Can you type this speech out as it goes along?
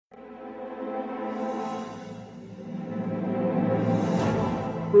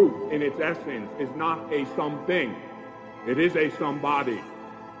in its essence is not a something. It is a somebody.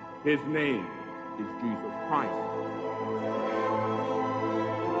 His name is Jesus Christ.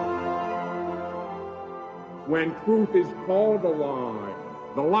 When truth is called alive,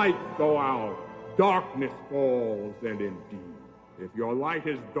 the lights go out, darkness falls, and indeed, if your light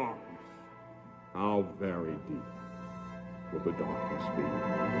is darkness, how very deep will the darkness be?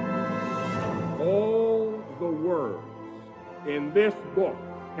 All the words in this book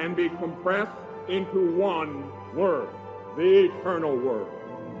can be compressed into one word, the eternal word,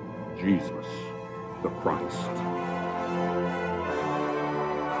 Jesus the Christ.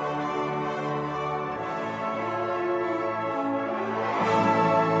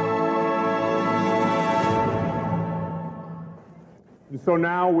 And so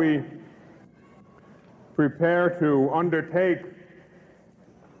now we prepare to undertake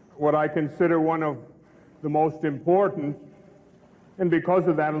what I consider one of the most important, and because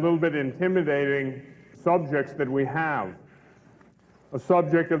of that, a little bit intimidating subjects that we have. A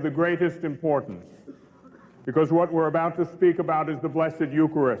subject of the greatest importance, because what we're about to speak about is the Blessed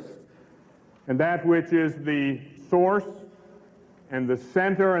Eucharist, and that which is the source and the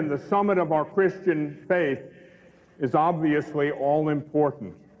center and the summit of our Christian faith is obviously all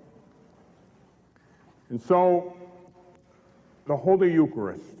important. And so, the Holy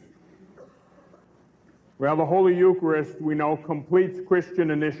Eucharist. Well, the Holy Eucharist, we know, completes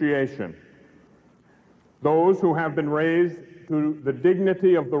Christian initiation. Those who have been raised to the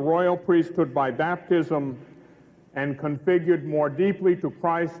dignity of the royal priesthood by baptism and configured more deeply to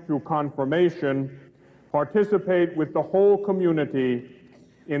Christ through confirmation participate with the whole community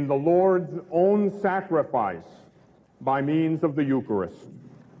in the Lord's own sacrifice by means of the Eucharist.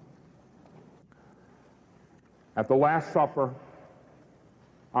 At the Last Supper,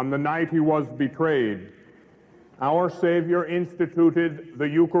 on the night he was betrayed, our Savior instituted the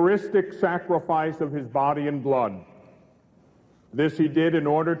Eucharistic sacrifice of his body and blood. This he did in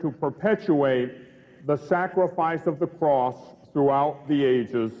order to perpetuate the sacrifice of the cross throughout the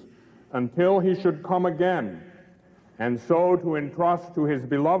ages until he should come again, and so to entrust to his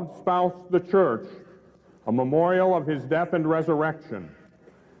beloved spouse, the Church, a memorial of his death and resurrection,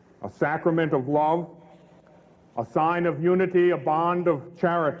 a sacrament of love, a sign of unity, a bond of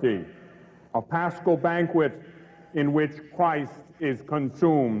charity, a paschal banquet in which Christ is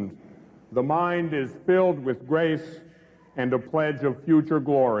consumed, the mind is filled with grace, and a pledge of future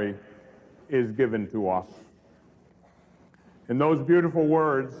glory is given to us. In those beautiful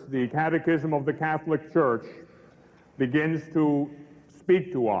words, the Catechism of the Catholic Church begins to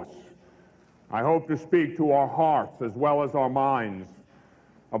speak to us. I hope to speak to our hearts as well as our minds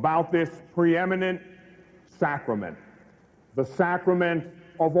about this preeminent sacrament, the sacrament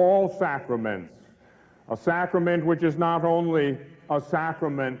of all sacraments, a sacrament which is not only a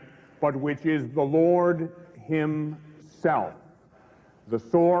sacrament, but which is the Lord himself, the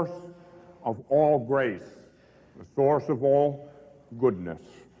source of all grace, the source of all goodness.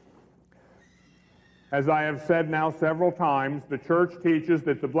 As I have said now several times, the Church teaches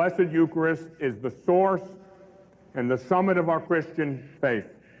that the Blessed Eucharist is the source and the summit of our Christian faith.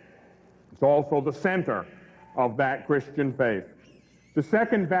 It's also the center of that Christian faith. The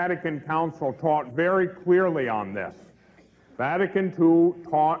Second Vatican Council taught very clearly on this. Vatican II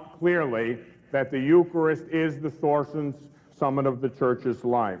taught clearly that the Eucharist is the source and summit of the Church's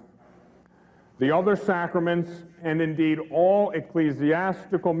life. The other sacraments, and indeed all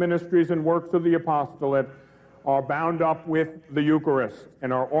ecclesiastical ministries and works of the apostolate, are bound up with the Eucharist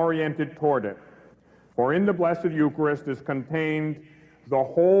and are oriented toward it. For in the Blessed Eucharist is contained the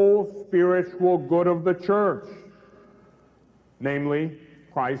whole spiritual good of the Church, namely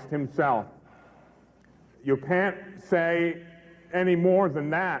Christ himself. You can't say any more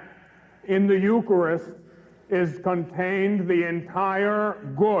than that. In the Eucharist is contained the entire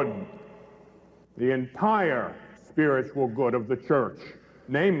good, the entire spiritual good of the Church,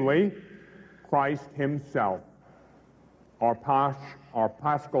 namely Christ himself, our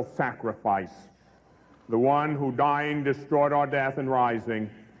paschal sacrifice, the one who dying destroyed our death and rising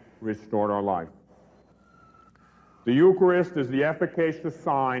restored our life. The Eucharist is the efficacious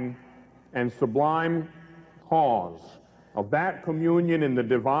sign and sublime cause of that communion in the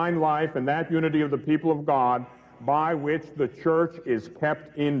divine life and that unity of the people of God by which the Church is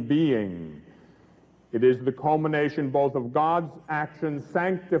kept in being. It is the culmination both of God's action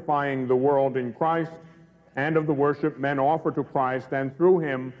sanctifying the world in Christ and of the worship men offer to Christ and through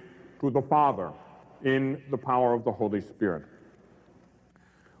him to the Father in the power of the Holy Spirit.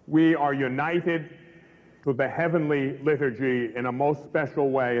 We are united to the heavenly liturgy in a most special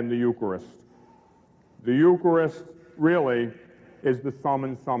way in the Eucharist. The Eucharist really is the sum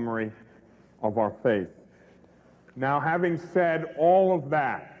and summary of our faith. Now, having said all of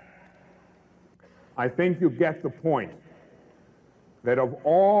that, I think you get the point that of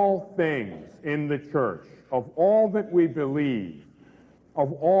all things in the church, of all that we believe,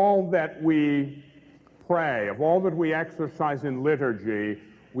 of all that we pray, of all that we exercise in liturgy,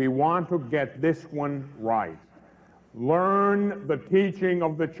 we want to get this one right. Learn the teaching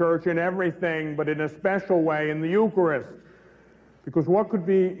of the church in everything, but in a special way in the Eucharist. Because what could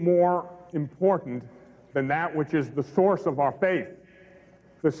be more important than that which is the source of our faith,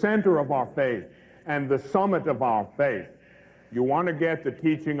 the center of our faith, and the summit of our faith? You want to get the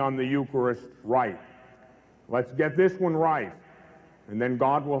teaching on the Eucharist right. Let's get this one right, and then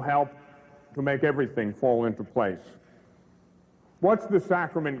God will help to make everything fall into place. What's the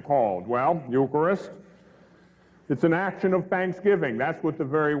sacrament called? Well, Eucharist. It's an action of thanksgiving. That's what the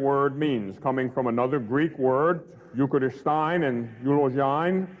very word means, coming from another Greek word, Eucharistin and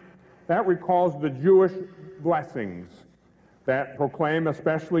eulogian. That recalls the Jewish blessings that proclaim,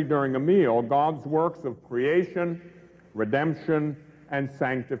 especially during a meal, God's works of creation, redemption, and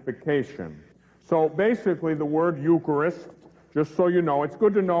sanctification. So basically the word Eucharist, just so you know, it's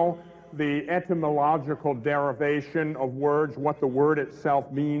good to know the etymological derivation of words, what the word itself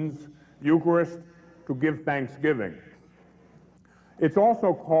means. Eucharist, to give thanksgiving. It's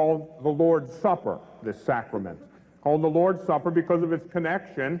also called the Lord's Supper, this sacrament. Called the Lord's Supper because of its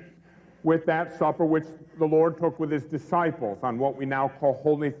connection with that supper which the Lord took with his disciples on what we now call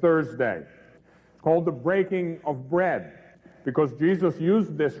Holy Thursday. It's called the breaking of bread because Jesus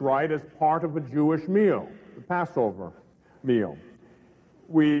used this rite as part of a Jewish meal, the Passover meal.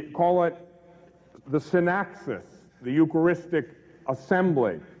 We call it the synaxis, the Eucharistic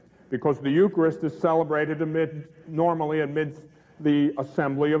assembly, because the Eucharist is celebrated normally amidst the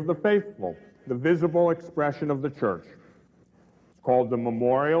assembly of the faithful, the visible expression of the church. It's called the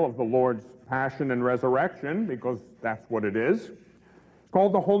memorial of the Lord's passion and resurrection, because that's what it is. It's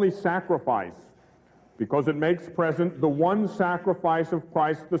called the Holy Sacrifice, because it makes present the one sacrifice of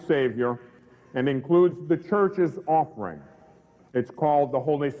Christ the Savior and includes the church's offering. It's called the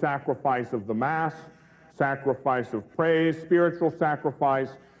Holy Sacrifice of the Mass, sacrifice of praise, spiritual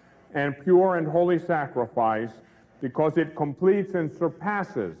sacrifice, and pure and holy sacrifice, because it completes and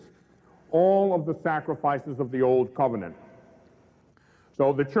surpasses all of the sacrifices of the Old Covenant.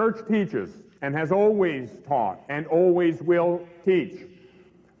 So the Church teaches, and has always taught, and always will teach,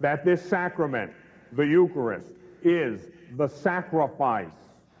 that this sacrament, the Eucharist, is the sacrifice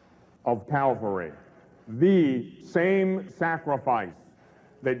of Calvary. The same sacrifice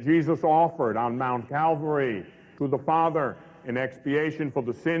that Jesus offered on Mount Calvary to the Father in expiation for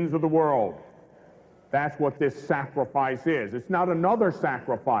the sins of the world. That's what this sacrifice is. It's not another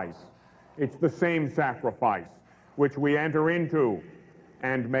sacrifice. It's the same sacrifice which we enter into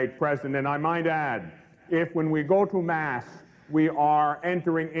and make present. And I might add, if when we go to Mass, we are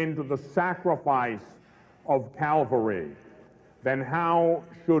entering into the sacrifice of Calvary, then how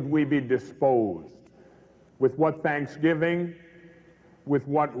should we be disposed? With what thanksgiving, with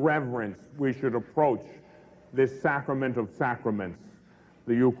what reverence we should approach this sacrament of sacraments,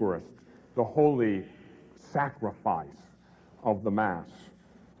 the Eucharist, the holy sacrifice of the Mass.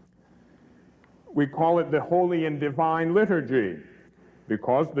 We call it the Holy and Divine Liturgy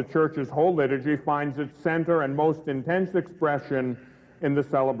because the Church's whole liturgy finds its center and most intense expression in the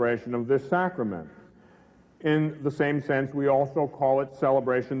celebration of this sacrament. In the same sense, we also call it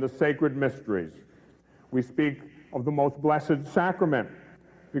celebration the sacred mysteries. We speak of the most blessed sacrament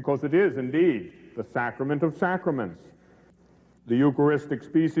because it is indeed the sacrament of sacraments. The Eucharistic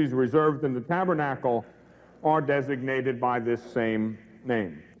species reserved in the tabernacle are designated by this same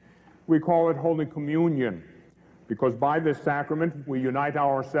name. We call it Holy Communion because by this sacrament we unite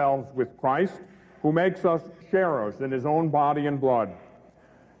ourselves with Christ, who makes us sharers in his own body and blood.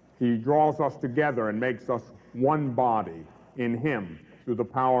 He draws us together and makes us one body in him through the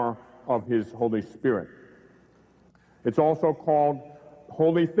power of his Holy Spirit. It's also called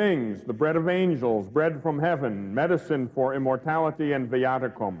holy things, the bread of angels, bread from heaven, medicine for immortality and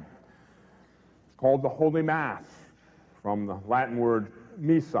viaticum. It's called the Holy Mass, from the Latin word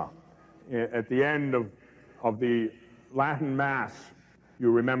missa. At the end of the Latin Mass,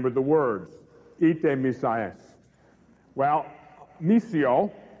 you remember the words, ite missa est. Well,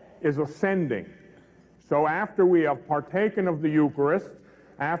 missio is ascending. So after we have partaken of the Eucharist,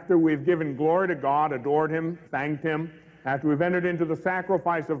 after we've given glory to God, adored him, thanked him, after we've entered into the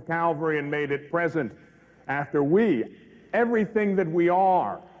sacrifice of Calvary and made it present, after everything that we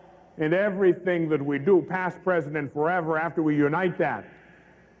are and everything that we do, past, present, and forever, after we unite that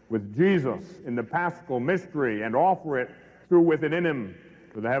with Jesus in the Paschal mystery and offer it through with it in him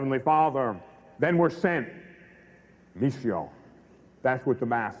to the Heavenly Father. Then we're sent. Missio. That's what the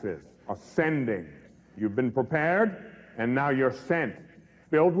Mass is. Ascending. You've been prepared, and now you're sent,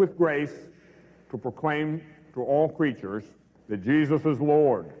 filled with grace, to proclaim to all creatures that Jesus is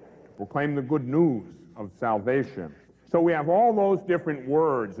Lord, to proclaim the good news of salvation. So we have all those different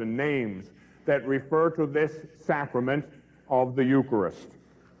words and names that refer to this sacrament of the Eucharist.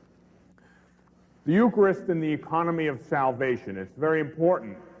 The Eucharist in the economy of salvation. It's very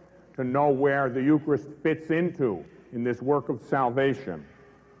important to know where the Eucharist fits into in this work of salvation.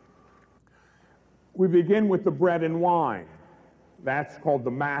 We begin with the bread and wine. That's called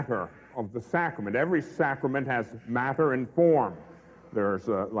the matter of the sacrament. Every sacrament has matter and form. There's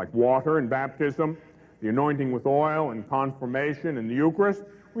like water in baptism, the anointing with oil and confirmation in the Eucharist.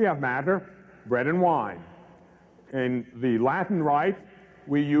 We have matter, bread and wine. In the Latin Rite,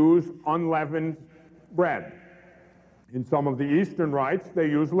 we use unleavened bread. In some of the Eastern rites, they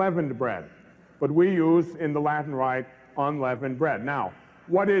use leavened bread. But we use, in the Latin Rite, unleavened bread. Now,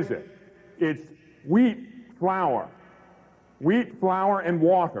 what is it? It's wheat flour. Wheat flour and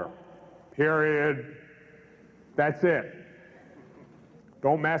water. Period. That's it.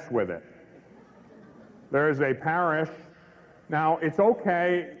 Don't mess with it. There's a parish. Now, it's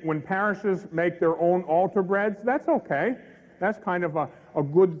okay when parishes make their own altar breads. That's okay. That's kind of a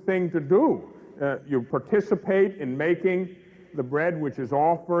good thing to do. You participate in making the bread which is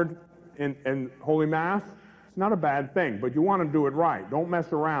offered in Holy Mass. It's not a bad thing, but you want to do it right. Don't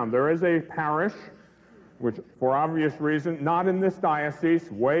mess around. There is a parish, which for obvious reason, not in this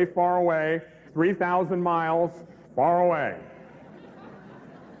diocese, way far away, 3,000 miles far away.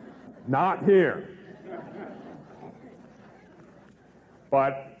 Not here.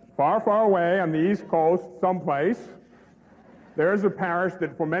 But far, far away on the East Coast, someplace, there's a parish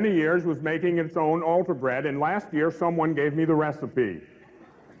that for many years was making its own altar bread, and last year someone gave me the recipe.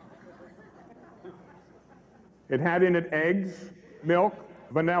 It had in it eggs, milk,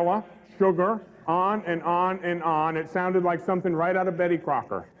 vanilla, sugar, on and on and on. It sounded like something right out of Betty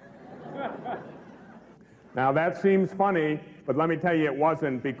Crocker. Now that seems funny, but let me tell you it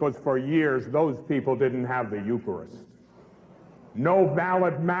wasn't, because for years those people didn't have the Eucharist. No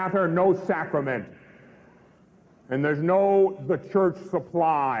valid matter, no sacrament. And there's no the church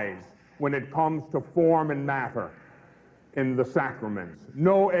supplies when it comes to form and matter in the sacraments.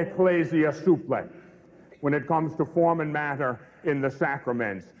 No ecclesia supple when it comes to form and matter in the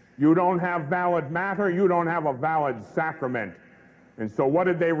sacraments. You don't have valid matter, you don't have a valid sacrament. And so what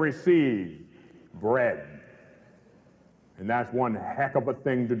did they receive? Bread. And that's one heck of a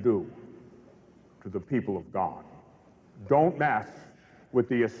thing to do to the people of God. Don't mess with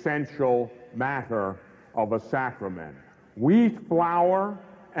the essential matter of a sacrament. Wheat, flour,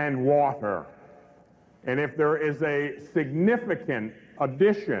 and water. And if there is a significant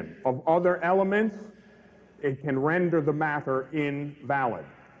addition of other elements, it can render the matter invalid.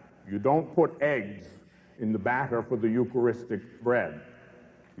 You don't put eggs in the batter for the Eucharistic bread.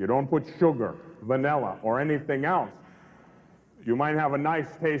 You don't put sugar, vanilla, or anything else. You might have a nice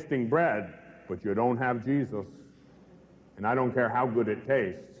tasting bread, but you don't have Jesus. And I don't care how good it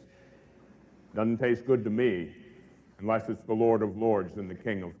tastes. It doesn't taste good to me unless it's the Lord of Lords and the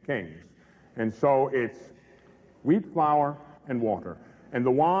King of Kings. And so it's wheat flour and water. And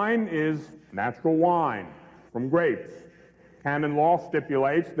the wine is natural wine from grapes. Canon law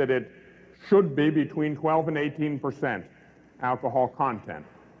stipulates that it should be between 12 and 18% alcohol content.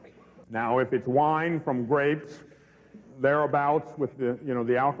 Now, if it's wine from grapes, thereabouts with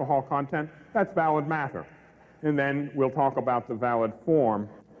the alcohol content, that's valid matter. And then we'll talk about the valid form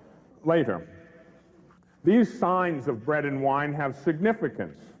later. These signs of bread and wine have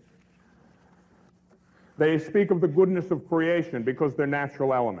significance. They speak of the goodness of creation because they're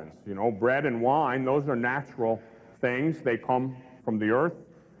natural elements. You know, bread and wine, those are natural things. They come from the earth.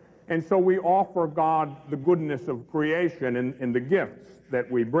 And so we offer God the goodness of creation in the gifts that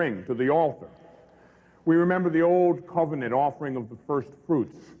we bring to the altar. We remember the old covenant offering of the first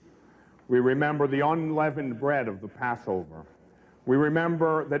fruits. We remember the unleavened bread of the Passover. We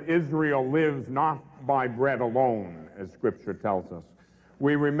remember that Israel lives not by bread alone, as Scripture tells us.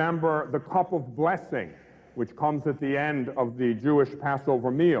 We remember the cup of blessing, which comes at the end of the Jewish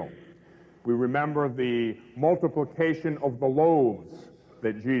Passover meal. We remember the multiplication of the loaves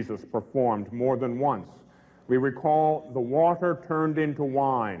that Jesus performed more than once. We recall the water turned into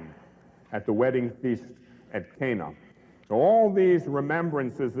wine at the wedding feast at Cana. So all these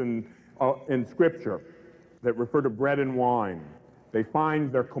remembrances in Scripture that refer to bread and wine, they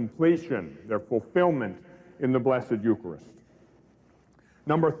find their completion, their fulfillment in the Blessed Eucharist.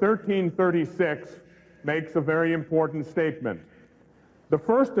 Number 1336 makes a very important statement. The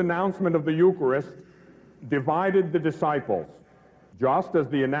first announcement of the Eucharist divided the disciples, just as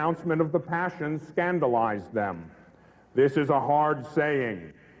the announcement of the Passion scandalized them. This is a hard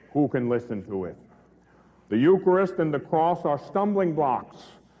saying. Who can listen to it? The Eucharist and the cross are stumbling blocks.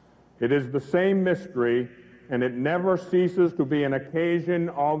 It is the same mystery, and it never ceases to be an occasion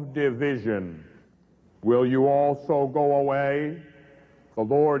of division. Will you also go away? The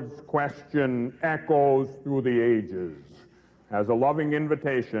Lord's question echoes through the ages as a loving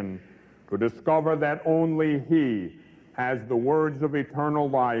invitation to discover that only He has the words of eternal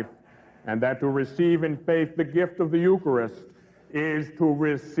life, and that to receive in faith the gift of the Eucharist is to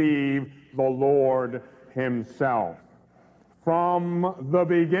receive the Lord Himself. From the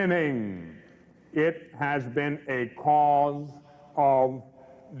beginning, it has been a cause of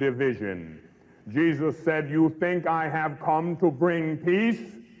division. Jesus said, "You think I have come to bring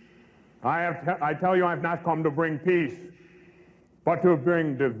peace? I tell you, I have not come to bring peace, but to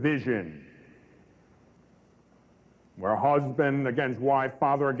bring division." Where husband against wife,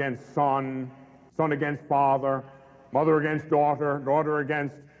 father against son, son against father, mother against daughter, daughter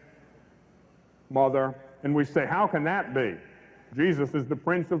against mother. And we say, how can that be? Jesus is the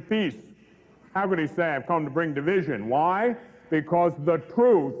Prince of Peace. How could He say, I've come to bring division? Why? Because the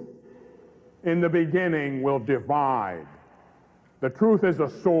truth in the beginning will divide. The truth is a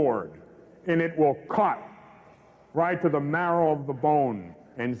sword, and it will cut right to the marrow of the bone.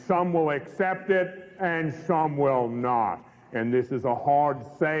 And some will accept it, and some will not. And this is a hard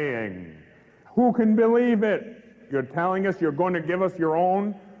saying. Who can believe it? You're telling us you're going to give us your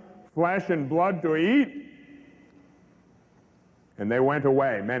own flesh and blood to eat? And they went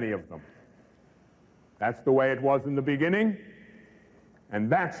away, many of them. That's the way it was in the beginning, and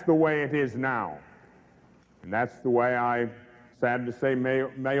that's the way it is now. And that's the way I, sad to say,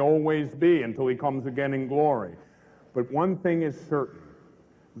 may always be until He comes again in glory. But one thing is certain.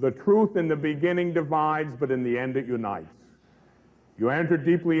 The truth in the beginning divides, but in the end it unites. You enter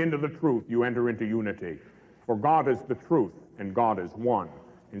deeply into the truth, you enter into unity. For God is the truth, and God is one.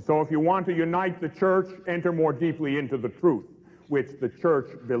 And so if you want to unite the church, enter more deeply into the truth, which the church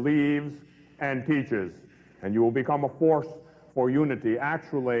believes and teaches. And you will become a force for unity.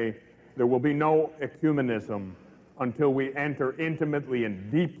 Actually, there will be no ecumenism until we enter intimately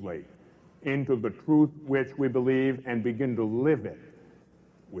and deeply into the truth which we believe and begin to live it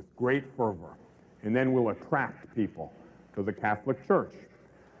with great fervor. And then we'll attract people to the Catholic Church.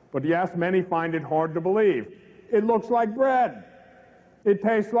 But yes, many find it hard to believe. It looks like bread. It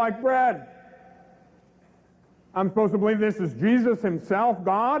tastes like bread. I'm supposed to believe this is Jesus Himself,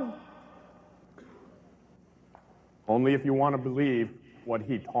 God? Only if you want to believe what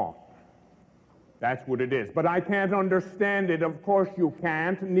He taught. That's what it is. But I can't understand it. Of course you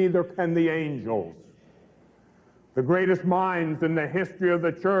can't. Neither can the angels. The greatest minds in the history of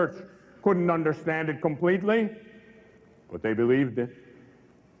the church couldn't understand it completely, but they believed it.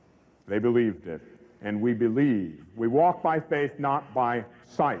 They believed it. And we believe. We walk by faith, not by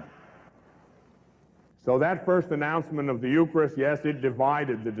sight. So that first announcement of the Eucharist, yes, it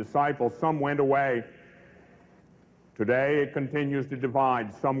divided the disciples. Some went away. Today it continues to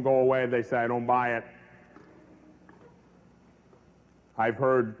divide. Some go away, they say, I don't buy it. I've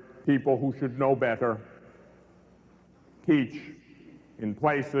heard people who should know better teach in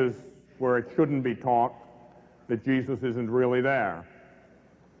places where it shouldn't be taught that Jesus isn't really there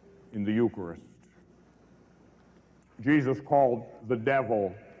in the Eucharist. Jesus called the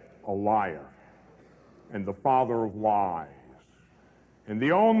devil a liar and the father of lies. And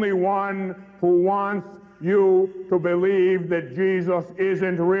the only one who wants you to believe that Jesus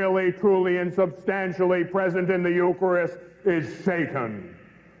isn't really, truly, and substantially present in the Eucharist is Satan.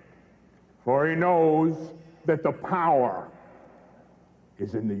 For he knows that the power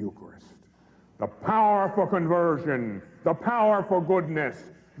is in the Eucharist. The power for conversion, the power for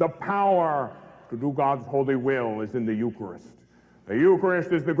goodness, the power to do God's holy will is in the Eucharist. The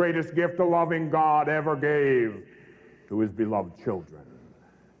Eucharist is the greatest gift a loving God ever gave to His beloved children.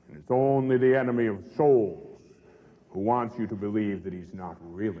 And it's only the enemy of souls who wants you to believe that He's not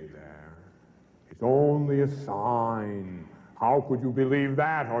really there. It's only a sign. How could you believe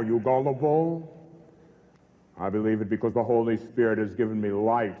that? Are you gullible? I believe it because the Holy Spirit has given me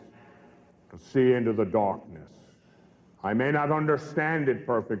light to see into the darkness. I may not understand it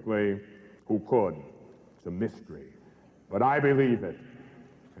perfectly. Who could? It's a mystery. But I believe it,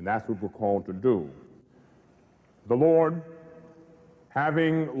 and that's what we're called to do. The Lord,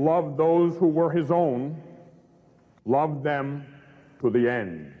 having loved those who were His own, loved them to the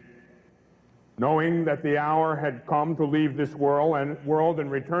end. Knowing that the hour had come to leave this world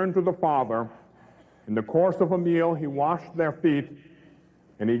and return to the Father, In the course of a meal, he washed their feet,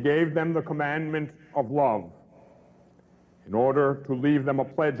 and he gave them the commandment of love, in order to leave them a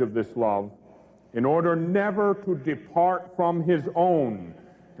pledge of this love, in order never to depart from his own,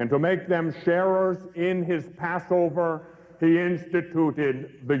 and to make them sharers in his Passover. He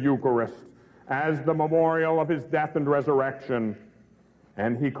instituted the Eucharist as the memorial of his death and resurrection,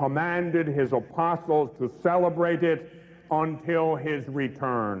 and he commanded his apostles to celebrate it until his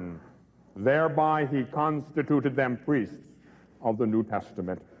return. Thereby he constituted them priests of the New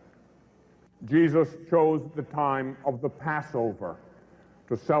Testament. Jesus chose the time of the Passover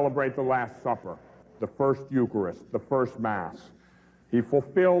to celebrate the Last Supper, the first Eucharist, the first Mass. He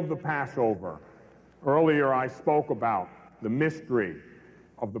fulfilled the Passover. Earlier I spoke about the mystery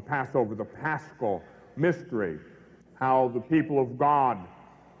of the Passover, the Paschal mystery, how the people of God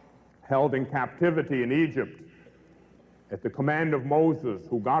held in captivity in Egypt at the command of Moses,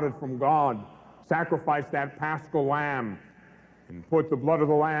 who got it from God, sacrificed that Paschal lamb and put the blood of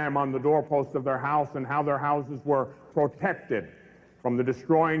the lamb on the doorposts of their house, and how their houses were protected from the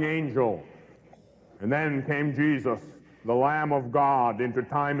destroying angel. And then came Jesus, the Lamb of God, into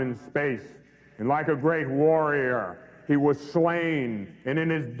time and space, and like a great warrior, he was slain, and in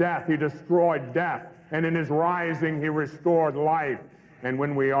his death he destroyed death, and in his rising he restored life. And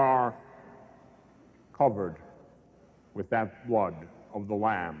when we are covered with that blood of the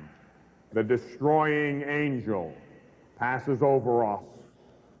Lamb, the destroying angel passes over us.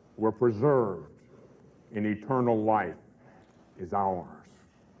 We're preserved, and eternal life is ours.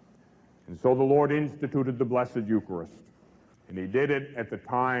 And so the Lord instituted the Blessed Eucharist, and he did it at the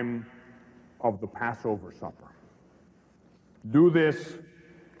time of the Passover supper. Do this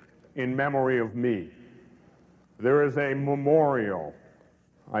in memory of me. There is a memorial.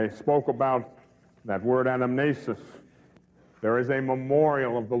 I spoke about that word anamnesis. There is a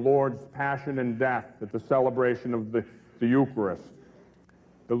memorial of the Lord's passion and death at the celebration of the Eucharist.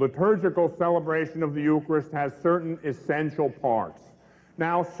 The liturgical celebration of the Eucharist has certain essential parts.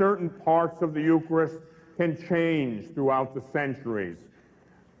 Now, certain parts of the Eucharist can change throughout the centuries,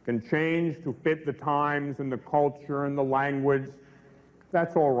 can change to fit the times and the culture and the language.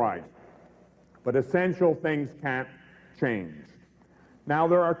 That's all right. But essential things can't change. Now,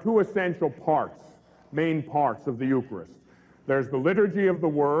 there are two essential parts, main parts of the Eucharist. There's the liturgy of the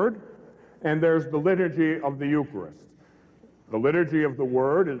Word, and there's the liturgy of the Eucharist. The liturgy of the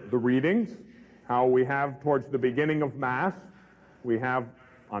Word is the readings, how we have towards the beginning of Mass. We have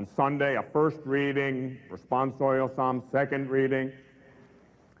on Sunday a first reading, responsorial psalm, second reading.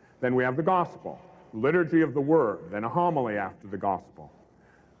 Then we have the Gospel, liturgy of the Word, then a homily after the Gospel.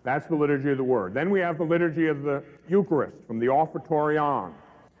 That's the liturgy of the Word. Then we have the liturgy of the Eucharist from the offertory on.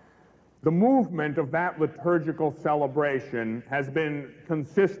 The movement of that liturgical celebration has been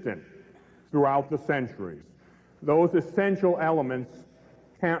consistent throughout the centuries. Those essential elements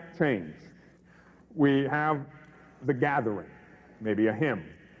can't change. We have the gathering, maybe a hymn.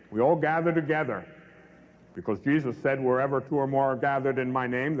 We all gather together because Jesus said, wherever two or more are gathered in my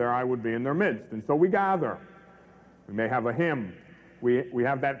name, there I would be in their midst. And so we gather. We may have a hymn. We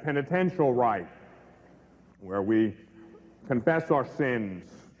have that penitential rite where we confess our sins.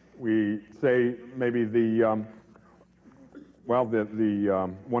 We say maybe one of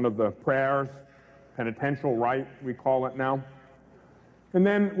the prayers, penitential rite, we call it now. And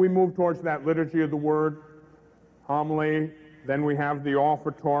then we move towards that liturgy of the Word, homily. Then we have the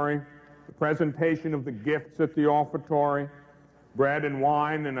offertory, the presentation of the gifts at the offertory, bread and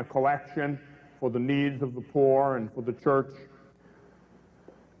wine and a collection for the needs of the poor and for the church.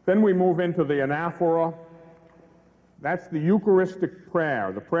 Then we move into the anaphora. That's the Eucharistic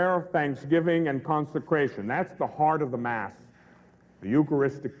prayer, the prayer of thanksgiving and consecration. That's the heart of the Mass, the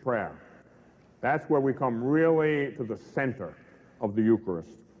Eucharistic prayer. That's where we come really to the center of the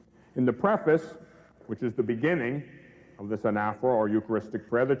Eucharist. In the preface, which is the beginning of this anaphora or Eucharistic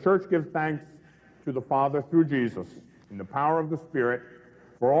prayer, the Church gives thanks to the Father through Jesus in the power of the Spirit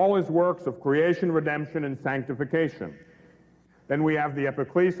for all his works of creation, redemption, and sanctification. Then we have the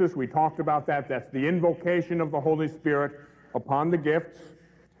epiclesis. We talked about that. That's the invocation of the Holy Spirit upon the gifts.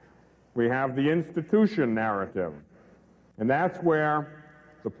 We have the institution narrative. And that's where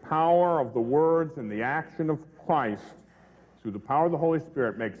the power of the words and the action of Christ, through the power of the Holy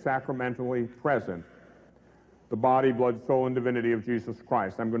Spirit, makes sacramentally present the body, blood, soul, and divinity of Jesus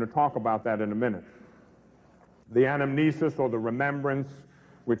Christ. I'm going to talk about that in a minute. The anamnesis, or the remembrance,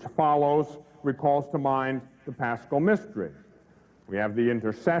 which follows, recalls to mind the Paschal mystery. We have the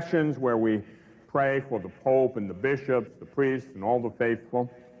intercessions where we pray for the Pope and the bishops, the priests, and all the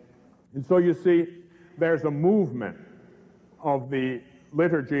faithful. And so you see, there's a movement of the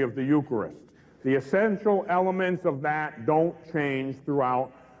liturgy of the Eucharist. The essential elements of that don't change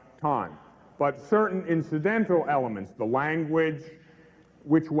throughout time. But certain incidental elements, the language,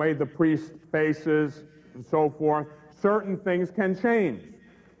 which way the priest faces, and so forth, certain things can change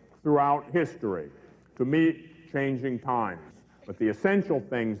throughout history to meet changing times. But the essential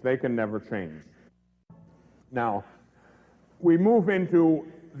things, they can never change. Now, we move into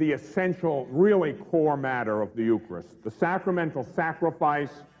the essential, really core matter of the Eucharist, the sacramental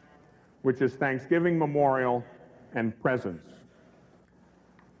sacrifice, which is thanksgiving, memorial, and presence.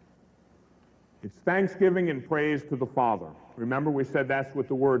 It's thanksgiving and praise to the Father. Remember, we said that's what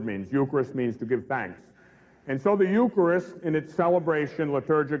the word means. Eucharist means to give thanks. And so the Eucharist, in its celebration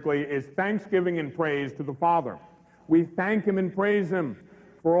liturgically, is thanksgiving and praise to the Father. We thank him and praise him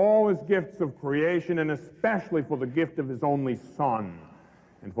for all his gifts of creation, and especially for the gift of his only Son,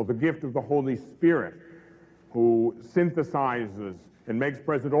 and for the gift of the Holy Spirit, who synthesizes and makes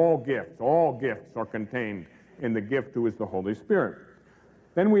present all gifts. All gifts are contained in the gift who is the Holy Spirit.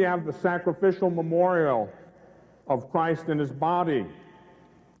 Then we have the sacrificial memorial of Christ and his body,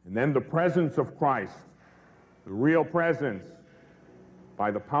 and then the presence of Christ, the real presence,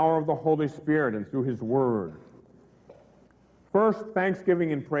 by the power of the Holy Spirit and through his word. First,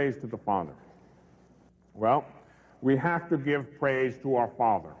 thanksgiving and praise to the Father. Well, we have to give praise to our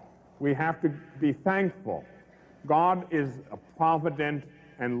Father. We have to be thankful. God is a provident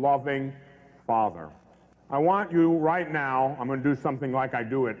and loving Father. I want you right now, I'm going to do something like I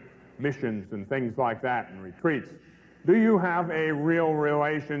do at missions and things like that and retreats. Do you have a real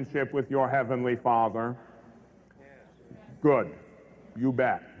relationship with your Heavenly Father? Good. You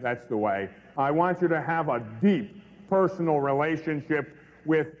bet. That's the way. I want you to have a deep personal relationship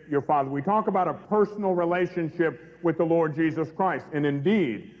with your Father. We talk about a personal relationship with the Lord Jesus Christ, and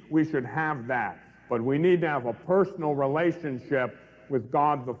indeed, we should have that. But we need to have a personal relationship with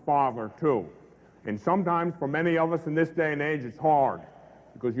God the Father, too. And sometimes, for many of us in this day and age, it's hard,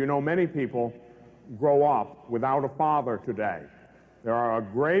 because you know many people grow up without a father today. There are a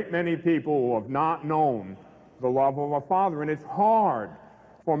great many people who have not known the love of a father, and it's hard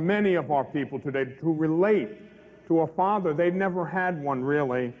for many of our people today to relate to a father. They've never had one,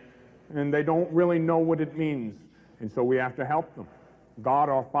 really, and they don't really know what it means, and so we have to help them. God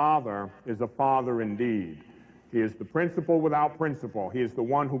our Father is a father indeed. He is the principle without principle. He is the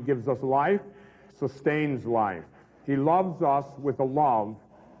one who gives us life, sustains life. He loves us with a love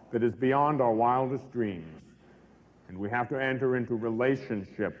that is beyond our wildest dreams. And we have to enter into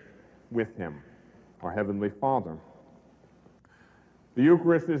relationship with him, our Heavenly Father. The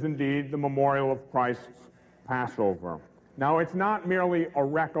Eucharist is indeed the memorial of Christ's Passover. Now, it's not merely a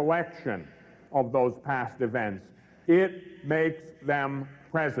recollection of those past events. It makes them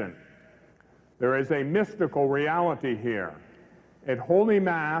present. There is a mystical reality here. At Holy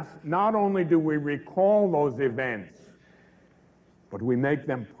Mass, not only do we recall those events, but we make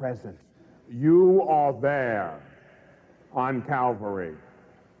them present. You are there on Calvary.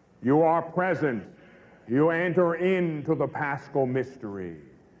 You are present. You enter into the Paschal mystery.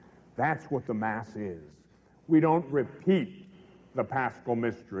 That's what the Mass is. We don't repeat the Paschal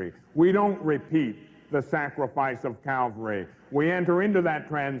mystery. We don't repeat the sacrifice of Calvary. We enter into that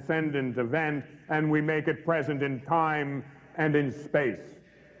transcendent event, and we make it present in time and in space,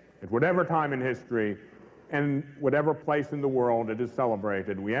 at whatever time in history and whatever place in the world it is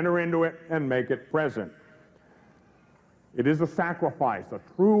celebrated. We enter into it and make it present. It is a sacrifice, a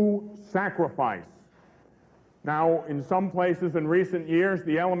true sacrifice. Now, in some places in recent years,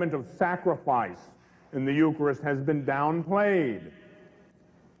 the element of sacrifice in the Eucharist has been downplayed.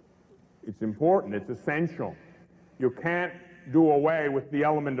 It's important, it's essential. You can't do away with the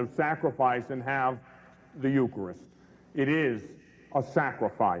element of sacrifice and have the Eucharist. It is a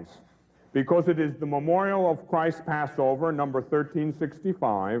sacrifice because it is the memorial of Christ's Passover, number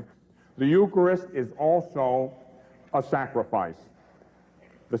 1365. The Eucharist is also a sacrifice.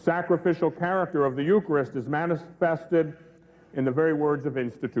 The sacrificial character of the Eucharist is manifested in the very words of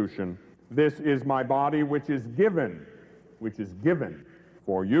institution. This is my body which is given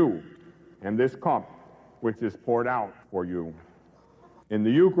for you, and this cup which is poured out for you. In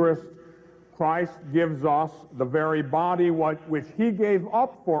the Eucharist, Christ gives us the very body which he gave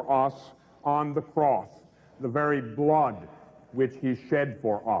up for us on the cross, the very blood which he shed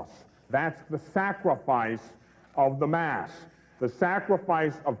for us. That's the sacrifice of the Mass. The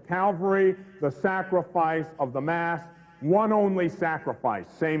sacrifice of Calvary, the sacrifice of the Mass, one only sacrifice,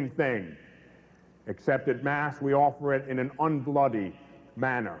 same thing. Except at Mass, we offer it in an unbloody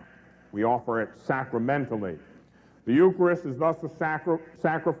manner. We offer it sacramentally. The Eucharist is thus a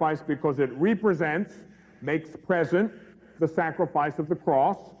sacrifice because it represents, makes present, the sacrifice of the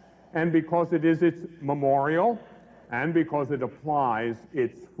cross, and because it is its memorial, and because it applies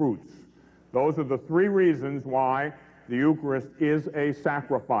its fruits. Those are the three reasons why the Eucharist is a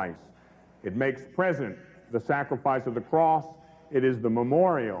sacrifice. It makes present the sacrifice of the cross, it is the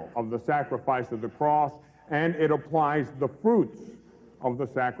memorial of the sacrifice of the cross, and it applies the fruits of the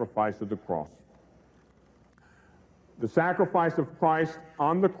sacrifice of the cross. The sacrifice of Christ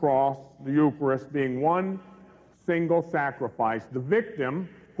on the cross, the Eucharist, being one single sacrifice. The victim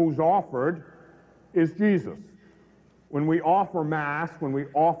who's offered is Jesus. When we offer Mass, when we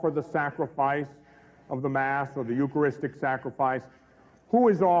offer the sacrifice of the Mass or the Eucharistic sacrifice, who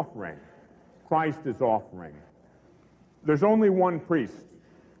is offering? Christ is offering. There's only one priest.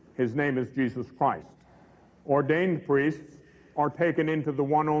 His name is Jesus Christ. Ordained priests are taken into the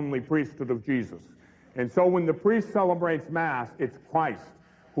one only priesthood of Jesus. And so when the priest celebrates Mass, it's Christ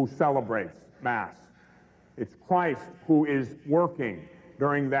who celebrates Mass. It's Christ who is working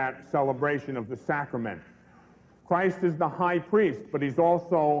during that celebration of the sacrament. Christ is the high priest, but he's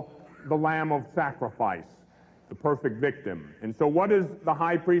also the lamb of sacrifice, the perfect victim. And so what does the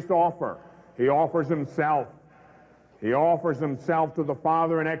high priest offer? He offers himself. He offers himself to the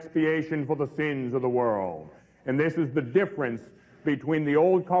Father in expiation for the sins of the world. And this is the difference between the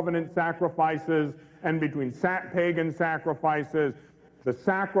Old Covenant sacrifices and between pagan sacrifices. The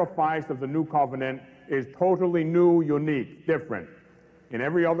sacrifice of the New Covenant is totally new, unique, different. In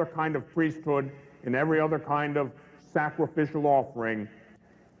every other kind of priesthood, in every other kind of sacrificial offering,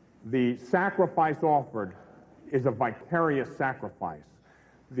 the sacrifice offered is a vicarious sacrifice.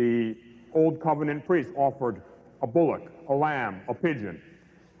 The Old Covenant priest offered a bullock, a lamb, a pigeon.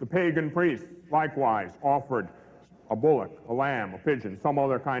 The pagan priest likewise offered a bullock, a lamb, a pigeon, some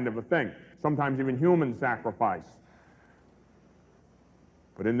other kind of a thing, sometimes even human sacrifice.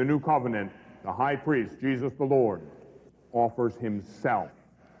 But in the New Covenant, the high priest, Jesus the Lord, offers himself,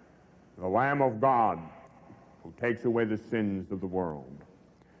 the Lamb of God, who takes away the sins of the world.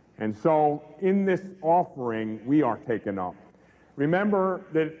 And so, in this offering, we are taken up. Remember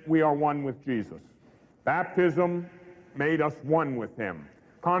that we are one with Jesus. Baptism made us one with him.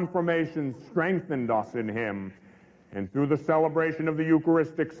 Confirmation strengthened us in him. And through the celebration of the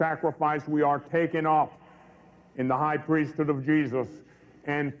Eucharistic sacrifice, we are taken up in the high priesthood of Jesus.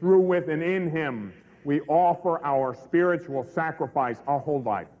 And through, with, and in him, we offer our spiritual sacrifice, our whole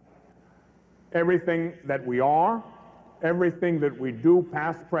life. Everything that we are, everything that we do,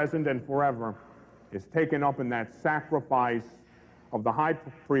 past, present, and forever, is taken up in that sacrifice of the high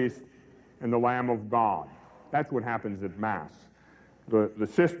priest and the Lamb of God. That's what happens at Mass. The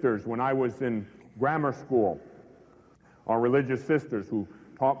sisters, when I was in grammar school, our religious sisters who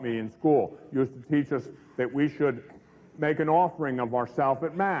taught me in school, used to teach us that we should make an offering of ourselves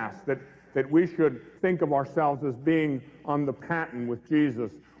at Mass, that we should think of ourselves as being on the paten with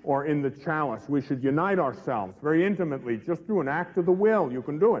Jesus or in the chalice. We should unite ourselves very intimately, just through an act of the will. You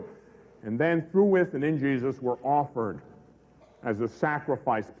can do it. And then through, with, and in Jesus, we're offered as a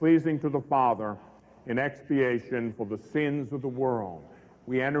sacrifice pleasing to the Father in expiation for the sins of the world.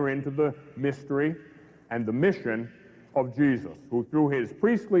 We enter into the mystery and the mission of Jesus, who through his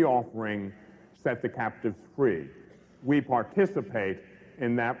priestly offering set the captives free. We participate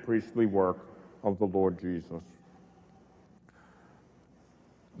in that priestly work of the Lord Jesus.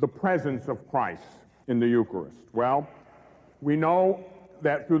 The presence of Christ in the Eucharist. Well, we know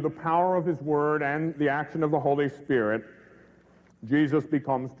that through the power of his word and the action of the Holy Spirit, Jesus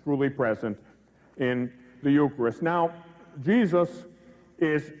becomes truly present in the Eucharist. Now, Jesus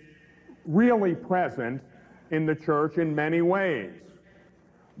is really present in the church in many ways.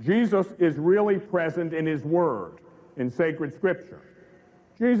 Jesus is really present in his word, in sacred scripture.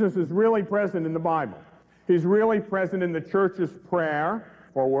 Jesus is really present in the Bible. He's really present in the church's prayer,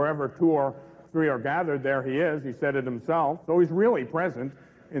 for wherever two or three are gathered, there he is. He said it himself. So he's really present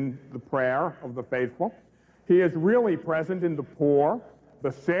in the prayer of the faithful. He is really present in the poor,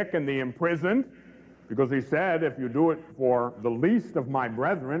 the sick, and the imprisoned, because he said, if you do it for the least of my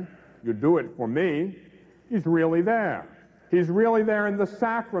brethren, you do it for me. He's really there. He's really there in the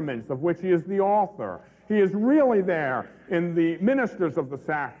sacraments, of which he is the author. He is really there in the ministers of the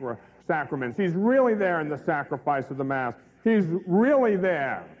sacraments. He's really there in the sacrifice of the Mass. He's really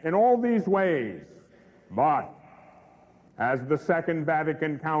there in all these ways. But, as the Second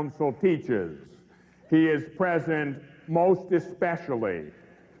Vatican Council teaches, he is present most especially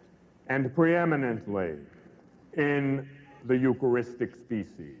and preeminently in the Eucharistic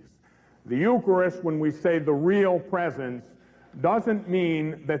species. The Eucharist, when we say the real presence, doesn't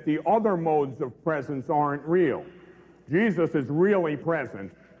mean that the other modes of presence aren't real. Jesus is really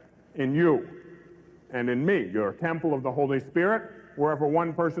present in you and in me. You're a temple of the Holy Spirit. wherever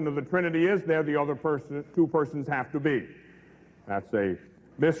one person of the Trinity is, there the other person, two persons have to be. That's a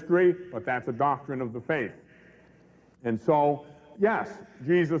mystery, but that's a doctrine of the faith. And so, yes,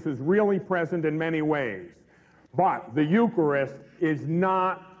 Jesus is really present in many ways, but the Eucharist is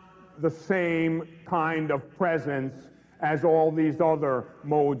not the same kind of presence as all these other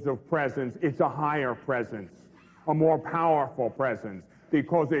modes of presence. It's a higher presence, a more powerful presence,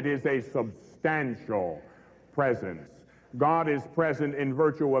 because it is a substantial presence. God is present in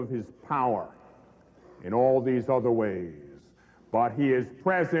virtue of his power in all these other ways. But he is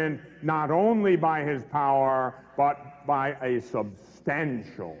present not only by his power, but by a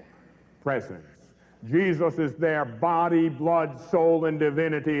substantial presence. Jesus is there, body, blood, soul, and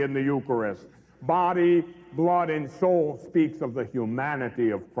divinity in the Eucharist. Body, blood, and soul speaks of the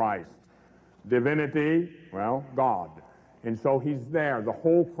humanity of Christ. Divinity, well, God. And so he's there, the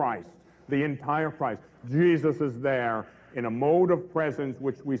whole Christ, the entire Christ. Jesus is there in a mode of presence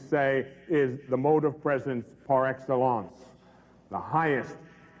which we say is the mode of presence par excellence, the highest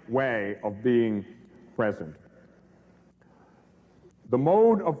way of being present. The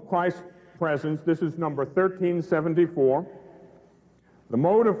mode of Christ's presence, this is number 1374. The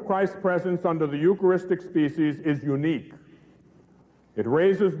mode of Christ's presence under the Eucharistic species is unique. It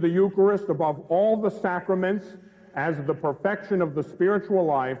raises the Eucharist above all the sacraments as the perfection of the spiritual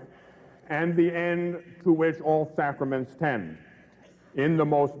life and the end to which all sacraments tend. In the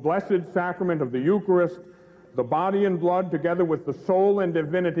most blessed sacrament of the Eucharist, the body and blood, together with the soul and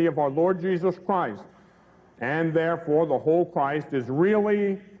divinity of our Lord Jesus Christ, and therefore the whole Christ, is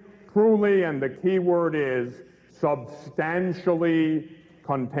really, truly, and the key word is substantially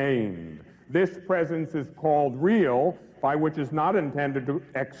contained. This presence is called real, by which is not intended to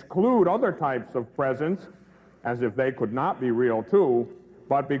exclude other types of presence, as if they could not be real too,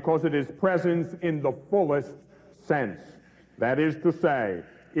 but because it is presence in the fullest sense. That is to say,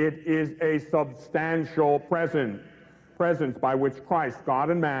 it is a substantial presence by which Christ, God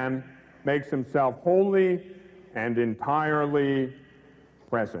and man, makes himself wholly and entirely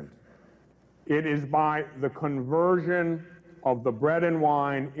present. It is by the conversion of the bread and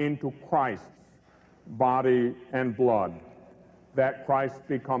wine into Christ's body and blood that Christ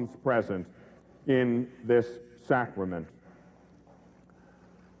becomes present in this sacrament.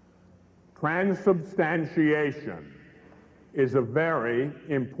 Transubstantiation is a very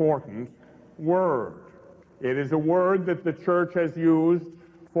important word. It is a word that the Church has used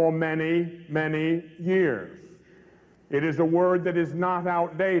for many, many years. It is a word that is not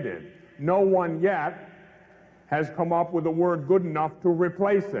outdated. No one yet has come up with a word good enough to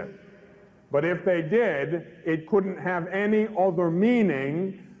replace it. But if they did, it couldn't have any other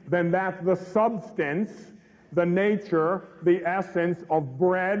meaning than that the substance, the nature, the essence of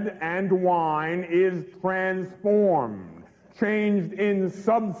bread and wine is transformed, changed in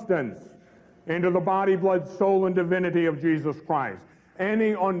substance into the body, blood, soul, and divinity of Jesus Christ.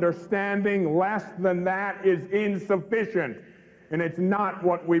 Any understanding less than that is insufficient, and it's not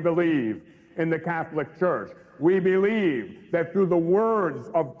what we believe in the Catholic Church. We believe that through the words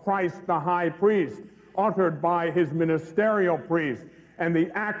of Christ the high priest, uttered by his ministerial priest, and the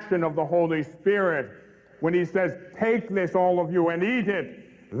action of the Holy Spirit, when he says, "Take this, all of you, and eat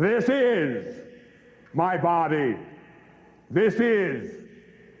it. This is my body. This is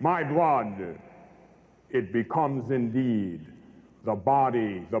my blood." It becomes indeed the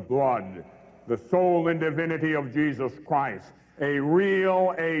body, the blood, the soul and divinity of Jesus Christ, a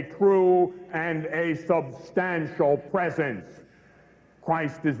real, a true, and a substantial presence.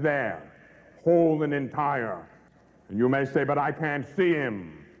 Christ is there, whole and entire. And you may say, but I can't see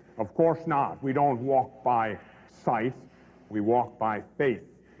him. Of course not. We don't walk by sight. We walk by faith,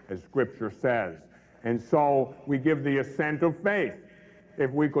 as Scripture says. And so we give the assent of faith.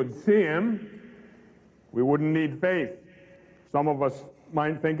 If we could see him, we wouldn't need faith. Some of us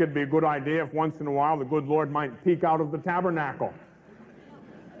might think it'd be a good idea if once in a while the good Lord might peek out of the tabernacle.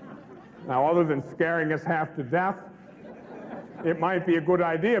 Now, other than scaring us half to death, it might be a good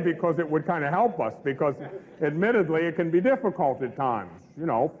idea because it would kind of help us, because admittedly it can be difficult at times. You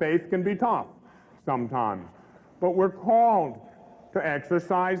know, faith can be tough sometimes. But we're called to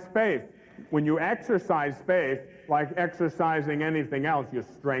exercise faith. When you exercise faith, like exercising anything else, you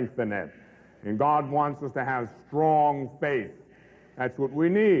strengthen it. And God wants us to have strong faith. That's what we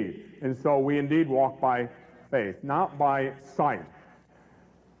need. And so we indeed walk by faith, not by sight.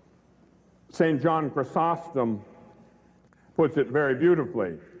 St. John Chrysostom puts it very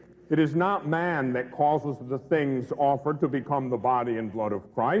beautifully. It is not man that causes the things offered to become the body and blood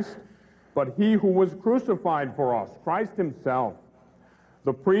of Christ, but he who was crucified for us, Christ himself.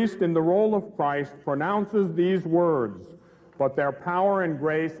 The priest in the role of Christ pronounces these words, but their power and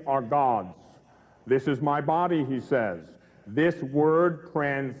grace are God's. This is my body, he says. This word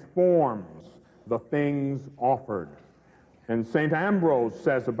transforms the things offered. And St. Ambrose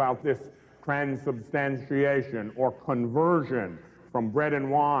says about this transubstantiation or conversion from bread and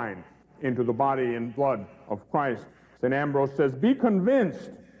wine into the body and blood of Christ. St. Ambrose says, be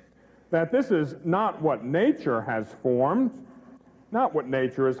convinced that this is not what nature has formed, but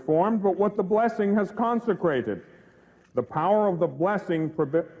what the blessing has consecrated. The power of the blessing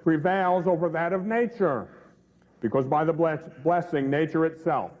prevails over that of nature, because by the blessing, nature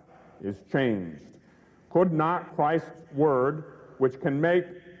itself is changed. Could not Christ's word, which can make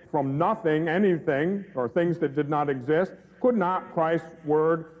from nothing anything, or things that did not exist, could not Christ's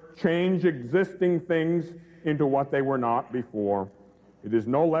word change existing things into what they were not before? It is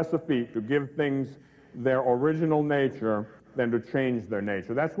no less a feat to give things their original nature than to change their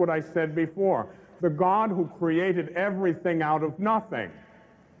nature. That's what I said before. The God who created everything out of nothing.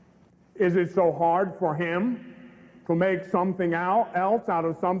 Is it so hard for him to make something else out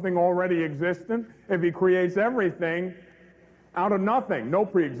of something already existent? If he creates everything out of nothing, no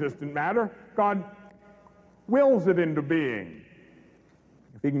pre-existent matter, God wills it into being.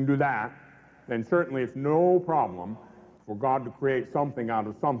 If he can do that, then certainly it's no problem for God to create something out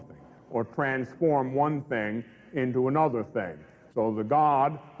of something, or transform one thing into another thing. So the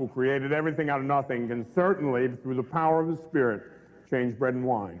God who created everything out of nothing can certainly, through the power of the Spirit, change bread and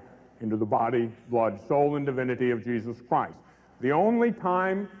wine into the body, blood, soul, and divinity of Jesus Christ. The only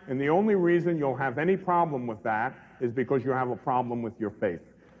time and the only reason you'll have any problem with that is because you have a problem with your faith.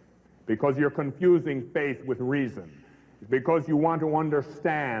 Because you're confusing faith with reason. Because you want to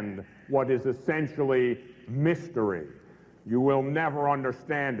understand what is essentially mystery. You will never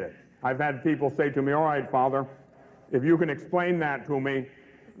understand it. I've had people say to me, all right, Father, if you can explain that to me,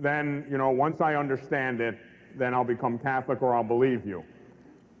 then, once I understand it, then I'll become Catholic or I'll believe you.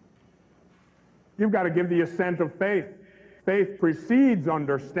 You've got to give the assent of faith. Faith precedes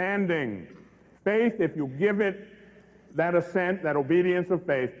understanding. Faith, if you give it that assent, that obedience of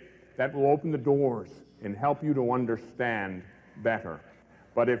faith, that will open the doors and help you to understand better.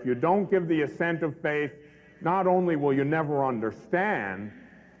 But if you don't give the assent of faith, not only will you never understand,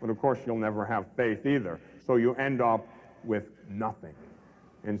 but of course you'll never have faith either. So you end up with nothing.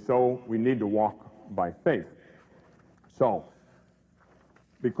 And so we need to walk by faith. So,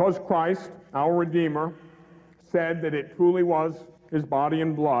 because Christ, our Redeemer, said that it truly was his body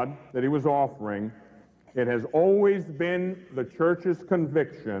and blood that he was offering, it has always been the Church's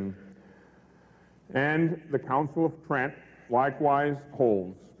conviction, and the Council of Trent likewise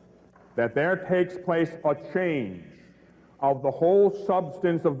holds, that there takes place a change of the whole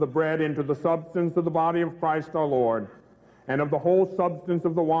substance of the bread into the substance of the body of Christ our Lord, and of the whole substance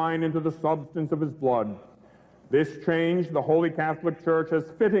of the wine into the substance of his blood. This change the Holy Catholic Church has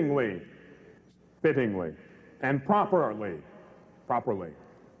fittingly, and properly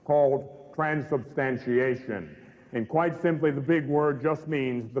called transubstantiation. And quite simply, the big word just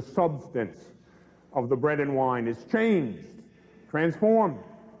means the substance of the bread and wine is changed, transformed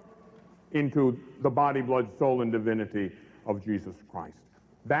into the body, blood, soul, and divinity of Jesus Christ.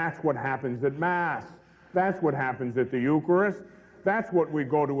 That's what happens at Mass. That's what happens at the Eucharist. That's what we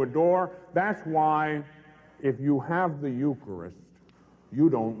go to adore. That's why, if you have the Eucharist, you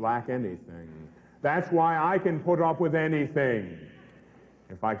don't lack anything. That's why I can put up with anything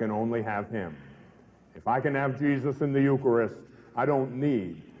if I can only have him. If I can have Jesus in the Eucharist, I don't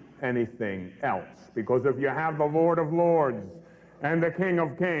need anything else. Because if you have the Lord of Lords and the King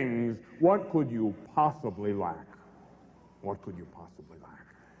of Kings, what could you possibly lack? What could you possibly lack?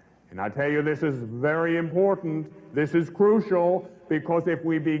 And I tell you, this is very important. This is crucial, because if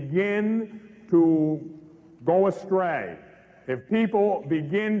we begin to go astray, if people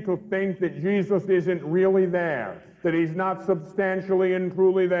begin to think that Jesus isn't really there, that he's not substantially and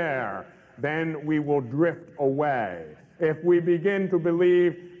truly there, then we will drift away. If we begin to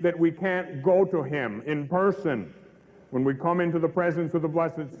believe that we can't go to him in person when we come into the presence of the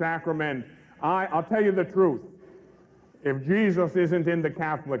Blessed Sacrament, I'll tell you the truth. If Jesus isn't in the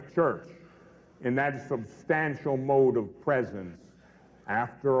Catholic Church, in that substantial mode of presence,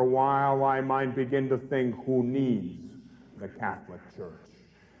 after a while I might begin to think, who needs the Catholic Church?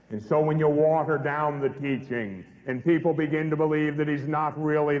 And so when you water down the teaching and people begin to believe that he's not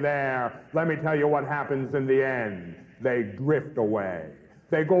really there, let me tell you what happens in the end. They drift away.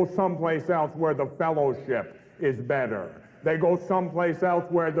 They go someplace else where the fellowship is better. They go someplace else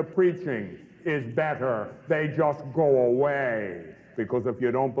where the preaching is better. They just go away. Because if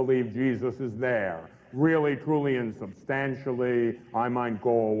you don't believe Jesus is there, really, truly, and substantially, I might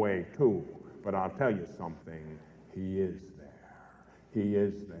go away too. But I'll tell you something, he is there. He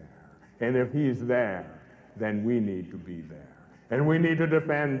is there. And if he's there, then we need to be there. And we need to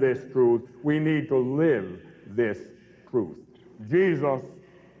defend this truth. We need to live this truth. Jesus,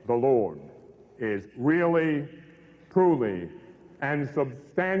 the Lord, is really, truly, and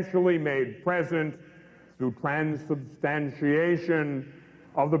substantially made present through transubstantiation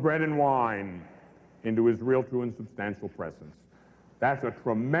of the bread and wine into his real, true, and substantial presence. That's a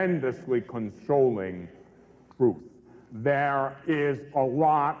tremendously consoling truth. There is a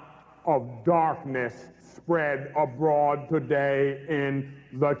lot of darkness spread abroad today in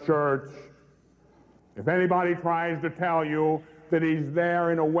the church. If anybody tries to tell you that he's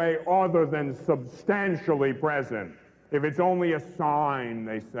there in a way other than substantially present, if it's only a sign,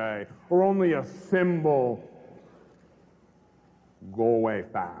 they say, or only a symbol, go away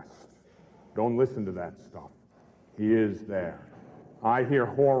fast. Don't listen to that stuff. He is there. I hear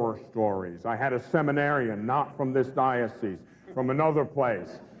horror stories. I had a seminarian, not from this diocese, from another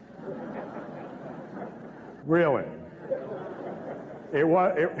place. Really. It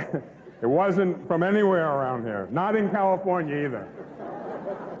wasn't from anywhere around here. Not in California either.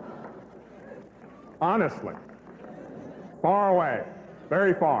 Honestly. Far away.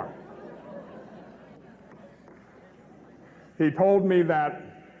 Very far. He told me that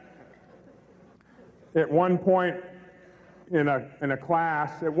at one point in a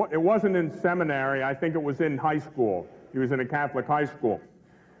class, it wasn't in seminary, I think it was in high school. He was in a Catholic high school.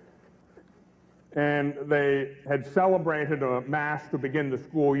 And they had celebrated a mass to begin the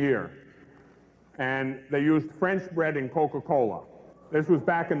school year. And they used French bread and Coca-Cola. This was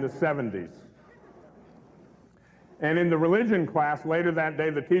back in the 70s. And in the religion class later that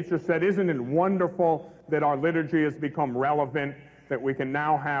day, the teacher said, "Isn't it wonderful that our liturgy has become relevant, that we can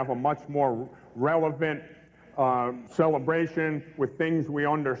now have a much more relevant celebration with things we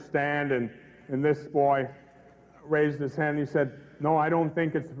understand?" And this boy raised his hand. He said, "No, I don't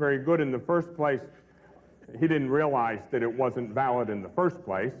think it's very good in the first place." He didn't realize that it wasn't valid in the first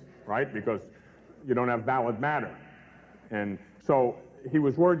place, right? Because you don't have valid matter. And so he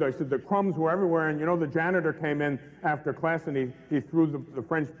was worried. I said, the crumbs were everywhere, and the janitor came in after class and he threw the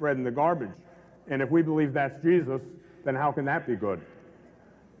French bread in the garbage. And if we believe that's Jesus, then how can that be good?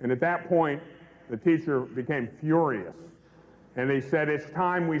 And at that point, the teacher became furious. And he said, "It's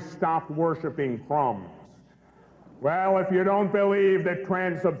time we stopped worshiping crumbs." Well, if you don't believe that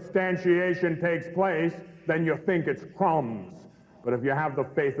transubstantiation takes place, then you think it's crumbs. But if you have the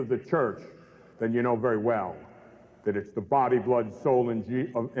faith of the church, then you know very well that it's the body, blood, soul,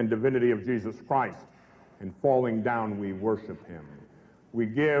 and divinity of Jesus Christ. And falling down, we worship him. We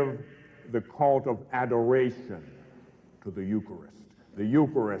give the cult of adoration to the Eucharist. The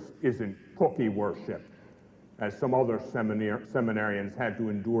Eucharist isn't cookie worship, as some other seminarians had to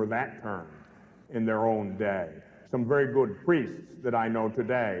endure that term in their own day. Some very good priests that I know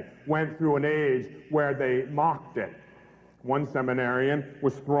today went through an age where they mocked it. One seminarian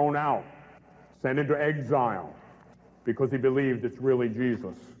was thrown out, sent into exile, because he believed it's really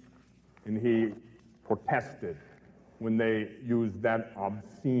Jesus. And he protested when they used that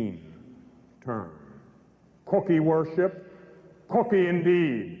obscene term. Cookie worship, cookie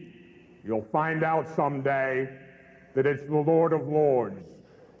indeed. You'll find out someday that it's the Lord of Lords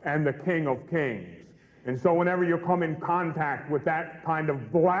and the King of Kings. And so whenever you come in contact with that kind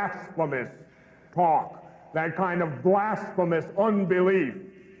of blasphemous talk, that kind of blasphemous unbelief,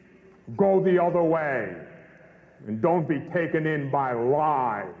 go the other way. And don't be taken in by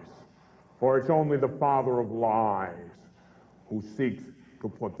lies, for it's only the father of lies who seeks to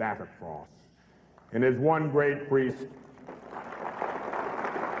put that across. And as one great priest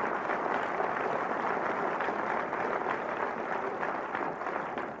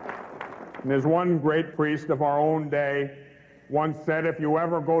of our own day once said, if you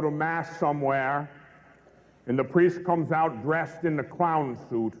ever go to Mass somewhere and the priest comes out dressed in the clown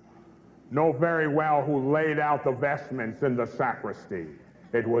suit, know very well who laid out the vestments in the sacristy.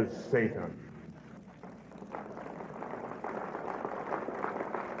 It was Satan.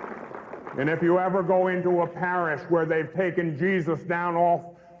 And if you ever go into a parish where they've taken Jesus down off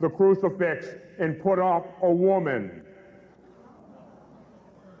the crucifix and put up a woman,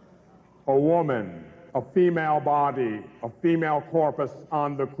 a female body, a female corpus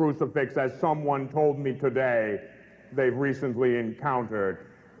on the crucifix, as someone told me today they've recently encountered,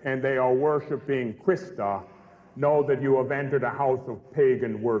 and they are worshiping Christa, know that you have entered a house of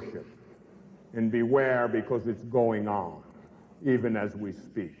pagan worship. And beware, because it's going on, even as we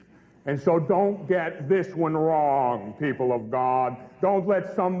speak. And so don't get this one wrong, people of God. Don't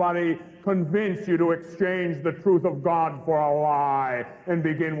let somebody convince you to exchange the truth of God for a lie and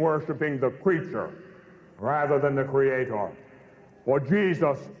begin worshiping the creature rather than the Creator. For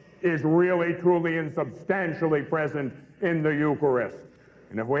Jesus is really, truly, and substantially present in the Eucharist.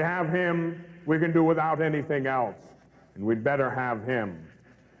 And if we have him, we can do without anything else. And we'd better have him.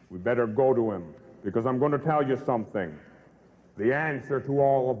 We better go to him, because I'm going to tell you something. The answer to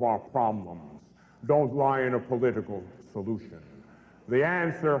all of our problems don't lie in a political solution. The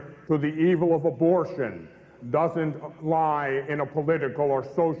answer to the evil of abortion doesn't lie in a political or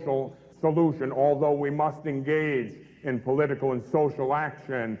social solution, although we must engage in political and social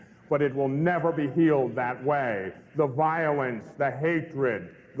action, but it will never be healed that way. The violence, the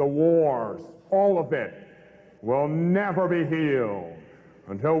hatred, the wars, all of it will never be healed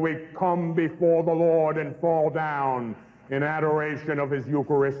until we come before the Lord and fall down in adoration of his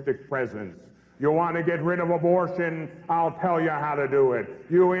Eucharistic presence. You want to get rid of abortion? I'll tell you how to do it.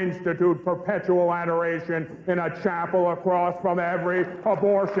 You institute perpetual adoration in a chapel across from every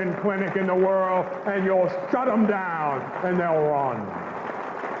abortion clinic in the world, and you'll shut them down, and they'll run.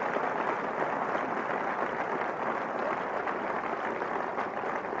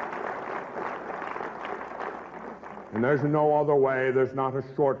 And there's no other way. There's not a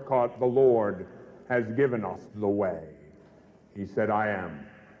shortcut. The Lord has given us the way. He said, I am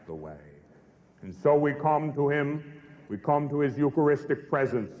the way. And so we come to him, we come to his Eucharistic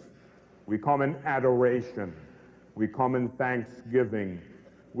presence, we come in adoration, we come in thanksgiving,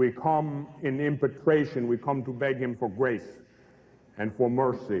 we come in imperation, we come to beg him for grace and for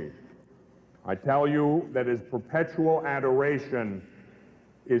mercy. I tell you that as perpetual adoration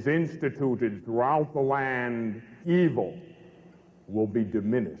is instituted throughout the land, evil will be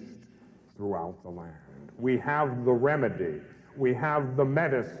diminished throughout the land. We have the remedy, we have the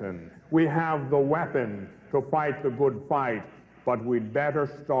medicine, we have the weapon to fight the good fight, but we'd better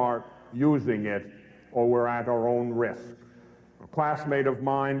start using it or we're at our own risk. A classmate of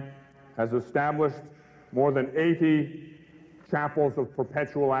mine has established more than 80 chapels of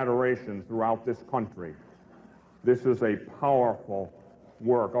perpetual adoration throughout this country. This is a powerful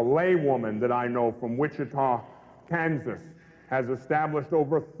work. A laywoman that I know from Wichita, Kansas, has established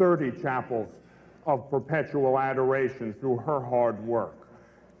over 30 chapels of perpetual adoration through her hard work.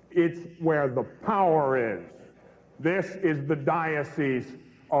 It's where the power is. This is the Diocese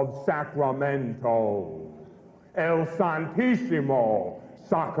of Sacramento. El Santissimo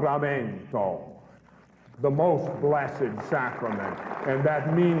Sacramento. The most blessed sacrament. And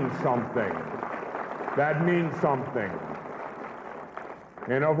that means something. That means something.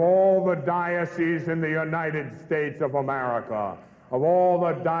 And of all the dioceses in the United States of America, of all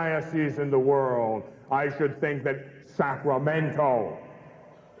the dioceses in the world, I should think that Sacramento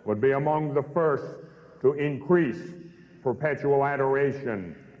would be among the first to increase perpetual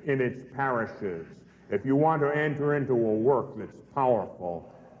adoration in its parishes. If you want to enter into a work that's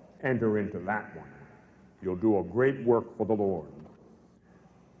powerful, enter into that one. You'll do a great work for the Lord.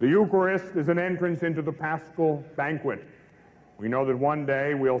 The Eucharist is an entrance into the Paschal banquet. We know that one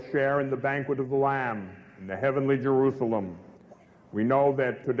day we'll share in the banquet of the Lamb in the heavenly Jerusalem. We know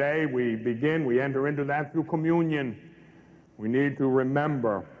that today we enter into that through communion. We need to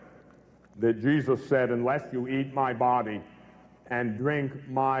remember that Jesus said, unless you eat my body and drink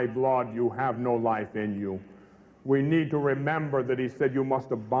my blood, you have no life in you. We need to remember that he said, you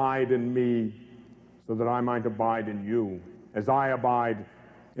must abide in me so that I might abide in you, as I abide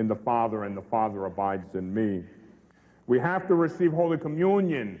in the Father and the Father abides in me. We have to receive Holy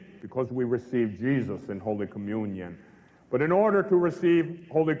Communion because we receive Jesus in Holy Communion. But in order to receive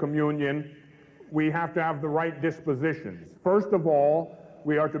Holy Communion, we have to have the right dispositions. First of all,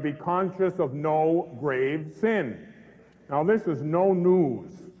 we are to be conscious of no grave sin. Now, this is no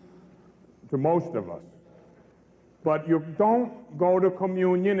news to most of us. But you don't go to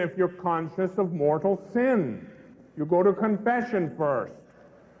communion if you're conscious of mortal sin. You go to confession first.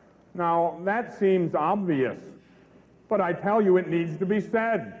 Now, that seems obvious, but I tell you, it needs to be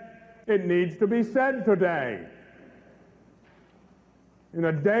said. It needs to be said today. In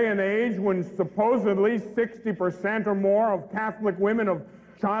a day and age when supposedly 60% or more of Catholic women of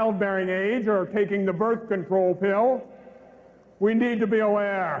childbearing age are taking the birth control pill, we need to be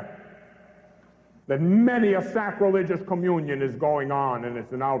aware that many a sacrilegious communion is going on, and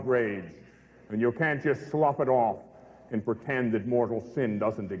it's an outrage. And you can't just slough it off and pretend that mortal sin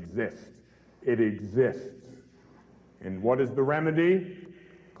doesn't exist. It exists. And what is the remedy?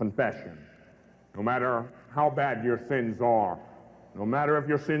 Confession. No matter how bad your sins are, no matter if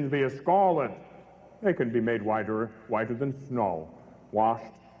your sins be as scarlet, they can be made whiter than snow,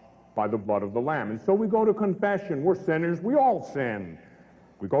 washed by the blood of the Lamb. And so we go to confession. We're sinners. We all sin.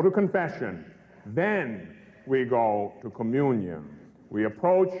 We go to confession. Then we go to communion. We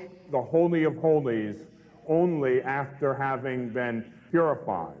approach the Holy of Holies only after having been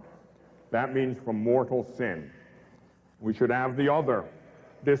purified. That means from mortal sin. We should have the other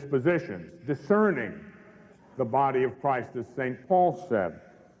dispositions, discerning the body of Christ, as St. Paul said.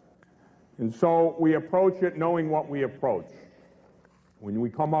 And so we approach it knowing what we approach. When we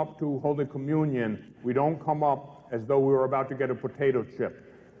come up to Holy Communion, we don't come up as though we were about to get a potato chip.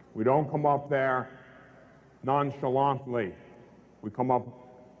 We don't come up there nonchalantly. We come up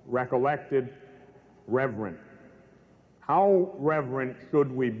recollected, reverent. How reverent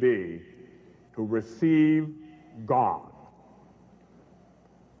should we be to receive God?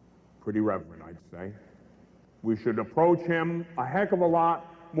 Pretty reverent, I'd say. We should approach him a heck of a lot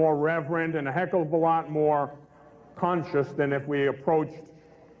more reverent and a heck of a lot more conscious than if we approached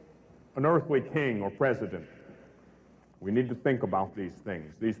an earthly king or president. We need to think about these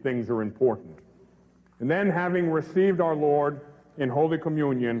things. These things are important. And then, having received our Lord in Holy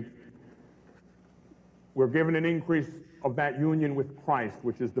Communion, we're given an increase of that union with Christ,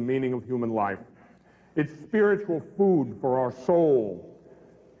 which is the meaning of human life. It's spiritual food for our soul.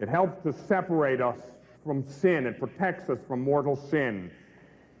 It helps to separate us from sin. It protects us from mortal sin.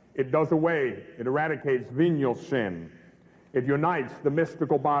 It does away, it eradicates venial sin. It unites the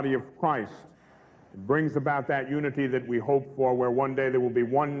mystical body of Christ. It brings about that unity that we hope for, where one day there will be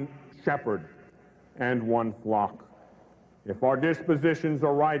one shepherd and one flock. If our dispositions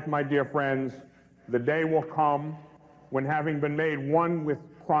are right, my dear friends, the day will come when, having been made one with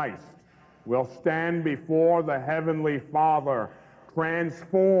Christ, we'll stand before the Heavenly Father,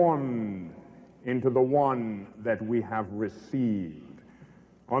 transformed into the one that we have received.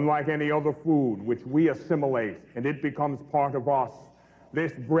 Unlike any other food which we assimilate and it becomes part of us,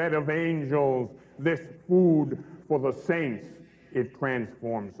 this bread of angels, this food for the saints, it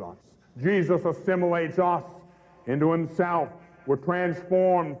transforms us. Jesus assimilates us into himself. We're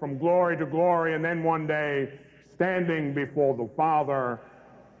transformed from glory to glory, and then one day, standing before the Father,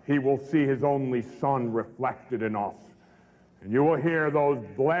 he will see his only Son reflected in us. And you will hear those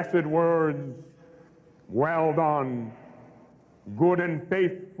blessed words, "Well done, good and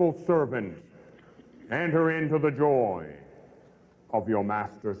faithful servant, enter into the joy of your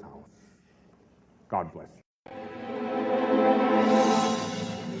master's house." God bless you.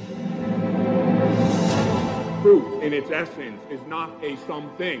 Truth, in its essence, is not a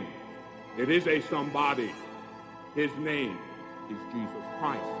something. It is a somebody. His name is Jesus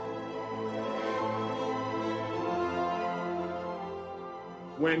Christ.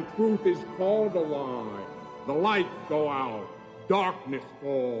 When truth is called a lie, the lights go out, darkness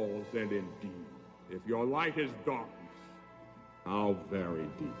falls, and indeed, if your light is darkness, how very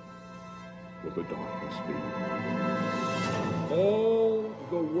deep will the darkness be? All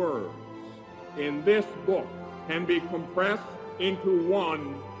the words in this book can be compressed into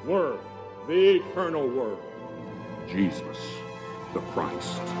one word, the eternal word, Jesus the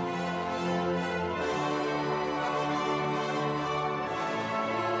Christ.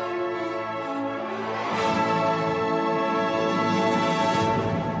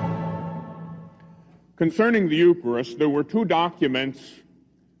 Concerning the Eucharist, there were two documents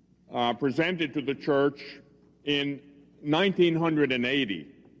presented to the Church in 1980.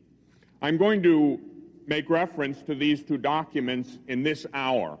 I'm going to make reference to these two documents in this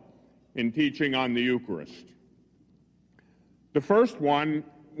hour in teaching on the Eucharist. The first one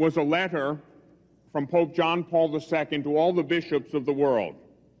was a letter from Pope John Paul II to all the bishops of the world.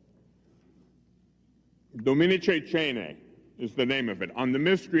 Dominice Cene is the name of it, on the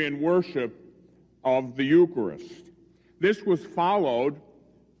mystery and worship of the Eucharist. This was followed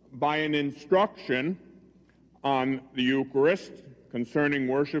by an instruction on the Eucharist concerning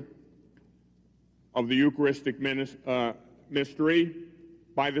worship of the Eucharistic mystery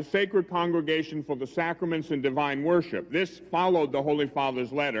by the Sacred Congregation for the Sacraments and Divine Worship. This followed the Holy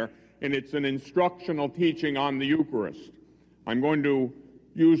Father's letter, and it's an instructional teaching on the Eucharist. I'm going to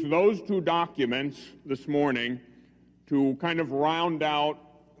use those two documents this morning to kind of round out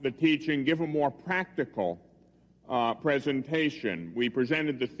the teaching, give a more practical presentation. We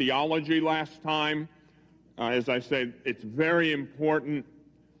presented the theology last time. As I said, it's very important,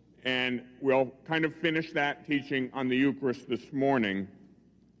 and we'll kind of finish that teaching on the Eucharist this morning.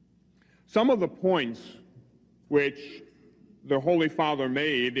 Some of the points which the Holy Father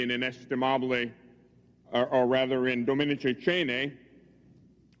made in Inestimabile, or rather in Dominice Cene,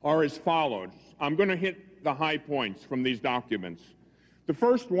 are as follows. I'm going to hit the high points from these documents. The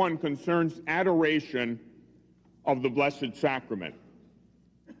first one concerns adoration of the Blessed Sacrament.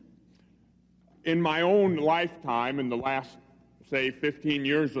 In my own lifetime, in the last, say, 15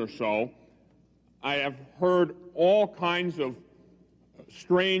 years or so, I have heard all kinds of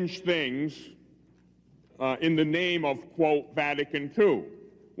strange things in the name of, quote, Vatican II.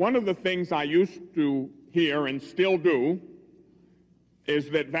 One of the things I used to hear and still do is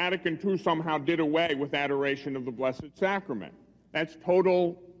that Vatican II somehow did away with adoration of the Blessed Sacrament. That's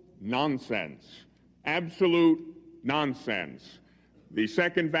total nonsense, absolute nonsense. The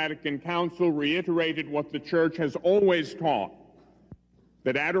Second Vatican Council reiterated what the Church has always taught,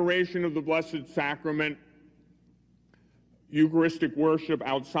 that adoration of the Blessed Sacrament, Eucharistic worship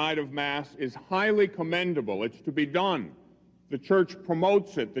outside of Mass, is highly commendable. It's to be done. The Church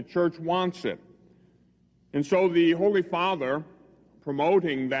promotes it. The Church wants it. And so the Holy Father,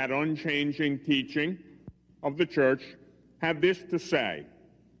 promoting that unchanging teaching of the Church, had this to say: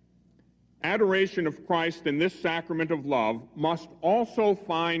 adoration of Christ in this sacrament of love must also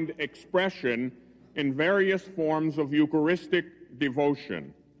find expression in various forms of Eucharistic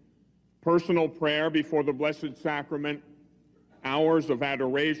devotion. Personal prayer before the Blessed Sacrament, hours of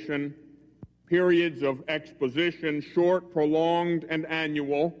adoration, periods of exposition, short, prolonged, and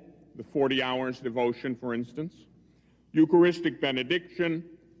annual, the 40 hours devotion, for instance, Eucharistic benediction,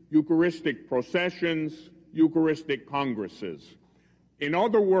 Eucharistic processions, Eucharistic congresses. In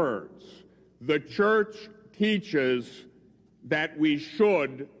other words, the Church teaches that we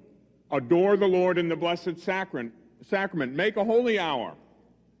should adore the Lord in the Blessed Sacrament, make a holy hour,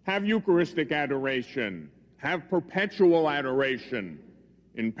 have Eucharistic adoration, have perpetual adoration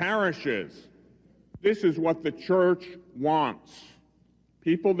in parishes. This is what the Church wants.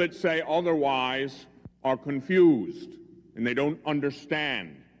 People that say otherwise are confused, and they don't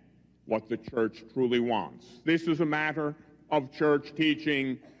understand what the Church truly wants. This is a matter of Church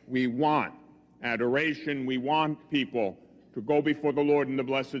teaching. We want adoration. We want people to go before the Lord in the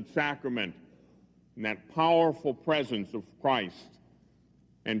Blessed Sacrament in that powerful presence of Christ,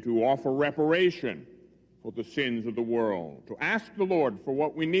 and to offer reparation for the sins of the world, to ask the Lord for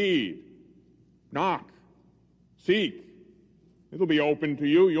what we need. Knock, seek. It'll be open to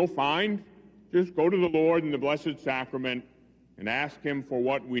you. You'll find. Just go to the Lord in the Blessed Sacrament and ask him for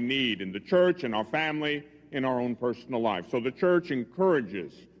what we need in the Church, in our family, in our own personal life. So the Church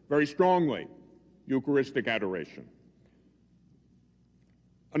encourages very strongly Eucharistic adoration.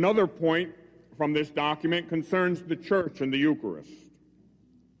 Another point from this document concerns the Church and the Eucharist.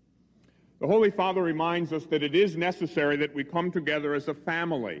 The Holy Father reminds us that it is necessary that we come together as a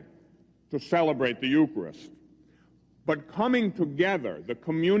family to celebrate the Eucharist. But coming together, the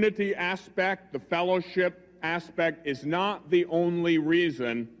community aspect, the fellowship aspect, is not the only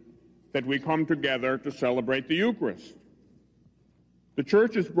reason that we come together to celebrate the Eucharist. The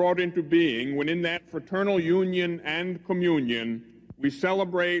Church is brought into being when in that fraternal union and communion we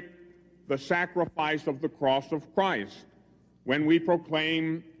celebrate the sacrifice of the cross of Christ, when we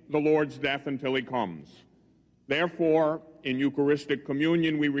proclaim the Lord's death until he comes. Therefore, in Eucharistic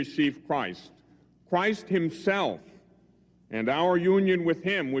communion we receive Christ, Christ himself, and our union with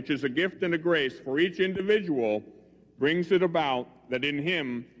him, which is a gift and a grace for each individual, brings it about that in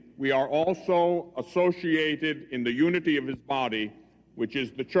him we are also associated in the unity of his body, which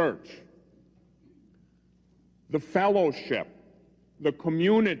is the Church. The fellowship, the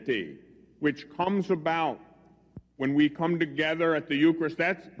community which comes about when we come together at the Eucharist,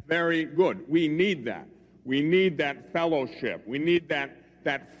 that's very good. We need that. We need that fellowship. We need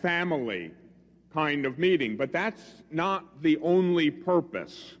that family kind of meeting. But that's not the only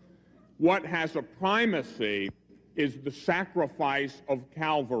purpose. What has a primacy is the sacrifice of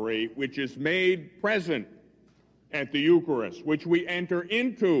Calvary, which is made present at the Eucharist, which we enter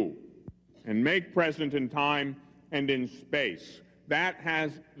into and make present in time and in space. That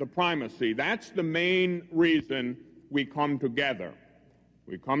has the primacy. That's the main reason we come together.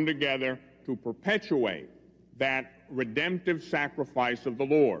 We come together to perpetuate that redemptive sacrifice of the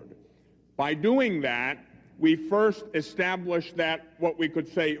Lord. By doing that, we first establish that, what we could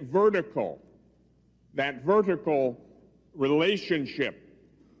say, vertical relationship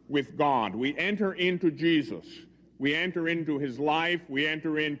with God. We enter into Jesus. We enter into his life. We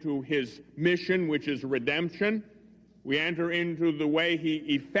enter into his mission, which is redemption. We enter into the way he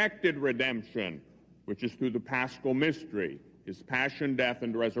effected redemption, which is through the Paschal mystery, his passion, death,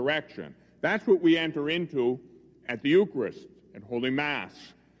 and resurrection. That's what we enter into at the Eucharist, at Holy Mass.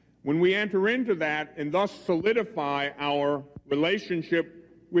 When we enter into that and thus solidify our relationship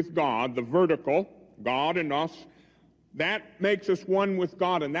with God, the vertical, God and us, that makes us one with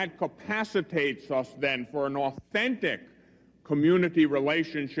God, and that capacitates us then for an authentic community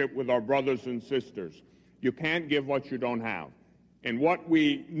relationship with our brothers and sisters. You can't give what you don't have. And what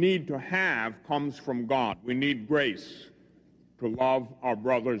we need to have comes from God. We need grace to love our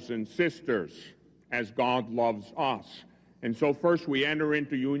brothers and sisters as God loves us. And so first we enter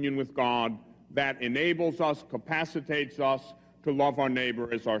into union with God that enables us, capacitates us to love our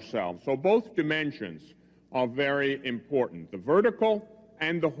neighbor as ourselves. So both dimensions are very important, the vertical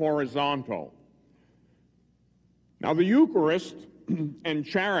and the horizontal. Now, the Eucharist and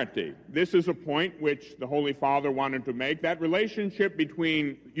charity, this is a point which the Holy Father wanted to make, that relationship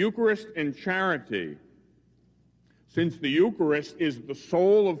between Eucharist and charity. Since the Eucharist is the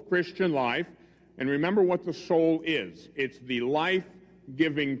soul of Christian life, and remember what the soul is. It's the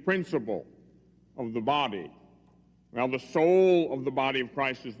life-giving principle of the body. Well, the soul of the body of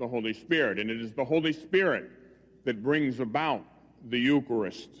Christ is the Holy Spirit, and it is the Holy Spirit that brings about the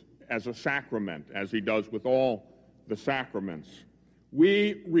Eucharist as a sacrament, as he does with all the sacraments.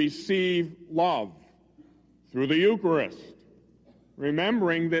 We receive love through the Eucharist,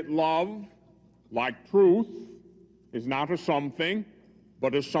 remembering that love, like truth, is not a something,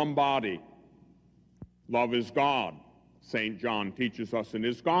 but a somebody. Love is God, St. John teaches us in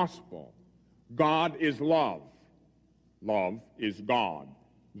his Gospel. God is love. Love is God.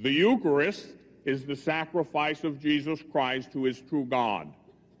 The Eucharist is the sacrifice of Jesus Christ, who is true God,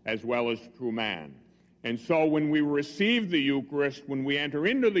 as well as true man. And so when we receive the Eucharist, when we enter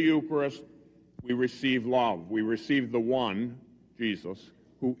into the Eucharist, we receive love. We receive the one, Jesus,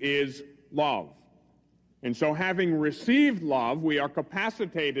 who is love. And so having received love, we are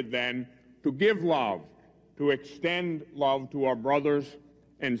capacitated then to give love, to extend love to our brothers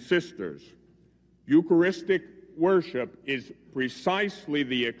and sisters. Eucharistic worship is precisely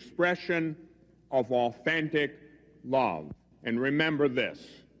the expression of authentic love. And remember this,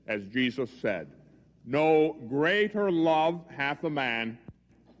 as Jesus said, no greater love hath a man,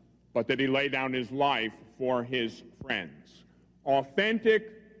 but that he lay down his life for his friends.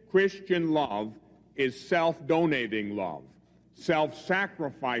 Authentic Christian love is self-donating love,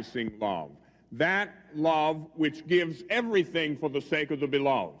 self-sacrificing love, that love which gives everything for the sake of the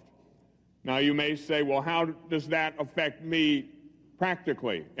beloved. Now you may say, well, how does that affect me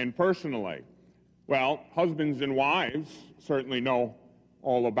practically and personally? Well, husbands and wives certainly know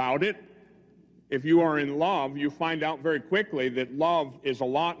all about it. If you are in love, you find out very quickly that love is a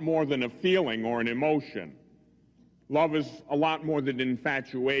lot more than a feeling or an emotion. Love is a lot more than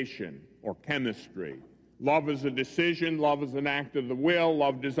infatuation or chemistry. Love is a decision. Love is an act of the will.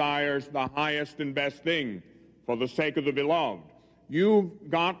 Love desires the highest and best thing for the sake of the beloved. You've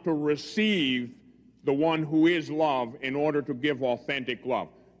got to receive the one who is love in order to give authentic love,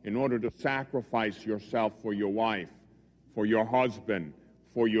 in order to sacrifice yourself for your wife, for your husband,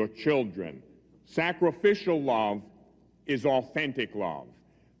 for your children. Sacrificial love is authentic love.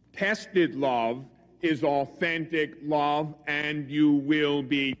 Tested love is authentic love, and you will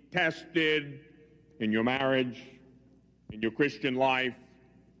be tested in your marriage, in your Christian life,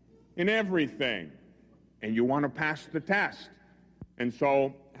 in everything. And you want to pass the test. And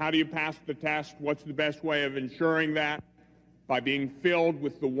so, how do you pass the test? What's the best way of ensuring that? By being filled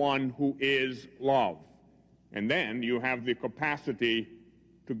with the one who is love. And then you have the capacity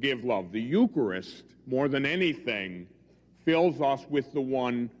to give love. The Eucharist, more than anything, fills us with the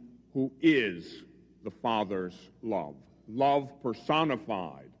one who is the Father's love. Love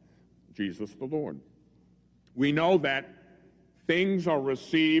personified, Jesus the Lord. We know that things are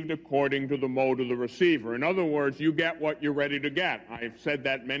received according to the mode of the receiver. In other words, you get what you're ready to get. I've said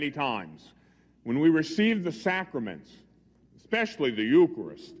that many times. When we receive the sacraments, especially the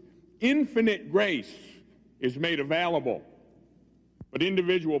Eucharist, infinite grace is made available. But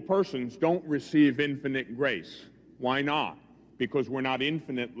individual persons don't receive infinite grace. Why not? Because we're not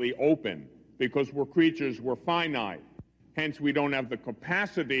infinitely open. Because we're creatures, we're finite. Hence, we don't have the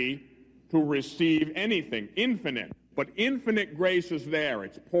capacity to receive anything infinite. But infinite grace is there.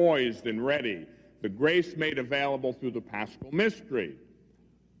 It's poised and ready. The grace made available through the Paschal Mystery.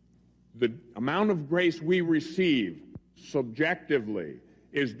 The amount of grace we receive subjectively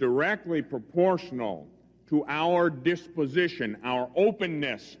is directly proportional to our disposition, our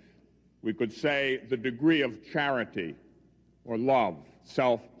openness, we could say the degree of charity or love,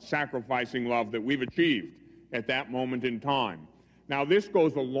 self-sacrificing love that we've achieved at that moment in time. Now, this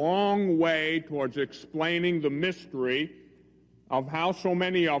goes a long way towards explaining the mystery of how so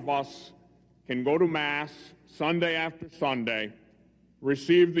many of us can go to Mass Sunday after Sunday,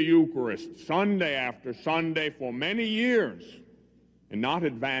 receive the Eucharist Sunday after Sunday for many years, and not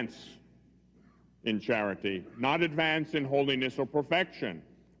advance in charity, not advance in holiness or perfection.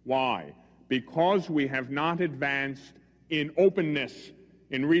 Why? Because we have not advanced in openness,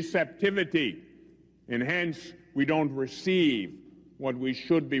 in receptivity, and hence we don't receive what we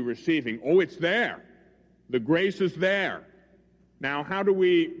should be receiving. Oh, it's there. The grace is there. Now, how do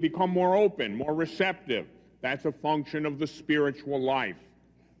we become more open, more receptive? That's a function of the spiritual life.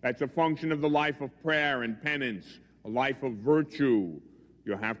 That's a function of the life of prayer and penance, a life of virtue.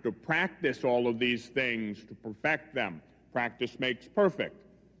 You have to practice all of these things to perfect them. Practice makes perfect.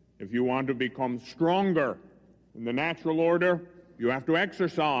 If you want to become stronger in the natural order, you have to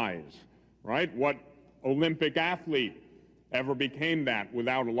exercise, right? What Olympic athlete ever became that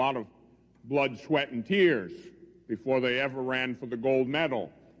without a lot of blood, sweat, and tears before they ever ran for the gold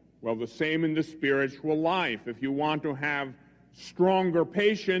medal? Well, the same in the spiritual life. If you want to have stronger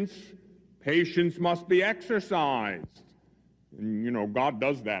patience, patience must be exercised. And, you know, God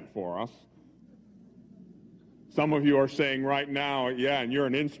does that for us. Some of you are saying right now, yeah, and you're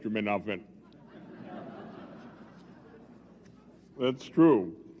an instrument of it. That's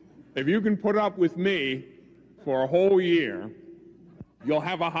true. If you can put up with me for a whole year, you'll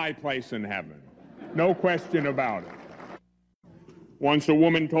have a high place in heaven. No question about it. Once a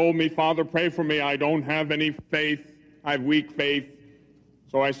woman told me, "Father, pray for me. I don't have any faith. I have weak faith."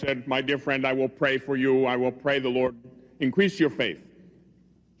 So I said, "My dear friend, I will pray for you. I will pray the Lord increase your faith."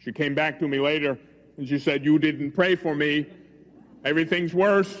 She came back to me later and she said, "You didn't pray for me. Everything's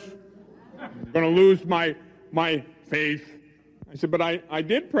worse. I'm going to lose my faith." I said, "But I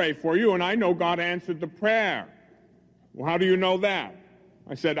did pray for you, and I know God answered the prayer." "Well, how do you know that?"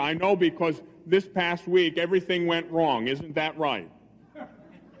 I said, "I know because this past week everything went wrong. Isn't that right?"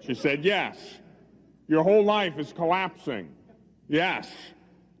 She said, "Yes." "Your whole life is collapsing." "Yes."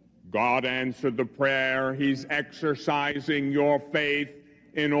 God answered the prayer. He's exercising your faith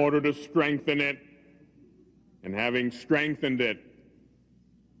in order to strengthen it. And having strengthened it,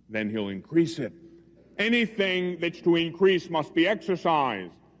 then he'll increase it. Anything that's to increase must be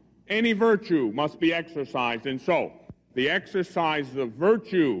exercised. Any virtue must be exercised. And so, the exercise of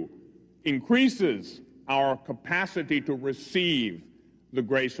virtue increases our capacity to receive the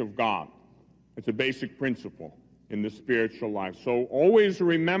grace of God. It's a basic principle in the spiritual life. So always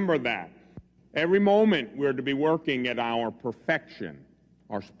remember that. Every moment we're to be working at our perfection,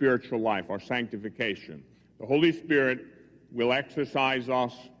 our spiritual life, our sanctification. The Holy Spirit will exercise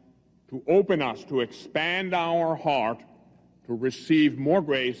us to open us, to expand our heart, to receive more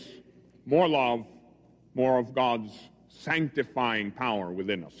grace, more love, more of God's sanctifying power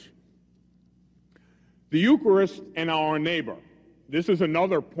within us. The Eucharist and our neighbor. This is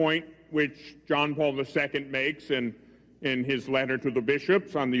another point which John Paul II makes in his letter to the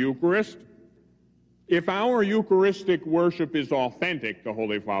bishops on the Eucharist. If our Eucharistic worship is authentic, the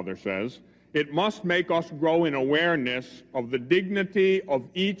Holy Father says, it must make us grow in awareness of the dignity of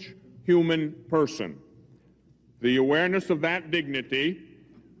each human person. The awareness of that dignity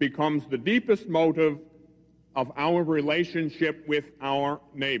becomes the deepest motive of our relationship with our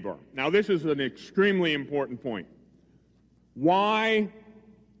neighbor. Now, this is an extremely important point. Why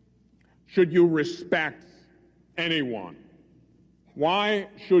should you respect anyone? Why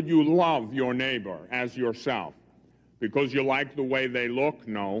should you love your neighbor as yourself? Because you like the way they look?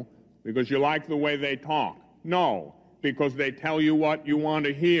 No. Because you like the way they talk? No. Because they tell you what you want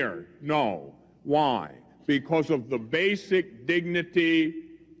to hear? No. Why? Because of the basic dignity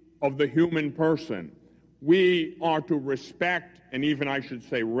of the human person. We are to respect, and even I should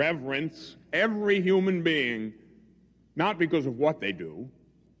say reverence, every human being, not because of what they do,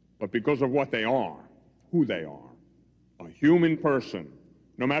 but because of what they are, who they are. A human person,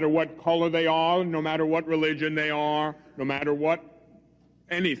 no matter what color they are, no matter what religion they are, no matter what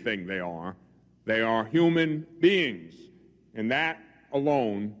anything they are human beings. And that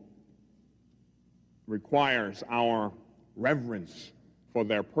alone requires our reverence for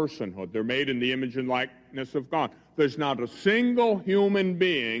their personhood. They're made in the image and likeness of God. There's not a single human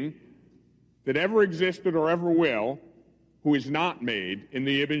being that ever existed or ever will who is not made in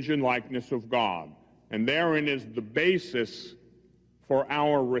the image and likeness of God. And therein is the basis for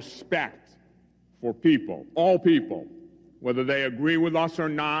our respect for people, all people, whether they agree with us or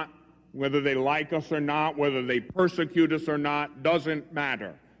not, whether they like us or not, whether they persecute us or not, doesn't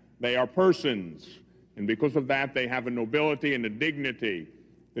matter. They are persons, and because of that, they have a nobility and a dignity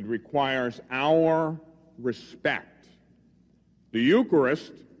that requires our respect. The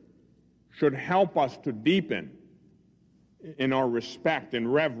Eucharist should help us to deepen in our respect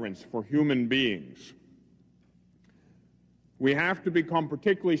and reverence for human beings. We have to become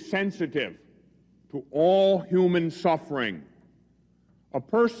particularly sensitive to all human suffering. A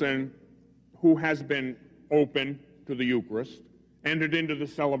person who has been open to the Eucharist, entered into the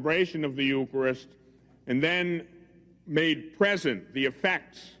celebration of the Eucharist, and then made present the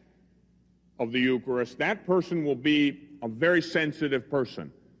effects of the Eucharist, that person will be a very sensitive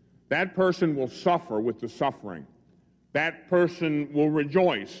person. That person will suffer with the suffering. That person will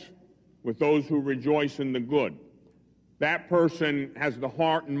rejoice with those who rejoice in the good. That person has the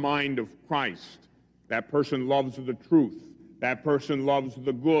heart and mind of Christ. That person loves the truth. That person loves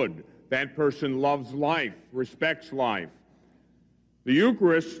the good. That person loves life, respects life. The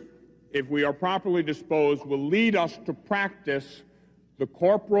Eucharist, if we are properly disposed, will lead us to practice the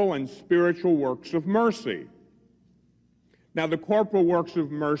corporal and spiritual works of mercy. Now, the corporal works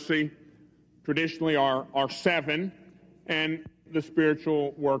of mercy traditionally are 7, and the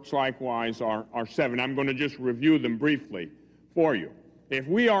spiritual works likewise are 7. I'm going to just review them briefly for you. If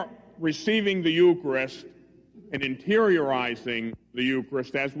we are receiving the Eucharist and interiorizing the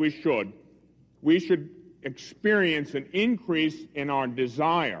Eucharist as we should experience an increase in our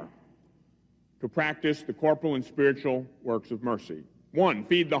desire to practice the corporal and spiritual works of mercy. 1,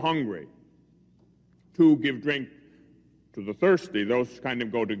 feed the hungry. 2, give drink to the thirsty. Those kind of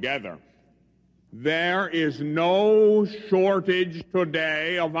go together. There is no shortage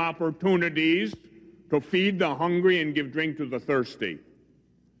today of opportunities to feed the hungry and give drink to the thirsty.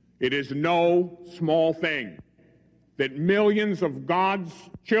 It is no small thing that millions of God's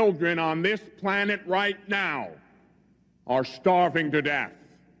children on this planet right now are starving to death.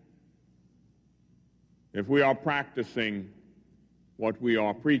 If we are practicing what we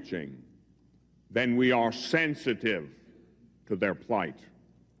are preaching, then we are sensitive to their plight.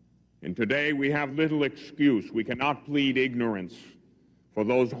 And today we have little excuse. We cannot plead ignorance, for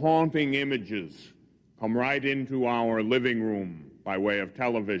those haunting images come right into our living room by way of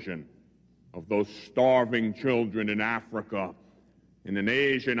television of those starving children in Africa and in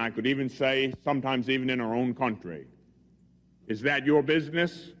Asia, and I could even say sometimes even in our own country. Is that your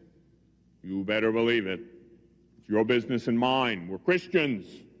business? You better believe it. It's your business and mine. We're Christians,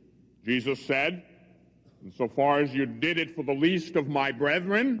 Jesus said. And so far as you did it for the least of my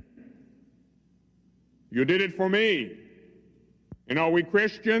brethren, you did it for me. And are we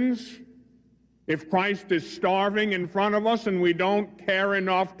Christians? If Christ is starving in front of us and we don't care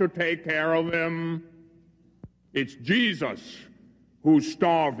enough to take care of him, it's Jesus who's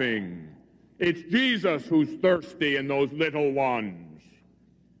starving. It's Jesus who's thirsty in those little ones.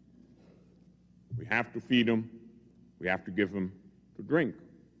 We have to feed them. We have to give them to drink.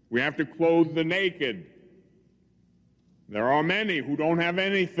 We have to clothe the naked. There are many who don't have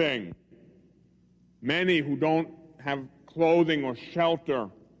anything. Many who don't have clothing or shelter.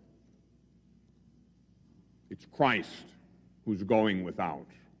 It's Christ who's going without.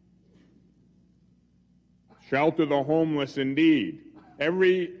 Shelter the homeless indeed.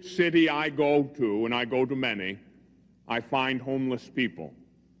 Every city I go to, and I go to many, I find homeless people.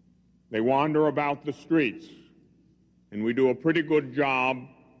 They wander about the streets, and we do a pretty good job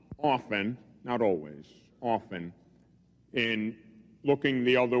often, not always, often, in looking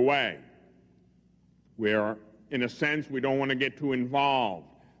the other way. Where, in a sense, we don't want to get too involved.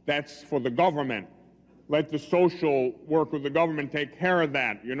 That's for the government. Let the social work of the government take care of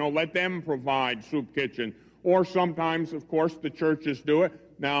that. You know, let them provide soup kitchen. Or sometimes, of course, the churches do it.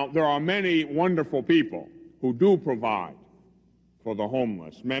 Now, there are many wonderful people who do provide for the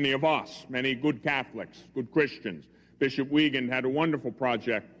homeless. Many of us, many good Catholics, good Christians. Bishop Wiegand had a wonderful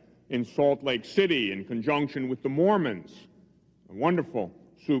project in Salt Lake City in conjunction with the Mormons. A wonderful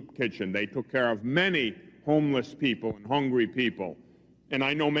soup kitchen. They took care of many homeless people and hungry people. And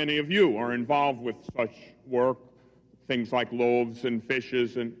I know many of you are involved with such work, things like loaves and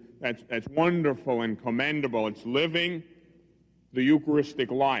fishes, and that's wonderful and commendable. It's living the Eucharistic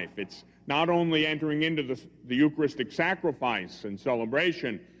life. It's not only entering into the Eucharistic sacrifice and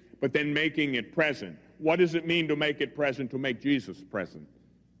celebration, but then making it present. What does it mean to make it present? To make Jesus present.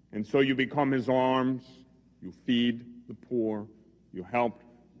 And so you become his arms, you feed the poor, you help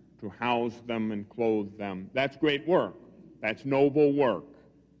to house them and clothe them. That's great work. That's noble work.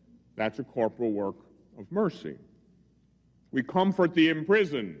 That's a corporal work of mercy. We comfort the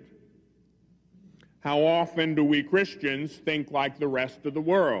imprisoned. How often do we Christians think like the rest of the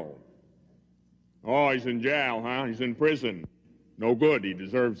world? Oh, he's in jail, huh? He's in prison. No good. He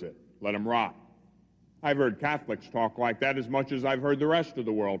deserves it. Let him rot. I've heard Catholics talk like that as much as I've heard the rest of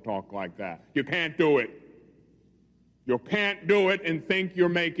the world talk like that. You can't do it. You can't do it and think you're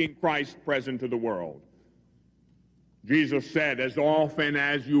making Christ present to the world. Jesus said, as often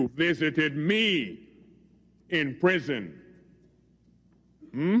as you visited me in prison,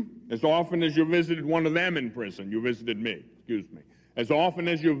 as often as you visited one of them in prison, you visited me, As often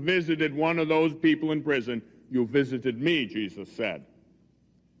as you visited one of those people in prison, you visited me, Jesus said.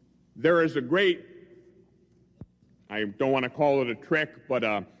 There is a great, I don't want to call it a trick, but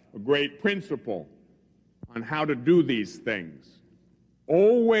a great principle on how to do these things.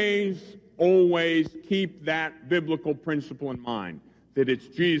 Always, always keep that biblical principle in mind, that it's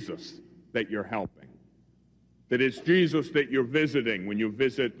Jesus that you're helping. That it's Jesus that you're visiting when you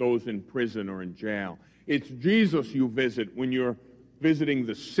visit those in prison or in jail. It's Jesus you visit when you're visiting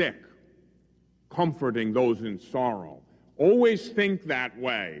the sick, comforting those in sorrow. Always think that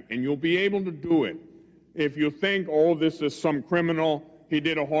way, and you'll be able to do it. If you think, oh, this is some criminal, he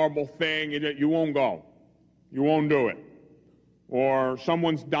did a horrible thing, you won't go. You won't do it. Or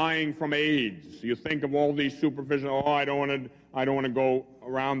someone's dying from AIDS. You think of all these superficial, oh, I don't want to go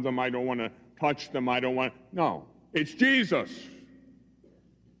around them, I don't want to touch them, no. It's Jesus.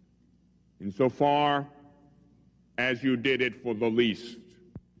 Insofar as you did it for the least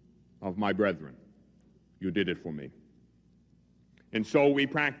of my brethren, you did it for me. And so we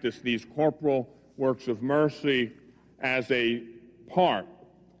practice these corporal works of mercy as a part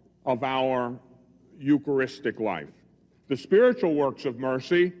of our Eucharistic life. The spiritual works of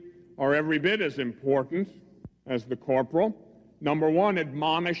mercy are every bit as important as the corporal. Number one,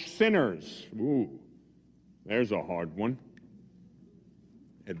 admonish sinners. Ooh, there's a hard one.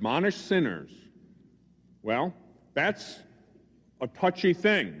 Admonish sinners. Well, that's a touchy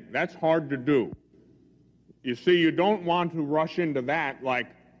thing. That's hard to do. You see, you don't want to rush into that like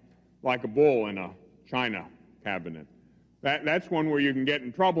a bull in a china cabinet. That's one where you can get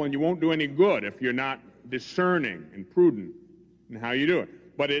in trouble, and you won't do any good if you're not discerning and prudent in how you do it.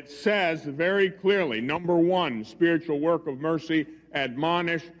 But it says very clearly, number one, spiritual work of mercy,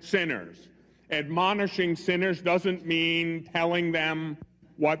 admonish sinners. Admonishing sinners doesn't mean telling them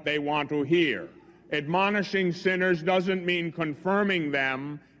what they want to hear. Admonishing sinners doesn't mean confirming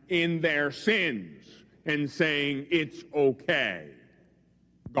them in their sins and saying it's okay.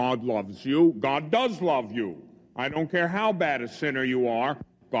 God loves you. God does love you. I don't care how bad a sinner you are,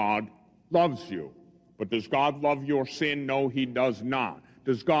 God loves you. But does God love your sin? No, he does not.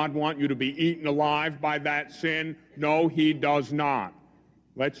 Does God want you to be eaten alive by that sin? No, he does not.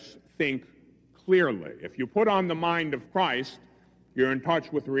 Let's think clearly. If you put on the mind of Christ, you're in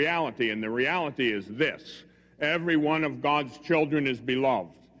touch with reality, and the reality is this. Every one of God's children is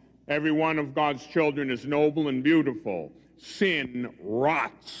beloved. Every one of God's children is noble and beautiful. Sin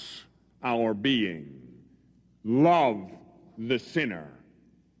rots our being. Love the sinner,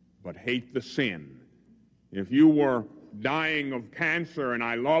 but hate the sin. If you were dying of cancer and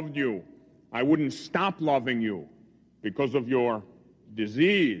I loved you, I wouldn't stop loving you because of your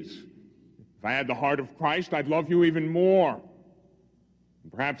disease. If I had the heart of Christ, I'd love you even more.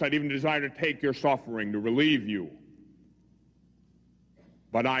 Perhaps I'd even desire to take your suffering, to relieve you.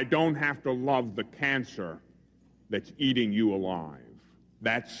 But I don't have to love the cancer that's eating you alive.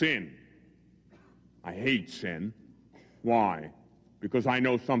 That's sin. I hate sin. Why? Because I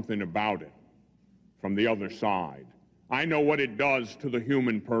know something about it from the other side. I know what it does to the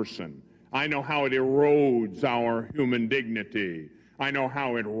human person. I know how it erodes our human dignity. I know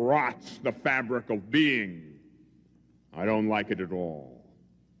how it rots the fabric of being. I don't like it at all.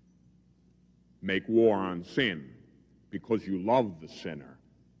 Make war on sin because you love the sinner.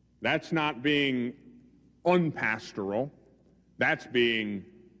 That's not being unpastoral. That's being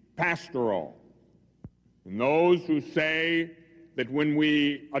pastoral. And those who say that when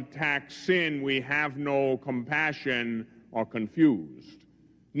we attack sin, we have no compassion are confused.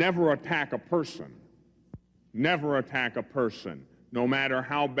 Never attack a person. Never attack a person, no matter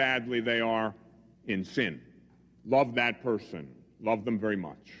how badly they are in sin. Love that person. Love them very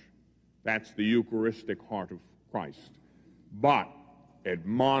much. That's the Eucharistic heart of Christ. But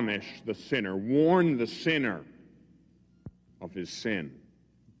admonish the sinner. Warn the sinner of his sin.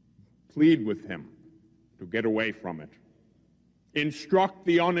 Plead with him to get away from it. Instruct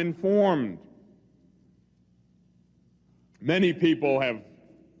the uninformed. Many people have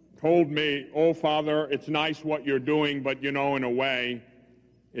told me, oh, Father, it's nice what you're doing, but, in a way,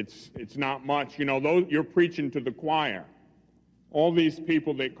 it's not much. You're preaching to the choir. All these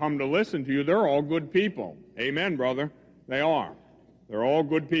people that come to listen to you, they're all good people. Amen, brother. They are. They're all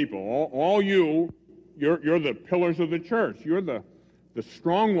good people. All you're the pillars of the church. You're the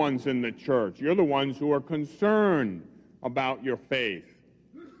strong ones in the church. You're the ones who are concerned about your faith.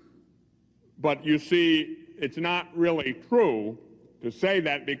 But you see, it's not really true to say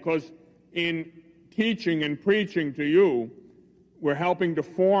that, because in teaching and preaching to you, we're helping to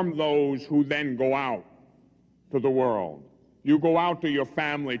form those who then go out to the world. You go out to your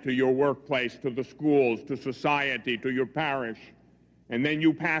family, to your workplace, to the schools, to society, to your parish, and then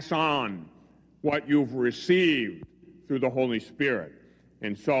you pass on what you've received through the Holy Spirit.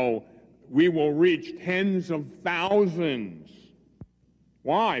 And so we will reach tens of thousands.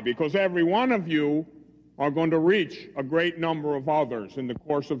 Why? Because every one of you are going to reach a great number of others in the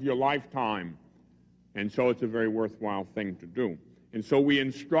course of your lifetime. And so it's a very worthwhile thing to do. And so we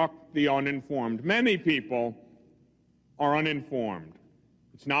instruct the uninformed. Many people are uninformed.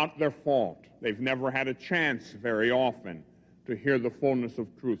 It's not their fault. They've never had a chance very often to hear the fullness of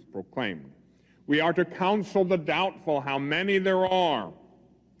truth proclaimed. We are to counsel the doubtful. How many there are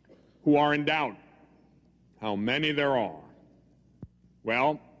who are in doubt. How many there are.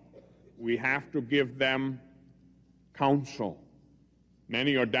 Well, we have to give them counsel.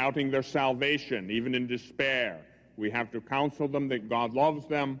 Many are doubting their salvation, even in despair. We have to counsel them that God loves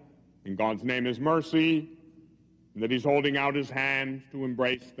them, and God's name is mercy, and that he's holding out his hand to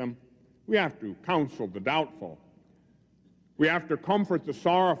embrace them. We have to counsel the doubtful. We have to comfort the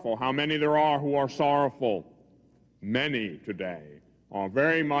sorrowful. How many there are who are sorrowful? Many today are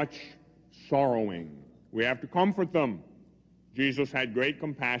very much sorrowing. We have to comfort them. Jesus had great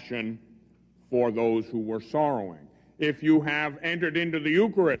compassion for those who were sorrowing. If you have entered into the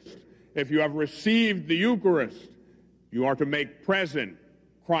Eucharist, if you have received the Eucharist, you are to make present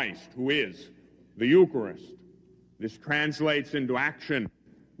Christ, who is the Eucharist. This translates into action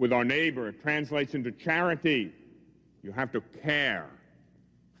with our neighbor. It translates into charity. You have to care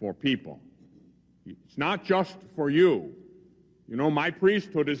for people. It's not just for you. You know, my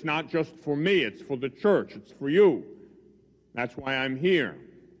priesthood is not just for me. It's for the church. It's for you. That's why I'm here.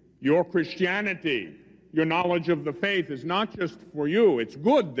 Your Christianity, your knowledge of the faith is not just for you. It's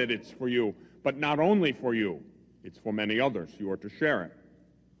good that it's for you, but not only for you. It's for many others. You are to share it.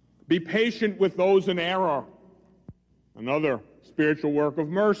 Be patient with those in error. Another spiritual work of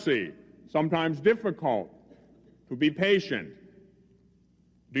mercy, sometimes difficult to be patient.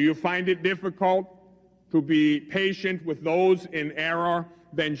 Do you find it difficult to be patient with those in error?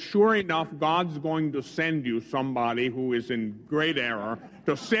 Then sure enough, God's going to send you somebody who is in great error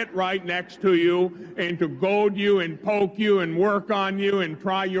to sit right next to you and to goad you and poke you and work on you and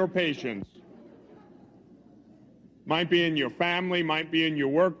try your patience. Might be in your family, might be in your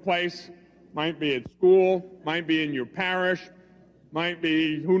workplace, might be at school, might be in your parish, might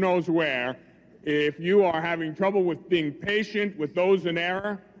be who knows where. If you are having trouble with being patient with those in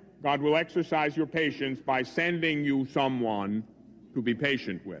error, God will exercise your patience by sending you someone to be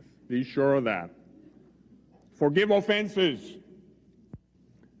patient with. Be sure of that. Forgive offenses.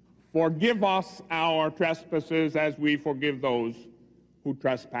 Forgive us our trespasses as we forgive those who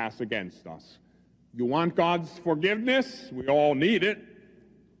trespass against us. You want God's forgiveness? We all need it.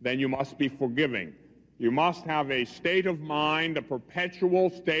 Then you must be forgiving. You must have a state of mind, a perpetual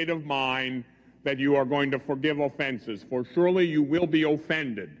state of mind, that you are going to forgive offenses. For surely you will be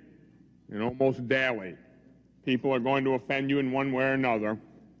offended, almost daily. People are going to offend you in one way or another.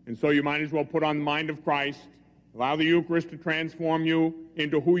 And so you might as well put on the mind of Christ, allow the Eucharist to transform you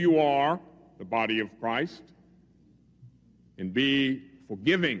into who you are, the body of Christ, and be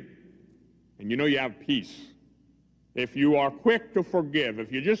forgiving. And you have peace. If you are quick to forgive,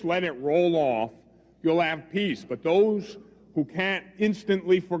 if you just let it roll off, you'll have peace. But those who can't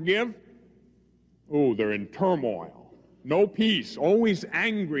instantly forgive, they're in turmoil. No peace, always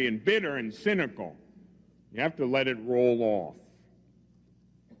angry and bitter and cynical. You have to let it roll off.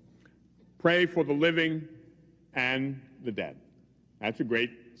 Pray for the living and the dead. That's a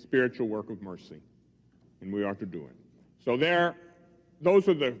great spiritual work of mercy, and we are to do it. So those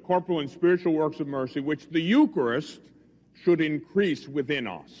are the corporal and spiritual works of mercy which the Eucharist should increase within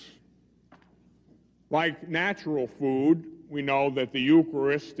us. Like natural food, we know that the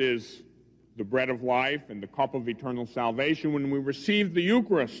Eucharist is the bread of life and the cup of eternal salvation. When we receive the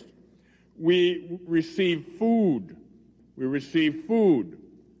Eucharist, we receive food. We receive food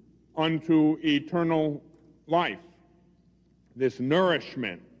unto eternal life. This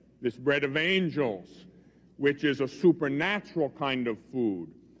nourishment, this bread of angels, which is a supernatural kind of food.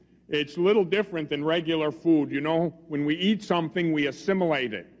 It's a little different than regular food. When we eat something, we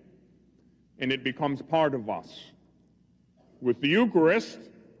assimilate it, and it becomes part of us. With the Eucharist,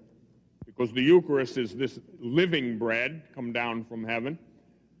 because the Eucharist is this living bread come down from heaven,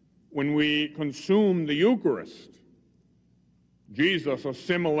 when we consume the Eucharist, Jesus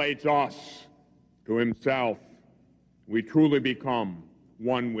assimilates us to himself. We truly become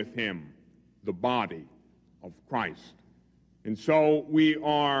one with him, the body of Christ. And so we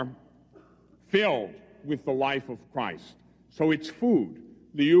are filled with the life of Christ. So it's food.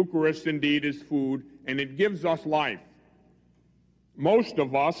 The Eucharist indeed is food, and it gives us life. Most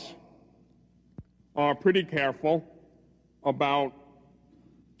of us are pretty careful about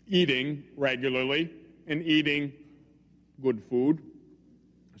eating regularly and eating good food.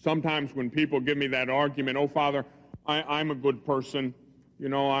 Sometimes when people give me that argument, Father, I'm a good person.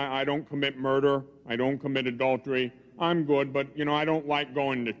 I don't commit murder. I don't commit adultery. I'm good, but, I don't like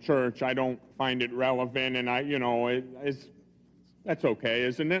going to church. I don't find it relevant, and that's okay,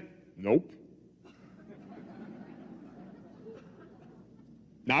 isn't it? Nope.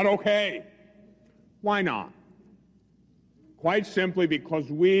 Not okay. Why not? Quite simply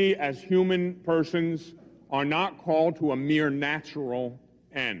because we as human persons are not called to a mere natural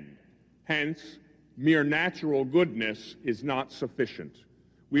end. Hence, mere natural goodness is not sufficient.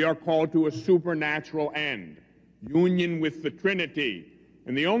 We are called to a supernatural end, union with the Trinity.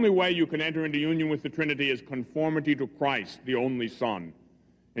 And the only way you can enter into union with the Trinity is conformity to Christ, the only Son.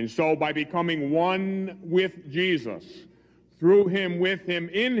 And so by becoming one with Jesus, through him, with him,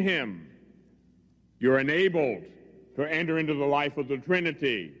 in him, you're enabled to enter into the life of the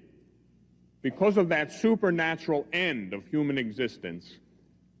Trinity. Because of that supernatural end of human existence,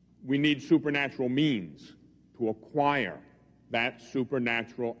 we need supernatural means to acquire that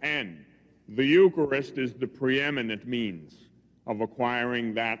supernatural end. The Eucharist is the preeminent means of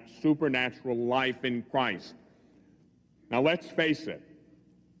acquiring that supernatural life in Christ. Now let's face it,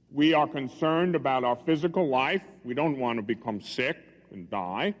 we are concerned about our physical life. We don't want to become sick and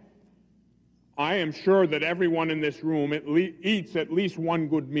die. I am sure that everyone in this room eats at least one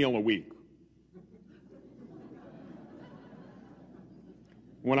good meal a week.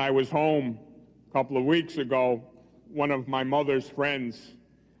 When I was home a couple of weeks ago, one of my mother's friends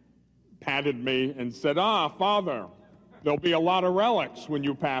patted me and said, Father, there'll be a lot of relics when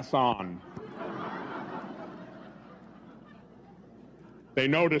you pass on. They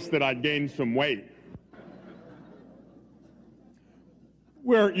noticed that I'd gained some weight.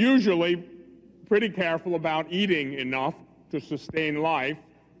 We're usually pretty careful about eating enough to sustain life,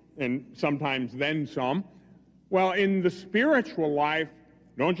 and sometimes then some. Well, in the spiritual life,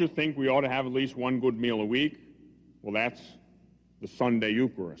 don't you think we ought to have at least one good meal a week? Well, that's the Sunday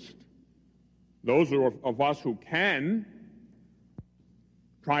Eucharist. Those of us who can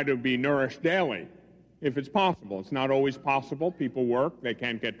try to be nourished daily, if it's possible. It's not always possible. People work. They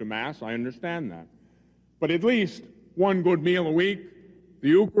can't get to Mass. I understand that. But at least one good meal a week, the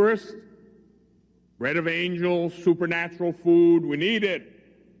Eucharist, bread of angels, supernatural food, we need it.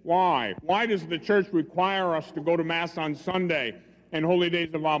 Why? Why does the Church require us to go to Mass on Sunday and holy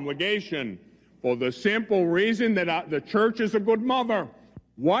days of obligation? For the simple reason that the Church is a good mother.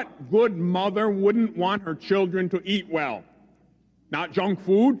 What good mother wouldn't want her children to eat well? Not junk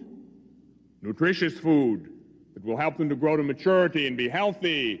food, nutritious food that will help them to grow to maturity and be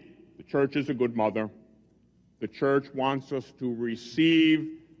healthy. The Church is a good mother. The Church wants us to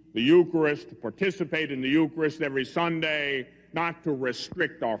receive the Eucharist, to participate in the Eucharist every Sunday, not to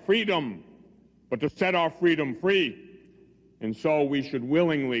restrict our freedom, but to set our freedom free. And so we should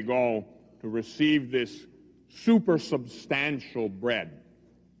willingly go to receive this supersubstantial bread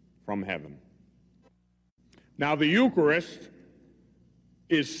from heaven. Now, the Eucharist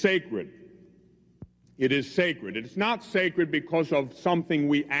is sacred. It is sacred. It's not sacred because of something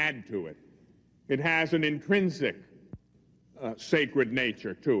we add to it. It has an intrinsic sacred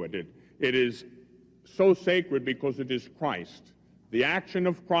nature to it. It is so sacred because it is Christ, the action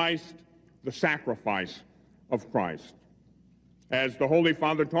of Christ, the sacrifice of Christ. As the Holy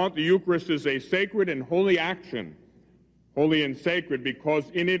Father taught, the Eucharist is a sacred and holy action, holy and sacred because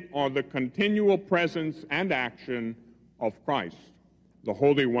in it are the continual presence and action of Christ, the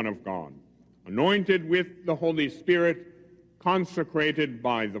Holy One of God, anointed with the Holy Spirit, consecrated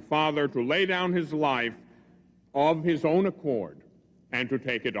by the Father to lay down his life of his own accord and to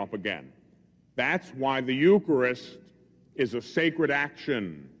take it up again. That's why the Eucharist is a sacred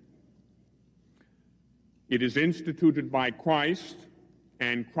action. It is instituted by Christ,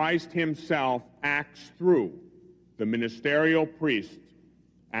 and Christ himself acts through the ministerial priest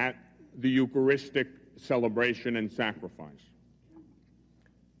at the Eucharistic celebration and sacrifice.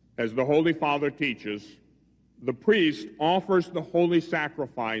 As the Holy Father teaches, the priest offers the holy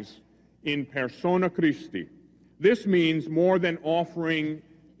sacrifice in persona Christi. This means more than offering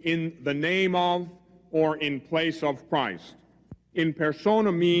in the name of or in place of Christ. In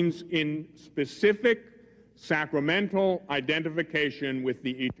persona means in specific sacramental identification with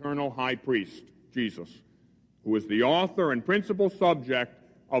the eternal high priest, Jesus, who is the author and principal subject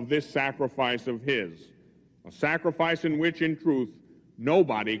of this sacrifice of his, a sacrifice in which, in truth,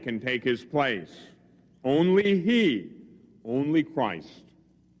 nobody can take his place. Only he, only Christ,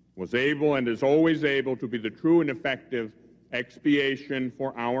 was able and is always able to be the true and effective expiation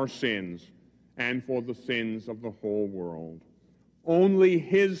for our sins and for the sins of the whole world. Only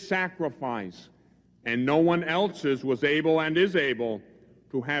his sacrifice and no one else's was able and is able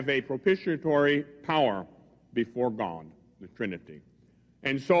to have a propitiatory power before God, the Trinity.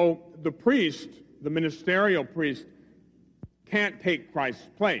 And so the priest, the ministerial priest, can't take Christ's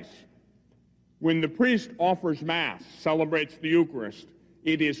place. When the priest offers Mass, celebrates the Eucharist,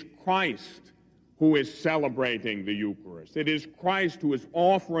 it is Christ who is celebrating the Eucharist. It is Christ who is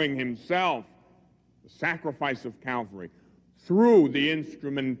offering himself, the sacrifice of Calvary, through the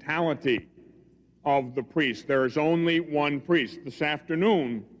instrumentality of the priest. There is only one priest. This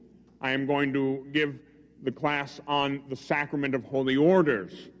afternoon, I am going to give the class on the sacrament of holy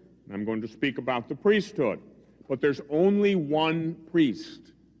orders. And I'm going to speak about the priesthood. But there's only one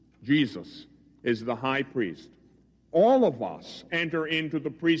priest. Jesus is the high priest. All of us enter into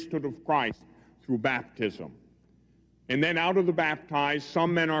the priesthood of Christ through baptism. And then out of the baptized,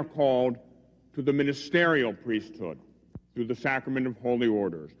 some men are called to the ministerial priesthood through the sacrament of holy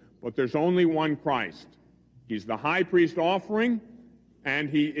orders. But there's only one Christ. He's the high priest offering, and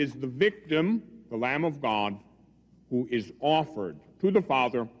he is the victim, the Lamb of God, who is offered to the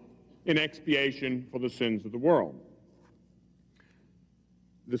Father in expiation for the sins of the world.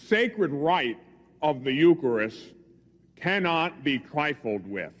 The sacred rite of the Eucharist cannot be trifled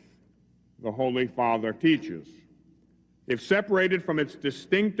with, the Holy Father teaches. If separated from its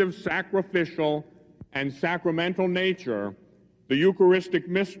distinctive sacrificial and sacramental nature, the Eucharistic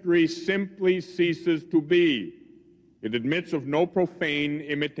mystery simply ceases to be. It admits of no profane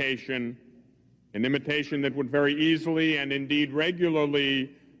imitation, an imitation that would very easily and indeed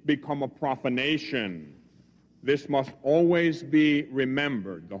regularly become a profanation. This must always be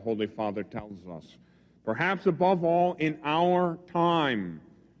remembered, the Holy Father tells us. Perhaps above all in our time,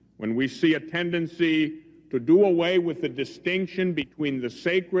 when we see a tendency to do away with the distinction between the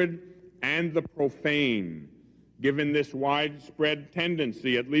sacred and the profane, given this widespread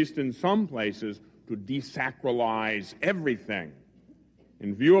tendency, at least in some places, to desacralize everything.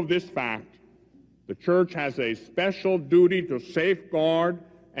 In view of this fact, the Church has a special duty to safeguard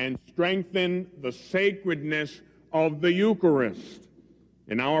and strengthen the sacredness of the Eucharist.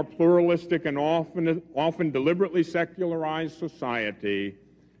 In our pluralistic and often deliberately secularized society,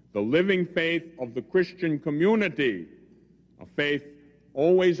 the living faith of the Christian community, a faith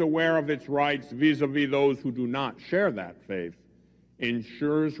always aware of its rights vis-a-vis those who do not share that faith,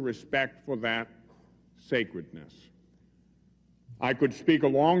 ensures respect for that sacredness. I could speak a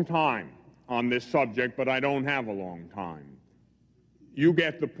long time on this subject, but I don't have a long time. You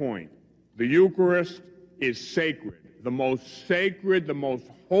get the point. The Eucharist is sacred, the most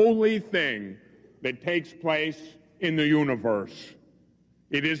holy thing that takes place in the universe.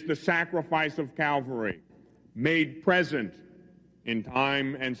 It is the sacrifice of Calvary, made present in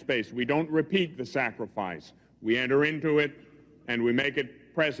time and space. We don't repeat the sacrifice. We enter into it and we make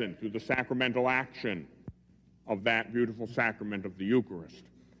it present through the sacramental action of that beautiful sacrament of the Eucharist.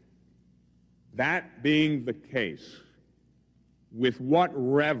 That being the case, with what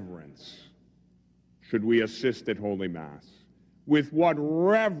reverence should we assist at Holy Mass? With what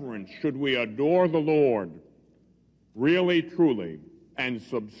reverence should we adore the Lord, really, truly, and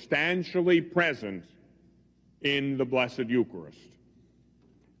substantially present in the Blessed Eucharist?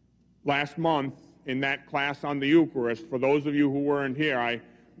 Last month, in that class on the Eucharist, for those of you who weren't here, I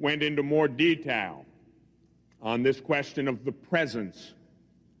went into more detail on this question of the presence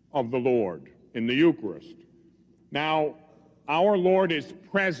of the Lord in the Eucharist. Now, our Lord is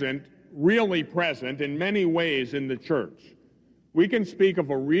present, really present, in many ways in the Church. We can speak of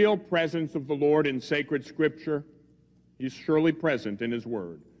a real presence of the Lord in sacred Scripture. He's surely present in His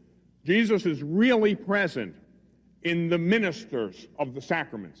Word. Jesus is really present in the ministers of the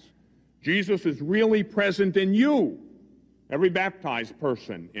sacraments. Jesus is really present in you, every baptized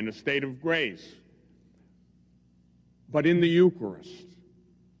person in a state of grace. But in the Eucharist,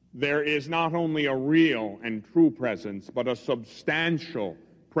 there is not only a real and true presence, but a substantial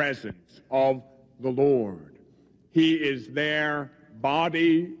presence of the Lord. He is there,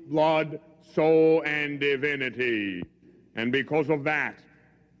 body, blood, soul, and divinity. And because of that,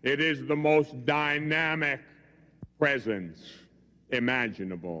 it is the most dynamic presence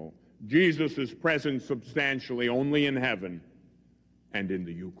imaginable. Jesus is present substantially only in heaven and in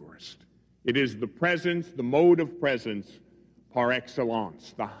the Eucharist. It is the presence, the mode of presence par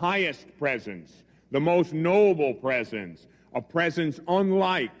excellence, the highest presence, the most noble presence, a presence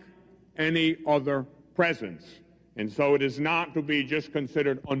unlike any other presence. And so it is not to be just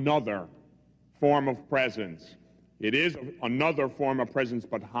considered another form of presence. It is another form of presence,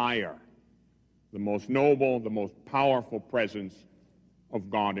 but higher. The most noble, the most powerful presence of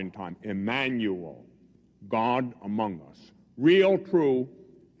God in time. Emmanuel, God among us. Real, true,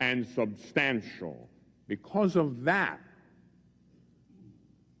 and substantial. Because of that,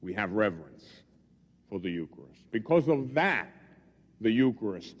 we have reverence for the Eucharist. Because of that, the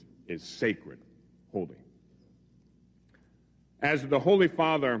Eucharist is sacred, holy. As the Holy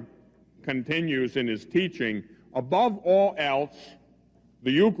Father continues in his teaching, above all else,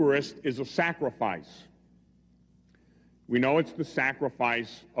 The Eucharist is a sacrifice. We know it's the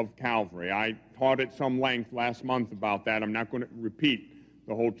sacrifice of Calvary. I taught at some length last month about that. I'm not going to repeat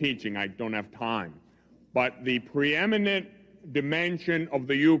the whole teaching. I don't have time. But the preeminent dimension of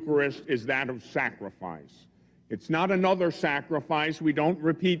the Eucharist is that of sacrifice. It's not another sacrifice. We don't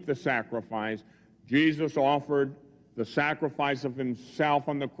repeat the sacrifice. Jesus offered the sacrifice of himself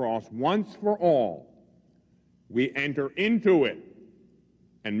on the cross once for all. We enter into it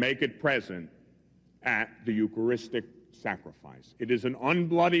and make it present at the Eucharistic sacrifice. It is an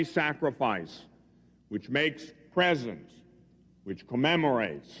unbloody sacrifice which makes present, which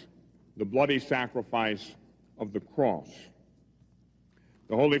commemorates the bloody sacrifice of the cross.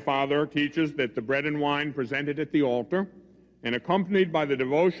 The Holy Father teaches that the bread and wine presented at the altar and accompanied by the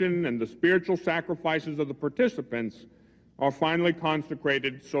devotion and the spiritual sacrifices of the participants are finally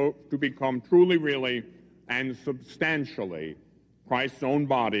consecrated so to become truly, really, and substantially Christ's own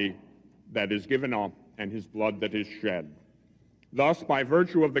body that is given up and his blood that is shed. Thus, by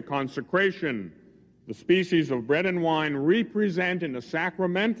virtue of the consecration, the species of bread and wine represent in a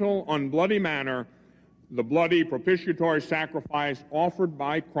sacramental, unbloody manner the bloody propitiatory sacrifice offered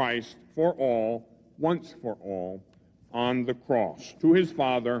by Christ for all, once for all, on the cross to his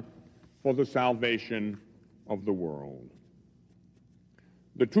Father for the salvation of the world.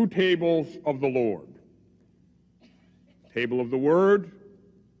 The two tables of the Lord, table of the Word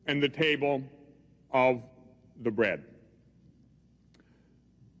and the table of the bread.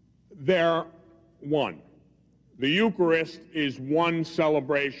 They're one. The Eucharist is one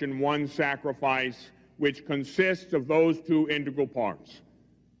celebration, one sacrifice, which consists of those two integral parts,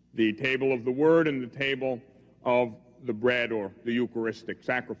 the table of the Word and the table of the bread or the Eucharistic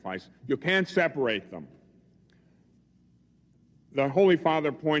sacrifice. You can't separate them. The Holy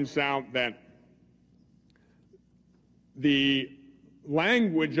Father points out that the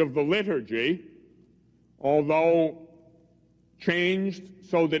language of the liturgy, although changed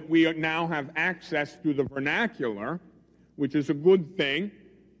so that we now have access to the vernacular, which is a good thing,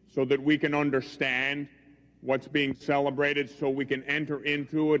 so that we can understand what's being celebrated, so we can enter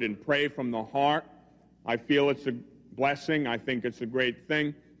into it and pray from the heart. I feel it's a blessing. I think it's a great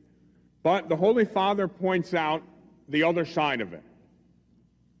thing. But the Holy Father points out the other side of it.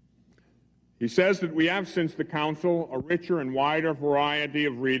 He says that we have, since the Council, a richer and wider variety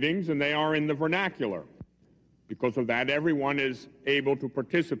of readings, and they are in the vernacular. Because of that, everyone is able to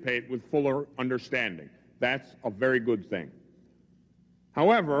participate with fuller understanding. That's a very good thing.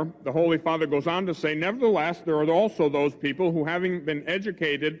 However, the Holy Father goes on to say, nevertheless, there are also those people who, having been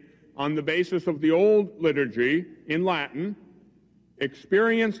educated on the basis of the old liturgy in Latin,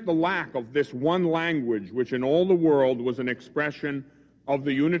 experienced the lack of this one language, which in all the world was an expression of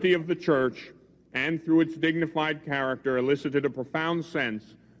the unity of the Church, and through its dignified character elicited a profound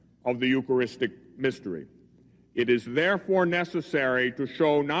sense of the Eucharistic mystery. It is therefore necessary to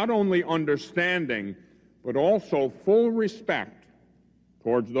show not only understanding, but also full respect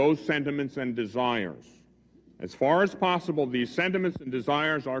towards those sentiments and desires. As far as possible, these sentiments and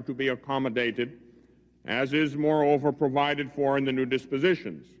desires are to be accommodated, as is moreover provided for in the new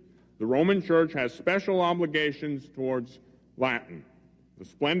dispositions. The Roman Church has special obligations towards Latin, the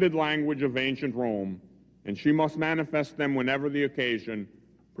splendid language of ancient Rome, and she must manifest them whenever the occasion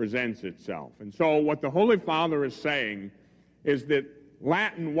presents itself. And so what the Holy Father is saying is that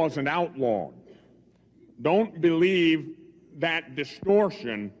Latin wasn't outlawed. Don't believe that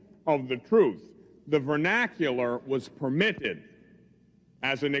distortion of the truth. The vernacular was permitted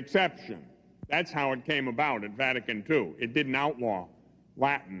as an exception. That's how it came about at Vatican II. It didn't outlaw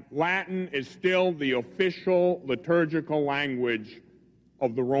Latin. Latin is still the official liturgical language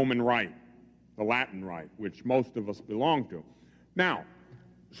of the Roman Rite, the Latin Rite, which most of us belong to. Now,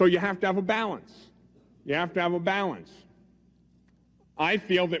 so you have to have a balance. You have to have a balance. I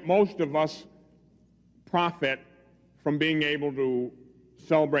feel that most of us profit from being able to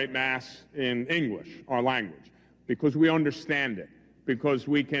celebrate Mass in English, our language, because we understand it, because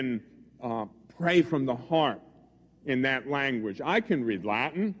we can pray from the heart in that language. I can read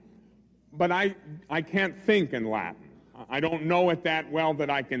Latin, but I can't think in Latin. I don't know it that well that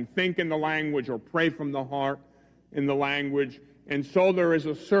I can think in the language or pray from the heart in the language, and so there is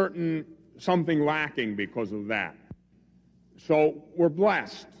a certain something lacking because of that. So we're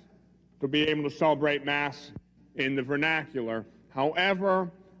blessed to be able to celebrate Mass in the vernacular.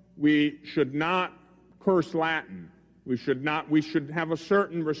 However, we should not curse Latin. We should have a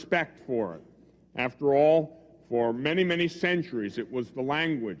certain respect for it. After all, for many, many centuries, it was the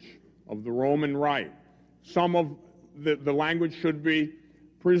language of the Roman Rite. Some of the language should be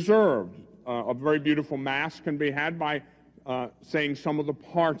preserved. A very beautiful Mass can be had by saying some of the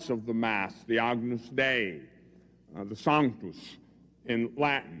parts of the Mass, the Agnus Dei, the Sanctus in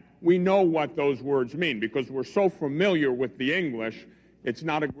Latin. We know what those words mean because we're so familiar with the English, it's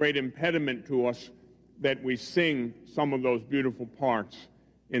not a great impediment to us that we sing some of those beautiful parts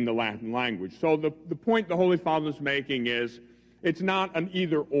in the Latin language. So the point the Holy Father's making is it's not an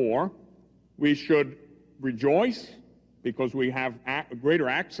either-or. We should rejoice because we have greater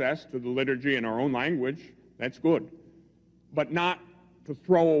access to the liturgy in our own language. That's good. But not to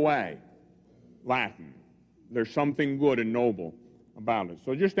throw away Latin. There's something good and noble about it.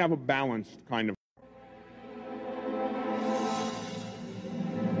 So just have a balanced kind of.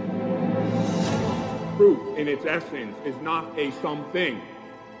 Truth in its essence is not a something.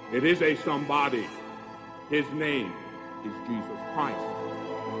 It is a somebody. His name is Jesus Christ.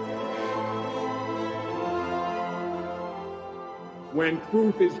 When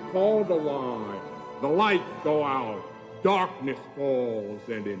truth is called alive, the lights go out, darkness falls,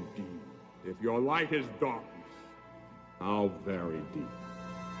 and indeed, if your light is darkness, how very deep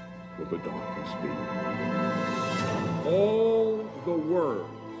will the darkness be? All the words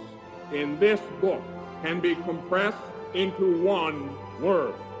in this book can be compressed into one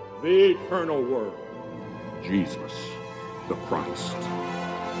word, the eternal word, Jesus the Christ.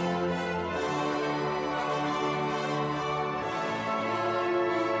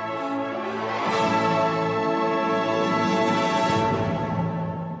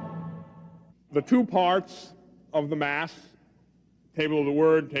 The two parts of the Mass, table of the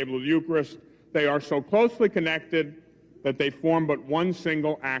Word, table of the Eucharist, they are so closely connected that they form but one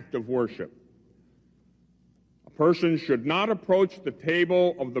single act of worship. A person should not approach the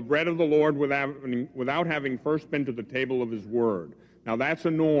table of the bread of the Lord without having first been to the table of His Word. Now that's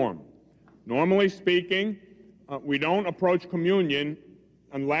a norm. Normally speaking, we don't approach communion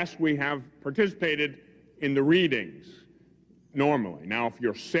unless we have participated in the readings, normally. Now if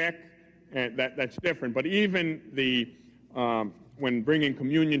you're sick, that's different. But even when bringing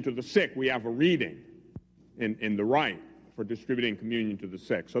communion to the sick, we have a reading in the rite for distributing communion to the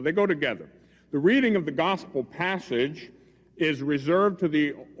sick. So they go together. The reading of the gospel passage is reserved to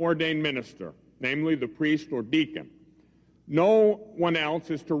the ordained minister, namely the priest or deacon. No one else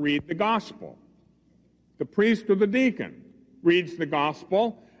is to read the gospel. The priest or the deacon reads the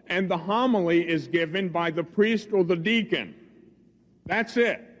gospel, and the homily is given by the priest or the deacon. That's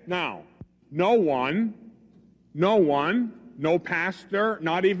it. Now, no pastor,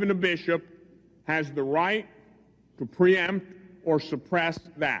 not even a bishop, has the right to preempt or suppress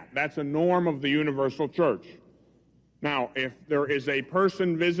that. That's a norm of the universal church. Now, if there is a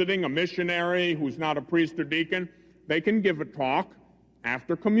person visiting, a missionary who's not a priest or deacon, they can give a talk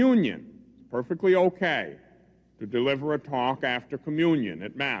after communion. It's perfectly okay to deliver a talk after communion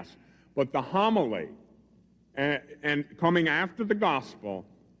at Mass. But the homily and coming after the gospel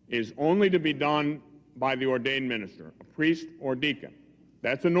is only to be done by the ordained minister, a priest or deacon.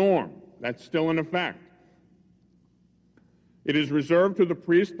 That's a norm. That's still in effect. It is reserved to the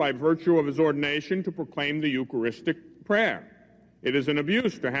priest by virtue of his ordination to proclaim the Eucharistic prayer. It is an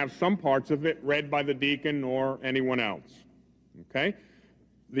abuse to have some parts of it read by the deacon or anyone else. Okay?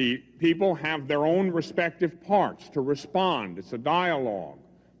 The people have their own respective parts to respond. It's a dialogue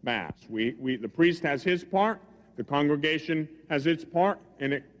Mass. The priest has his part, the congregation has its part,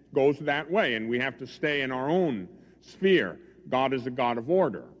 and it goes that way, and we have to stay in our own sphere. God is a God of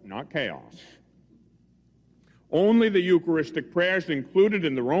order, not chaos. Only the Eucharistic prayers included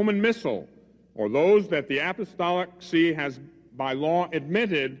in the Roman Missal, or those that the Apostolic See has by law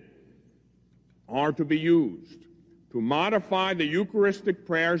admitted, are to be used. To modify the Eucharistic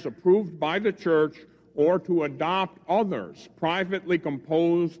prayers approved by the Church or to adopt others privately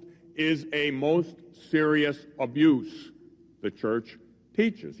composed is a most serious abuse, the Church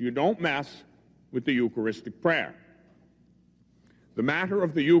teaches. You don't mess with the Eucharistic prayer. The matter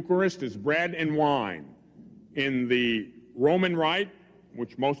of the Eucharist is bread and wine. In the Roman Rite,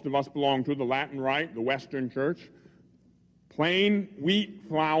 which most of us belong to, the Latin Rite, the Western Church, plain wheat,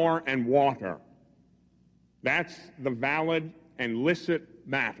 flour, and water. That's the valid and licit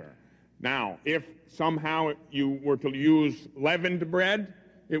matter. Now, if somehow you were to use leavened bread,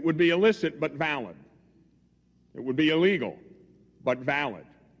 it would be illicit but valid. It would be illegal but valid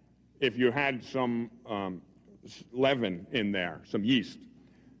if you had some leaven in there, some yeast.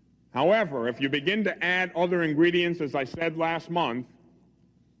 However, if you begin to add other ingredients, as I said last month,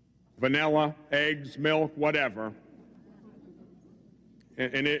 vanilla, eggs, milk, whatever,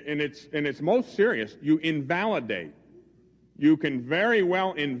 and it's most serious, you invalidate. You can very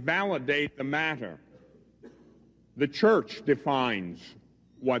well invalidate the matter. The Church defines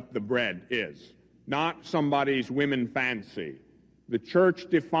what the bread is. not somebody's whim and fancy. The Church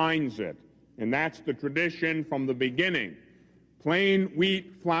defines it, and that's the tradition from the beginning. Plain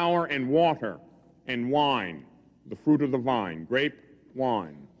wheat, flour, and water, and wine, the fruit of the vine, grape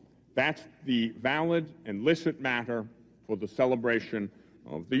wine. That's the valid and licit matter for the celebration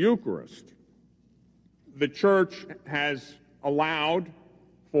of the Eucharist. The Church has allowed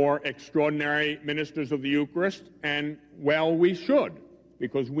for extraordinary ministers of the Eucharist, and well, we should,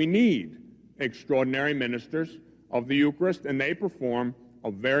 because we need extraordinary ministers of the Eucharist, and they perform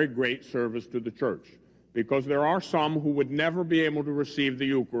a very great service to the Church, because there are some who would never be able to receive the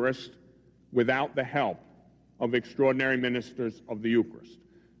Eucharist without the help of extraordinary ministers of the Eucharist.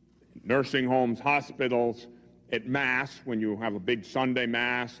 Nursing homes, hospitals, at Mass, when you have a big Sunday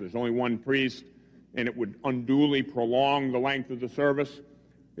Mass, there's only one priest, and it would unduly prolong the length of the service.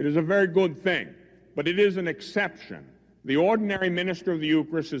 It is a very good thing, but it is an exception. The ordinary minister of the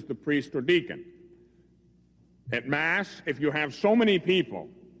Eucharist is the priest or deacon. At Mass, if you have so many people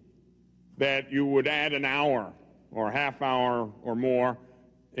that you would add an hour or a half hour or more,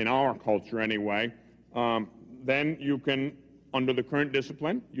 in our culture anyway, then you can, under the current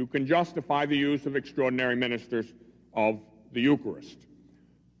discipline, you can justify the use of extraordinary ministers of the Eucharist.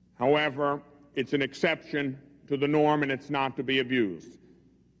 However, it's an exception to the norm, and it's not to be abused.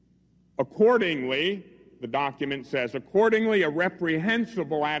 Accordingly, the document says, accordingly, a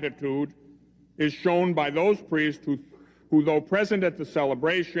reprehensible attitude is shown by those priests who, though present at the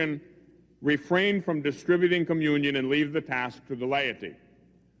celebration, refrain from distributing communion and leave the task to the laity.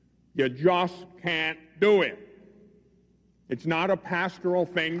 You just can't do it. It's not a pastoral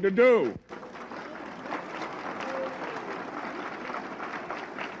thing to do.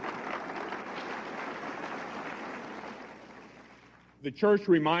 The Church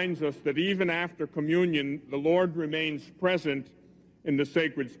reminds us that even after communion, the Lord remains present in the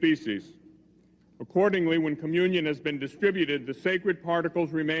sacred species. Accordingly, when communion has been distributed, the sacred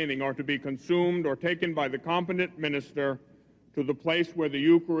particles remaining are to be consumed or taken by the competent minister to the place where the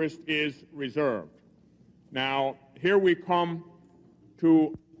Eucharist is reserved. Now, here we come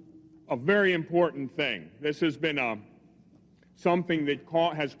to a very important thing. This has been something that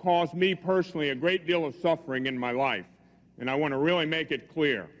has caused me personally a great deal of suffering in my life, and I want to really make it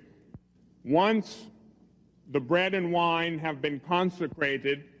clear. Once the bread and wine have been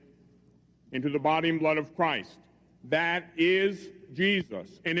consecrated into the body and blood of Christ, that is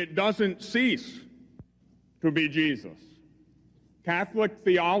Jesus, and it doesn't cease to be Jesus. Catholic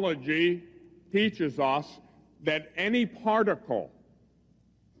theology teaches us that any particle,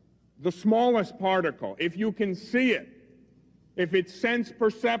 the smallest particle, if you can see it, if it's sense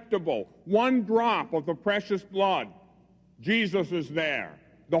perceptible, one drop of the precious blood, Jesus is there.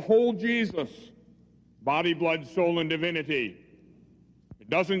 The whole Jesus, body, blood, soul, and divinity. It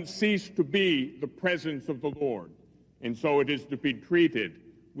doesn't cease to be the presence of the Lord. And so it is to be treated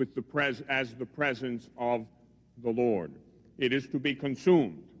with as the presence of the Lord. It is to be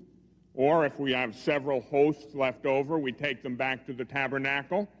consumed. Or if we have several hosts left over, we take them back to the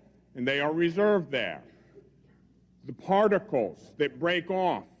tabernacle, and they are reserved there. The particles that break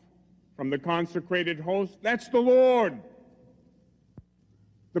off from the consecrated host, that's the Lord.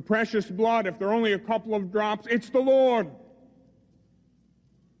 The precious blood, if there are only a couple of drops, it's the Lord.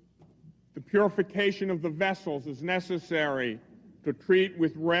 The purification of the vessels is necessary to treat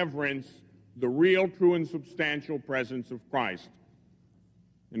with reverence the real, true, and substantial presence of Christ.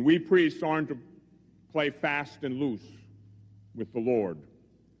 And we priests aren't to play fast and loose with the Lord.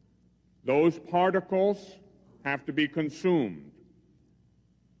 Those particles have to be consumed.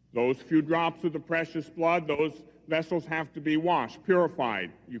 Those few drops of the precious blood, those vessels have to be washed,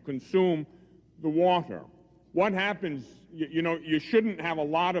 purified. You consume the water. What happens, you shouldn't have a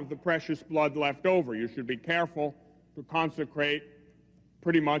lot of the precious blood left over. You should be careful to consecrate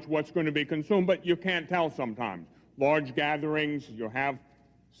pretty much what's going to be consumed, but you can't tell sometimes. Large gatherings, you have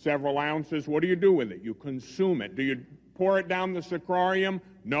several ounces. What do you do with it? You consume it. Do you pour it down the sacrarium?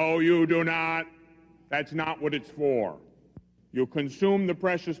 No, you do not. That's not what it's for. You consume the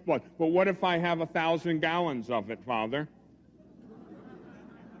precious blood. But what if I have 1,000 gallons of it, Father?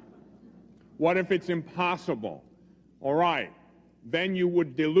 What if it's impossible? All right, then you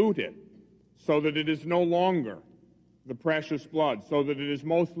would dilute it so that it is no longer the precious blood, so that it is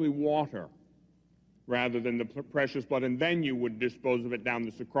mostly water rather than the precious blood, and then you would dispose of it down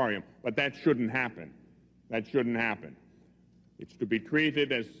the sacrarium. But that shouldn't happen. That shouldn't happen. It's to be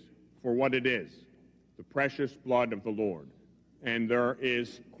treated as for what it is, the precious blood of the Lord. And there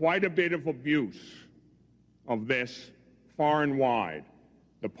is quite a bit of abuse of this far and wide.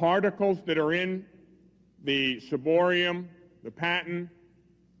 The particles that are in the ciborium, the paten,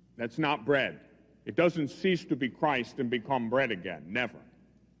 that's not bread. It doesn't cease to be Christ and become bread again, never.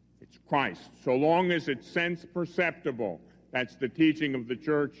 It's Christ. So long as it's sense perceptible, that's the teaching of the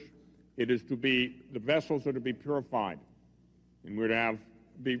church. It is to be, the vessels are to be purified. And we're to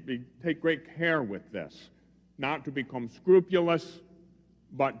take great care with this, not to become scrupulous,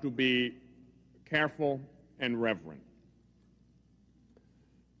 but to be careful and reverent.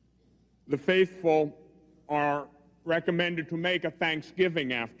 The faithful are recommended to make a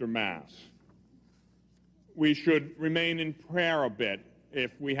thanksgiving after Mass. We should remain in prayer a bit.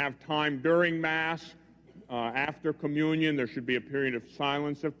 If we have time during Mass, after communion, there should be a period of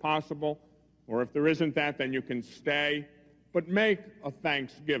silence if possible, or if there isn't that, then you can stay. But make a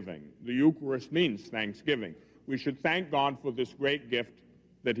thanksgiving. The Eucharist means thanksgiving. We should thank God for this great gift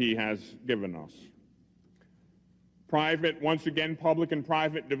that he has given us. Private, once again, public and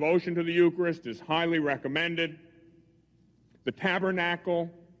private devotion to the Eucharist is highly recommended. The tabernacle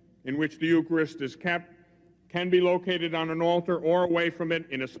in which the Eucharist is kept can be located on an altar or away from it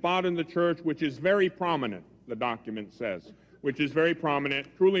in a spot in the church which is very prominent, the document says, which is very prominent,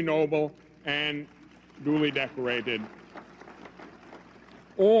 truly noble, and duly decorated.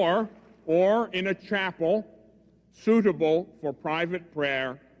 Or in a chapel suitable for private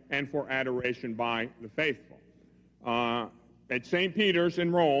prayer and for adoration by the faithful. At St. Peter's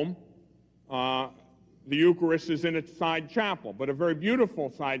in Rome, the Eucharist is in a side chapel, but a very beautiful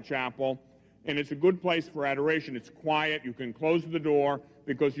side chapel, and it's a good place for adoration. It's quiet. You can close the door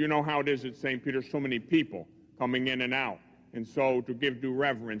because you know how it is at St. Peter's, so many people coming in and out. And so to give due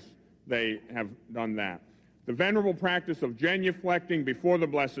reverence, they have done that. The venerable practice of genuflecting before the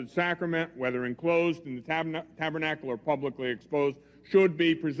Blessed Sacrament, whether enclosed in the tabernacle or publicly exposed, should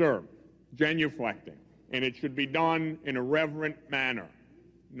be preserved. Genuflecting. And it should be done in a reverent manner,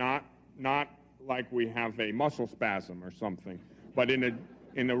 not like we have a muscle spasm or something, but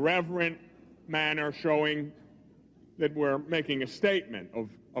in a reverent manner, showing that we're making a statement of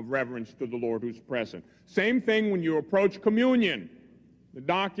reverence to the Lord who's present. Same thing when you approach communion. The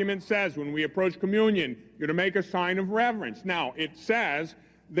document says when we approach communion, you're to make a sign of reverence. Now, it says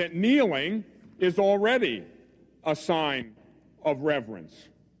that kneeling is already a sign of reverence.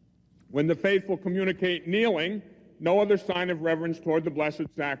 When the faithful communicate kneeling, no other sign of reverence toward the Blessed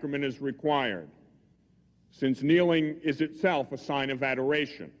Sacrament is required, since kneeling is itself a sign of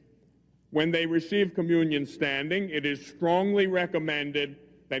adoration. When they receive communion standing, it is strongly recommended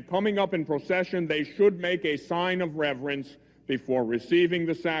that coming up in procession, they should make a sign of reverence before receiving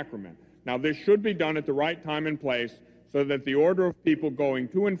the sacrament. Now, this should be done at the right time and place so that the order of people going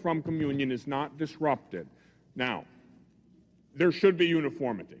to and from communion is not disrupted. Now, there should be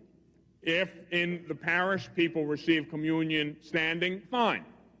uniformity. If in the parish people receive communion standing, fine.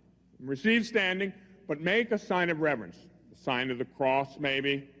 Receive standing, but make a sign of reverence. A sign of the cross,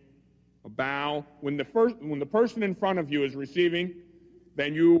 maybe, a bow. When the person in front of you is receiving,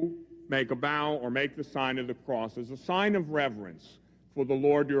 then you make a bow or make the sign of the cross as a sign of reverence for the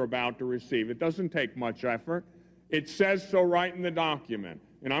Lord you're about to receive. It doesn't take much effort. It says so right in the document.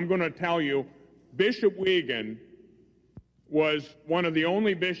 And I'm going to tell you, Bishop Wiegand was one of the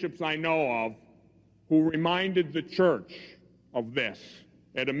only bishops I know of who reminded the church of this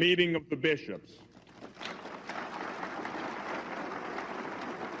at a meeting of the bishops.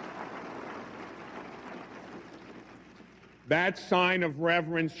 That sign of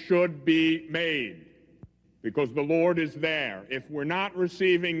reverence should be made because the Lord is there. If we're not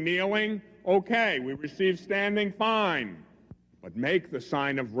receiving kneeling, okay. We receive standing, fine. But make the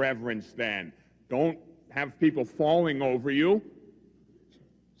sign of reverence then. Don't have people falling over you.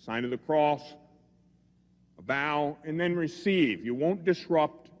 Sign of the cross, a bow, and then receive. You won't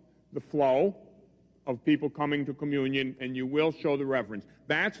disrupt the flow of people coming to communion, and you will show the reverence.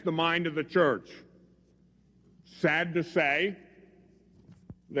 That's the mind of the church. Sad to say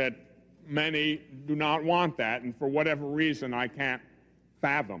that many do not want that, and for whatever reason I can't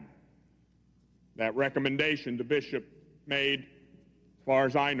fathom. That recommendation the bishop made, as far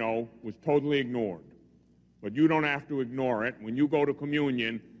as I know, was totally ignored. But you don't have to ignore it. When you go to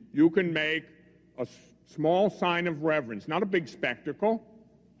communion, you can make a small sign of reverence, not a big spectacle,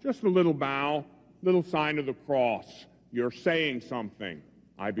 just a little bow, little sign of the cross. You're saying something,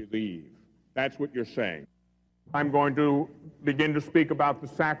 I believe. That's what you're saying. I'm going to begin to speak about the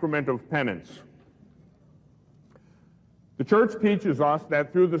sacrament of penance. The church teaches us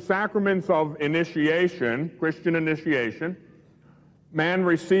that through the sacraments of initiation, Christian initiation, man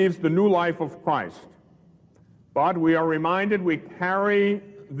receives the new life of Christ. But we are reminded we carry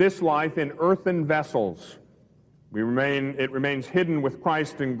this life in earthen vessels. It remains hidden with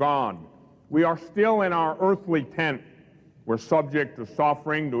Christ in God. We are still in our earthly tent. We're subject to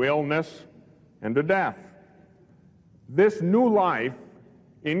suffering, to illness, and to death. This new life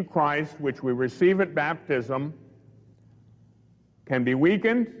in Christ, which we receive at baptism, can be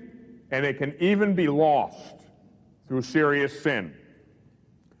weakened, and it can even be lost through serious sin.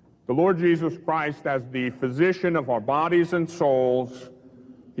 The Lord Jesus Christ, as the physician of our bodies and souls,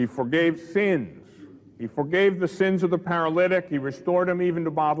 he forgave sins. He forgave the sins of the paralytic. He restored him even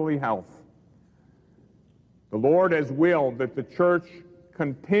to bodily health. The Lord has willed that the church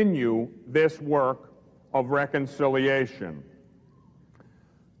continue this work of reconciliation.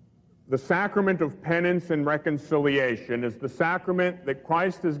 The sacrament of penance and reconciliation is the sacrament that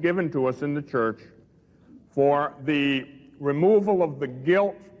Christ has given to us in the church for the removal of the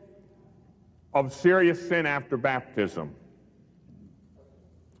guilt of serious sin after baptism.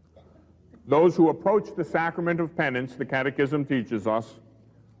 Those who approach the sacrament of penance, the Catechism teaches us,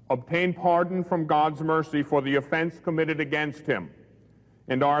 obtain pardon from God's mercy for the offense committed against him,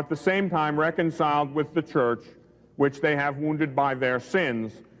 and are at the same time reconciled with the church, which they have wounded by their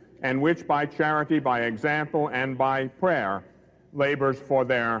sins, and which by charity, by example, and by prayer labors for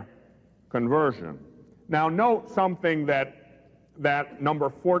their conversion. Now note something that number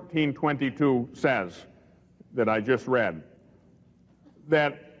 1422 says, that I just read,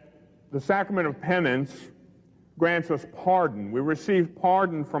 that the sacrament of penance grants us pardon. We receive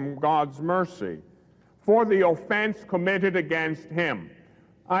pardon from God's mercy for the offense committed against him.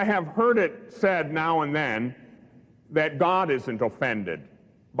 I have heard it said now and then that God isn't offended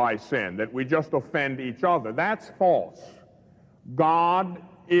by sin, that we just offend each other. That's false. God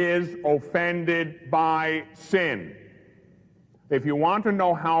is offended by sin. If you want to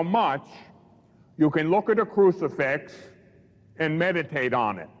know how much, you can look at a crucifix and meditate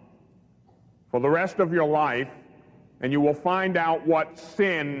on it for the rest of your life, and you will find out what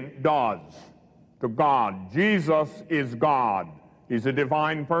sin does to God. Jesus is God. He's a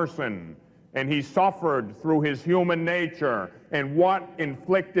divine person, and he suffered through his human nature. And what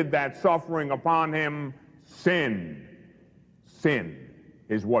inflicted that suffering upon him? Sin. Sin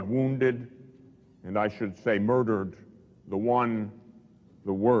is what wounded, and I should say murdered, the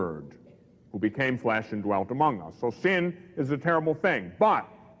Word, who became flesh and dwelt among us. So sin is a terrible thing. But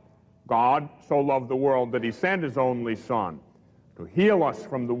God so loved the world that he sent his only Son to heal us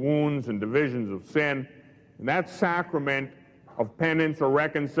from the wounds and divisions of sin. And that sacrament of penance or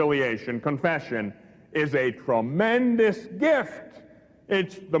reconciliation, confession, is a tremendous gift.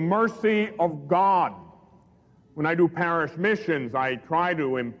 It's the mercy of God. When I do parish missions, I try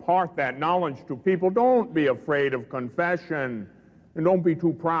to impart that knowledge to people. Don't be afraid of confession, and don't be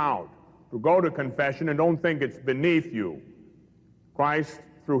too proud to go to confession, and don't think it's beneath you. Christ,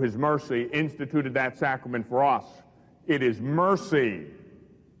 through his mercy, instituted that sacrament for us. It is mercy.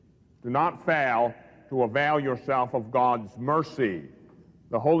 Do not fail to avail yourself of God's mercy.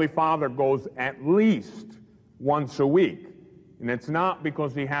 The Holy Father goes at least once a week, and it's not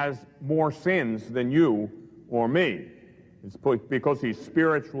because he has more sins than you or me. It's because he's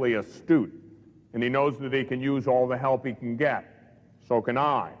spiritually astute, and he knows that he can use all the help he can get. So can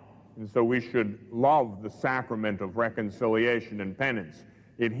I. And so we should love the sacrament of reconciliation and penance.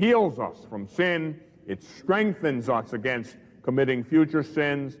 It heals us from sin. It strengthens us against committing future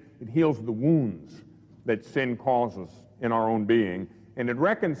sins. It heals the wounds that sin causes in our own being. And it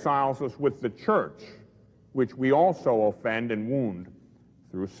reconciles us with the church, which we also offend and wound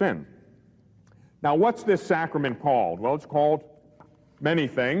through sin. Now, what's this sacrament called? Well, it's called many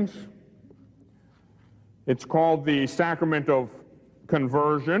things. It's called the sacrament of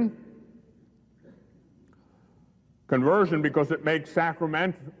conversion. Conversion because it makes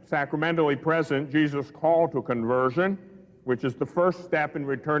sacramentally present Jesus' call to conversion, which is the first step in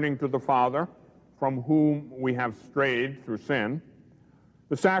returning to the Father, from whom we have strayed through sin.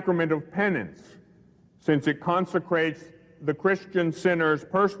 The sacrament of penance, since it consecrates the Christian sinner's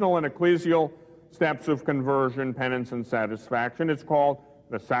personal and ecclesial steps of conversion, penance, and satisfaction. It's called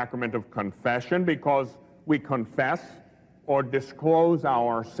the sacrament of confession because we confess or disclose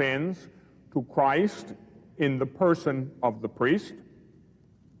our sins to Christ in the person of the priest.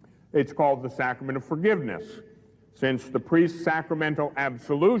 It's called the sacrament of forgiveness, since the priest's sacramental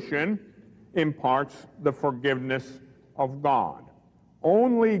absolution imparts the forgiveness of God.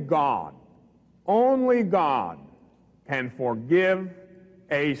 Only God can forgive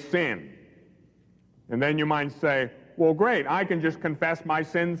a sin. And then you might say, well, great, I can just confess my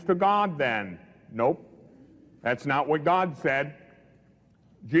sins to God then. Nope, that's not what God said.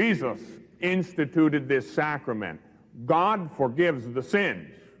 Jesus instituted this sacrament. God forgives the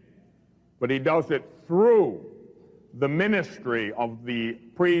sins, but he does it through the ministry of the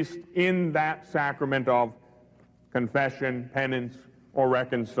priest in that sacrament of confession, penance, or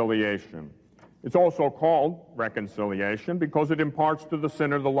reconciliation. It's also called reconciliation because it imparts to the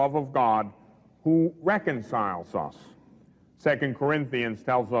sinner the love of God who reconciles us. 2 Corinthians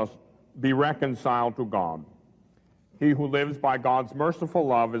tells us, be reconciled to God. He who lives by God's merciful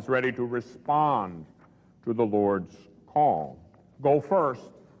love is ready to respond to the Lord's call. Go first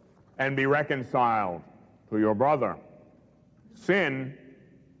and be reconciled to your brother. Sin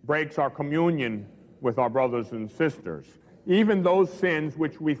breaks our communion with our brothers and sisters, even those sins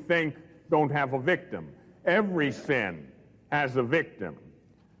which we think don't have a victim. Every sin has a victim.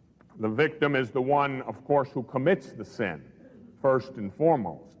 The victim is the one, of course, who commits the sin, first and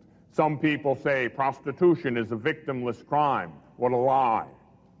foremost. Some people say prostitution is a victimless crime. What a lie.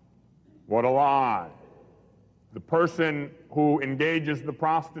 What a lie. The person who engages the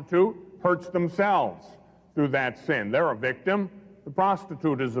prostitute hurts themselves through that sin. They're a victim. The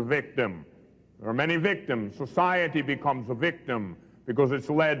prostitute is a victim. There are many victims. Society becomes a victim because it's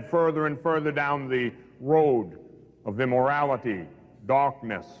led further and further down the road of immorality,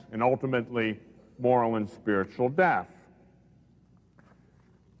 darkness, and ultimately moral and spiritual death.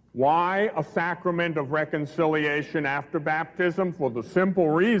 Why a sacrament of reconciliation after baptism? For the simple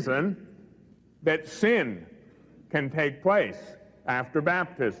reason that sin can take place after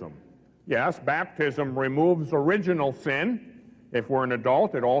baptism. Yes, baptism removes original sin. If we're an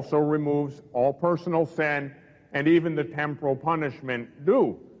adult, it also removes all personal sin and even the temporal punishment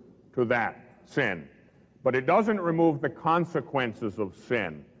due to that sin. But it doesn't remove the consequences of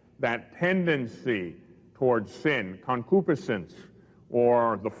sin, that tendency towards sin, concupiscence,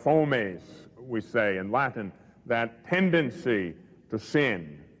 or the fomes, we say in Latin, that tendency to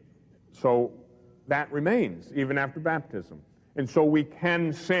sin. So that remains even after baptism. And so we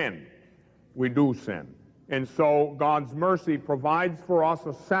can sin. We do sin. And so God's mercy provides for us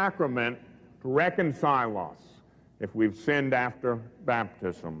a sacrament to reconcile us if we've sinned after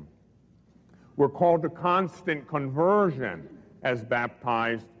baptism. We're called to constant conversion as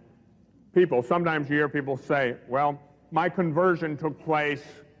baptized people. Sometimes you hear people say, well, my conversion took place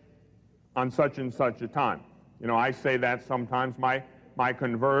on such and such a time. You know, I say that sometimes. My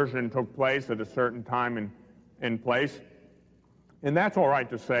conversion took place at a certain time and place. And that's all right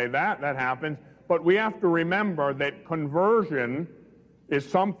to say that. That happens. But we have to remember that conversion is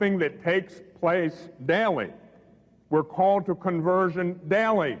something that takes place daily. We're called to conversion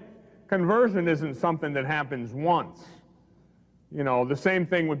daily. Conversion isn't something that happens once. You know, the same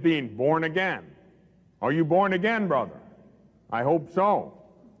thing with being born again. Are you born again, brother? I hope so.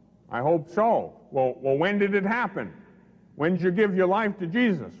 I hope so. Well, when did it happen? When did you give your life to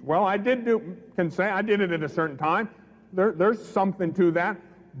Jesus? Well, I did I did it at a certain time. There's something to that.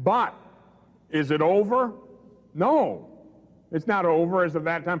 But is it over? No. It's not over as of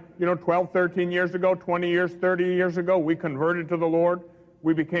that time. You know, 12, 13 years ago, 20 years, 30 years ago, we converted to the Lord.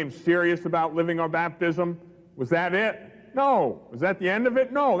 We became serious about living our baptism. Was that it? No. Was that the end of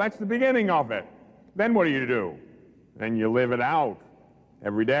it? No, that's the beginning of it. Then what do? Then you live it out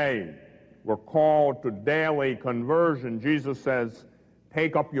every day. We're called to daily conversion. Jesus says,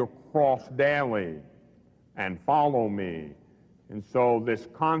 take up your cross daily and follow me. And so this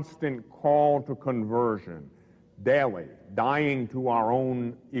constant call to conversion, daily, dying to our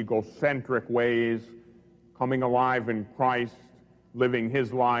own egocentric ways, coming alive in Christ, living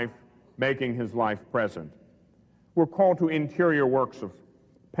his life, making his life present. We're called to interior works of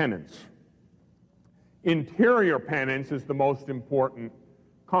penance. Interior penance is the most important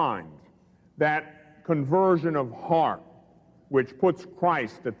kind. That conversion of heart, which puts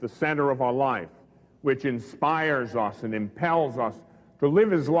Christ at the center of our life, which inspires us and impels us to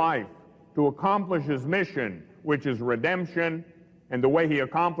live his life, to accomplish his mission, which is redemption, and the way he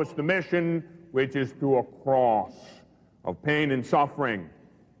accomplished the mission, which is through a cross of pain and suffering.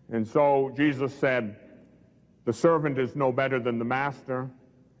 And so Jesus said, the servant is no better than the master,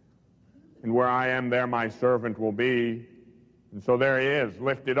 and where I am, there my servant will be. And so there he is,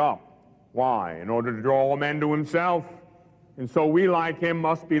 lifted up. Why? In order to draw all men to himself. And so we, like him,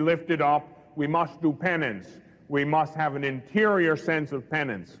 must be lifted up. We must do penance. We must have an interior sense of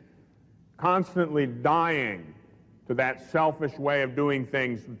penance, constantly dying to that selfish way of doing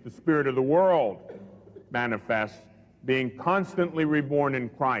things that the spirit of the world manifests, being constantly reborn in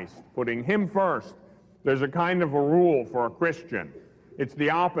Christ, putting him first. There's a kind of a rule for a Christian. It's the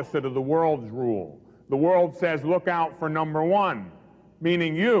opposite of the world's rule. The world says, look out for number one,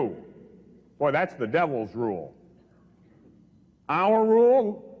 meaning you. Boy, that's the devil's rule. Our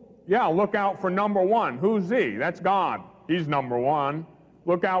rule, yeah, look out for number one. Who's he? That's God. He's number one.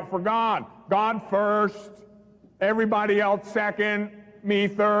 Look out for God. God first, everybody else second, me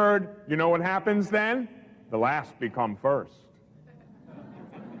third. You know what happens then? The last become first.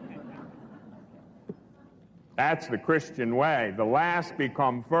 That's the Christian way. The last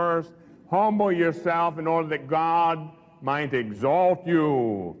become first. Humble yourself in order that God might exalt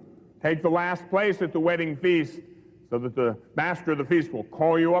you. Take the last place at the wedding feast so that the master of the feast will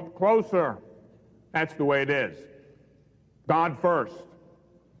call you up closer. That's the way it is. God first.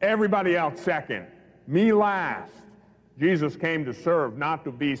 Everybody else second. Me last. Jesus came to serve, not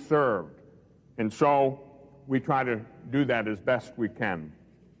to be served. And so we try to do that as best we can.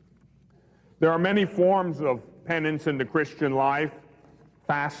 There are many forms of penance in the Christian life: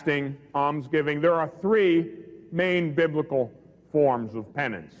 fasting, almsgiving. There are three main biblical forms of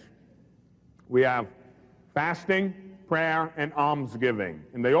penance. We have fasting, prayer, and almsgiving,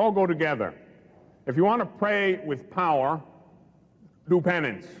 and they all go together. If you want to pray with power, do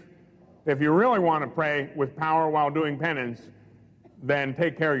penance. If you really want to pray with power while doing penance, then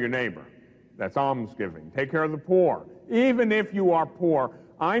take care of your neighbor. That's almsgiving. Take care of the poor. Even if you are poor,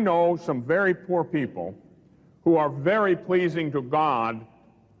 I know some very poor people who are very pleasing to God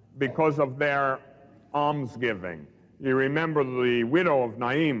because of their almsgiving. You remember the widow of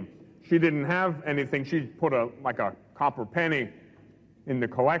Naim. She didn't have anything. She put like a copper penny in the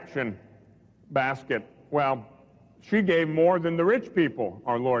collection basket. Well, she gave more than the rich people,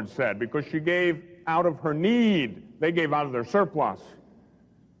 our Lord said, because she gave out of her need. They gave out of their surplus.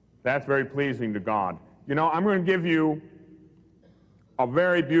 That's very pleasing to God. You know, I'm going to give you a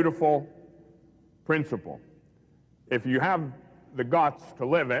very beautiful principle. If you have the guts to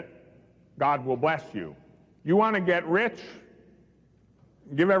live it, God will bless you. You want to get rich?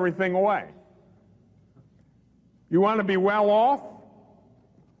 Give everything away. You want to be well off?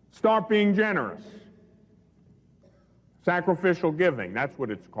 Start being generous. Sacrificial giving, that's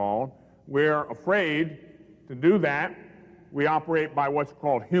what it's called. We're afraid to do that. We operate by what's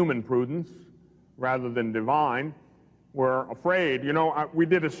called human prudence rather than divine. We're afraid. You know, we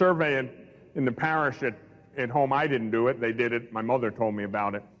did a survey in the parish at home. I didn't do it. They did it. My mother told me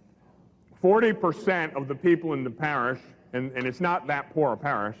about it. 40% of the people in the parish, and it's not that poor a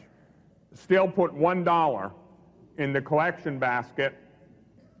parish, still put $1 in the collection basket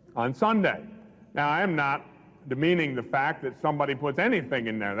on Sunday. Now, I am not demeaning the fact that somebody puts anything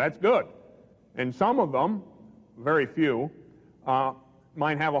in there. That's good. And some of them, very few,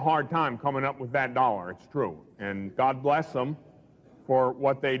 might have a hard time coming up with that dollar. It's true. And God bless them for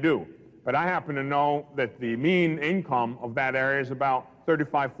what they do. But I happen to know that the mean income of that area is about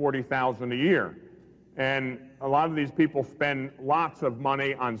 $35,000, $40,000 a year. And a lot of these people spend lots of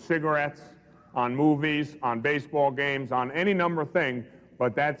money on cigarettes, on movies, on baseball games, on any number of things,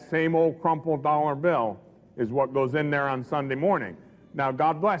 but that same old crumpled dollar bill is what goes in there on Sunday morning. Now,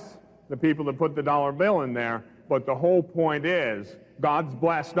 God bless the people that put the dollar bill in there, but the whole point is God's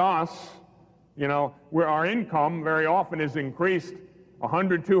blessed us. You know, where our income very often is increased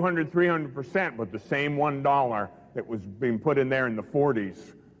 100, 200, 300%, but the same $1 that was being put in there in the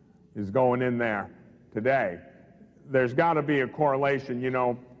 40s is going in there today. There's got to be a correlation. You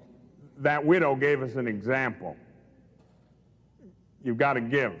know, that widow gave us an example. You've got to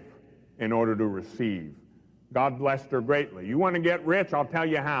give in order to receive. God blessed her greatly. You want to get rich? I'll tell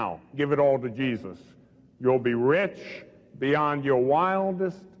you how. Give it all to Jesus. You'll be rich beyond your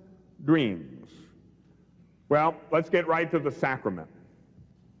wildest dreams. Well, let's get right to the sacrament.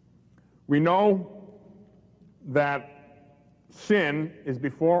 We know that sin is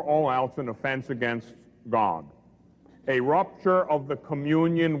before all else an offense against God, a rupture of the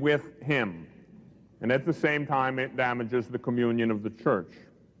communion with Him, and at the same time it damages the communion of the church.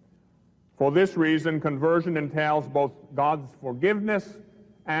 For this reason, conversion entails both God's forgiveness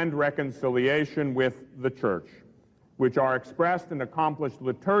and reconciliation with the church, which are expressed and accomplished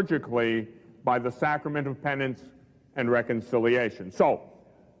liturgically by the sacrament of penance and reconciliation. So,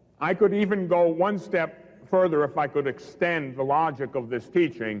 I could even go one step further if I could extend the logic of this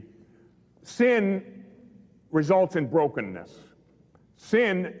teaching. Sin results in brokenness.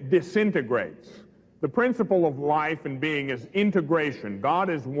 Sin disintegrates. The principle of life and being is integration. God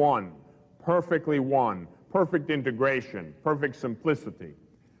is one, perfectly one, perfect integration, perfect simplicity.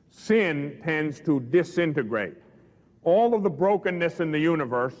 Sin tends to disintegrate. All of the brokenness in the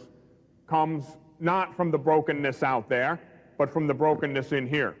universe comes not from the brokenness out there, but from the brokenness in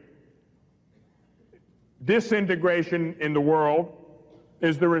here. Disintegration in the world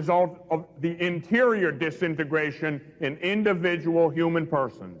is the result of the interior disintegration in individual human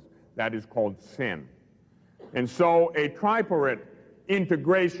persons. That is called sin. And so a tripartite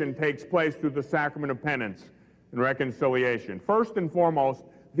integration takes place through the sacrament of penance and reconciliation. First and foremost,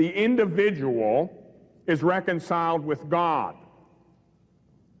 the individual is reconciled with God.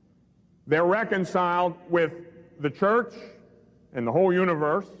 They're reconciled with the church and the whole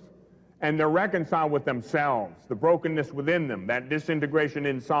universe, and they're reconciled with themselves. The brokenness within them, that disintegration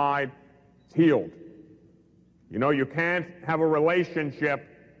inside, it's healed. You know, you can't have a relationship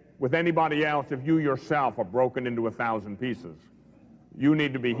with anybody else if you yourself are broken into 1,000 pieces. You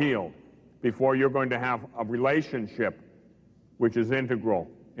need to be healed before you're going to have a relationship which is integral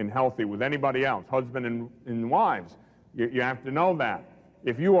and healthy with anybody else, husband and wives. You have to know that.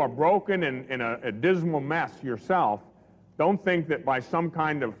 If you are broken in a dismal mess yourself, don't think that by some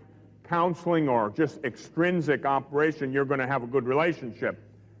kind of counseling or just extrinsic operation you're going to have a good relationship.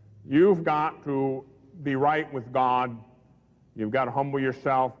 You've got to be right with God. You've got to humble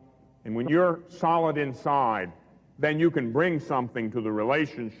yourself. And when you're solid inside, then you can bring something to the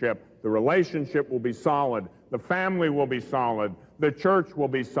relationship. The relationship will be solid. The family will be solid. The church will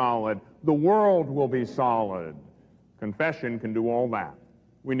be solid. The world will be solid. Confession can do all that.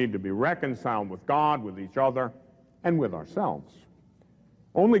 We need to be reconciled with God, with each other, and with ourselves.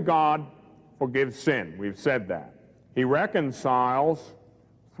 Only God forgives sin. We've said that. He reconciles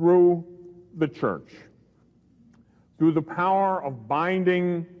through the church, through the power of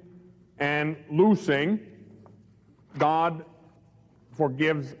binding and loosing. God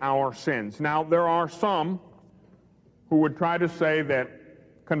forgives our sins. Now, there are some who would try to say that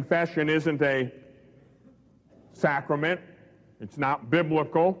confession isn't a sacrament, it's not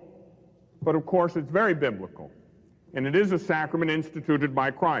biblical, but of course it's very biblical. And it is a sacrament instituted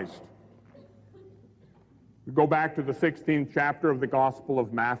by Christ. We go back to the 16th chapter of the Gospel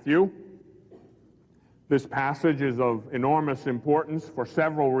of Matthew. This passage is of enormous importance for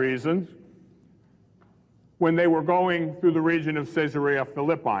several reasons. When they were going through the region of Caesarea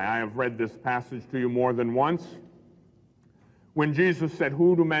Philippi, I have read this passage to you more than once, when Jesus said,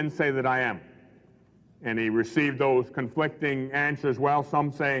 "Who do men say that I am?" And he received those conflicting answers. Well,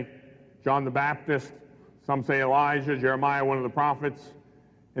 some say John the Baptist, some say Elijah, Jeremiah, one of the prophets.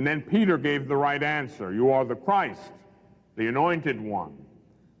 And then Peter gave the right answer. You are the Christ, the anointed one,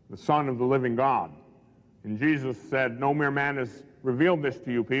 the Son of the living God. And Jesus said, no mere man has revealed this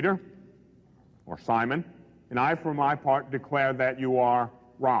to you, Peter, or Simon, and I for my part declare that you are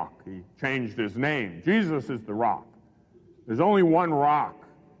rock. He changed his name. Jesus is the rock. There's only one rock.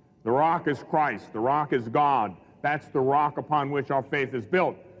 The rock is Christ. The rock is God. That's the rock upon which our faith is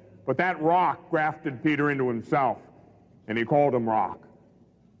built. But that rock grafted Peter into himself, and he called him rock.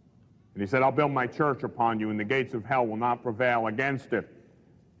 And he said, I'll build my church upon you, and the gates of hell will not prevail against it.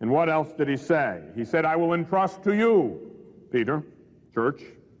 And what else did he say? He said, I will entrust to you, Peter, church,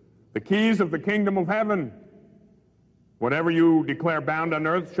 the keys of the kingdom of heaven. Whatever you declare bound on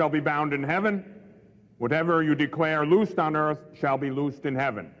earth shall be bound in heaven. Whatever you declare loosed on earth shall be loosed in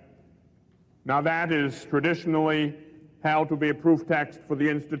heaven. Now that is traditionally held to be a proof text for the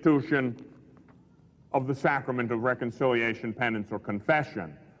institution of the sacrament of reconciliation, penance, or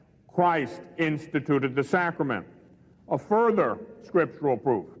confession. Christ instituted the sacrament. A further scriptural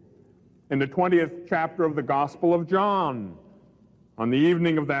proof in the 20th chapter of the Gospel of John. On the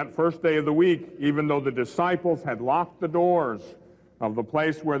evening of that first day of the week, even though the disciples had locked the doors of the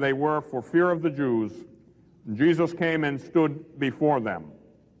place where they were for fear of the Jews, Jesus came and stood before them.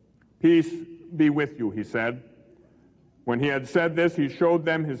 Peace be with you, he said. When he had said this, he showed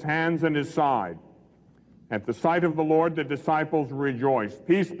them his hands and his side. At the sight of the Lord, the disciples rejoiced.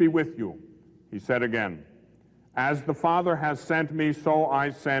 Peace be with you, he said again. As the Father has sent me, so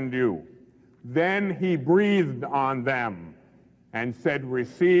I send you. Then he breathed on them and said,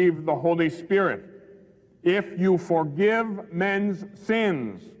 receive the Holy Spirit. If you forgive men's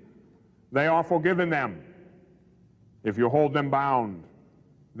sins, they are forgiven them. If you hold them bound,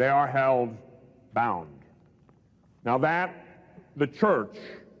 they are held bound. Now that the church,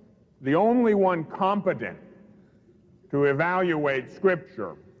 the only one competent to evaluate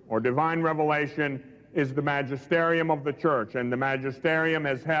Scripture or divine revelation, is the magisterium of the church. And the magisterium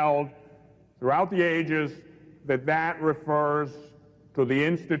has held throughout the ages that that refers to the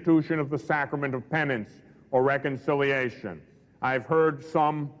institution of the sacrament of penance or reconciliation. I've heard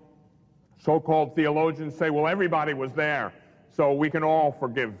some so-called theologians say, well, everybody was there, so we can all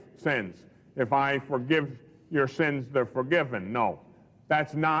forgive sins. If I forgive your sins, they're forgiven. No,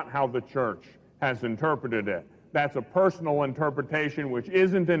 that's not how the church has interpreted it. That's a personal interpretation which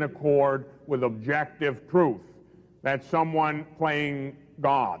isn't in accord with objective truth. That's someone playing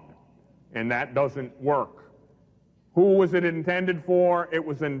God, and that doesn't work. Who was it intended for? It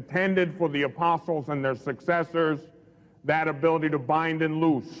was intended for the apostles and their successors. That ability to bind and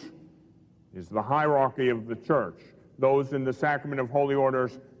loose is the hierarchy of the church. Those in the sacrament of holy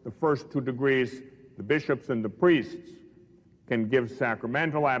orders, the first two degrees, the bishops and the priests, can give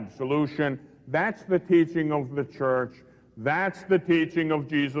sacramental absolution. That's the teaching of the church. That's the teaching of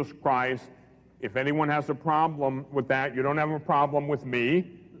Jesus Christ. If anyone has a problem with that, you don't have a problem with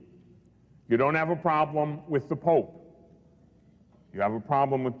me. You don't have a problem with the Pope. You have a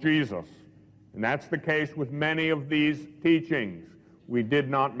problem with Jesus. And that's the case with many of these teachings. We did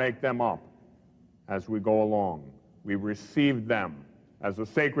not make them up as we go along. We received them as a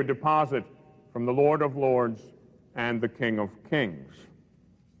sacred deposit from the Lord of Lords and the King of Kings.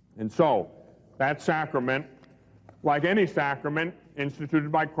 And so, that sacrament, like any sacrament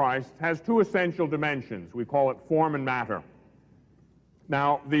instituted by Christ, has two essential dimensions. We call it form and matter.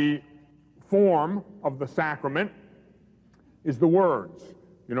 Now, the form of the sacrament is the words.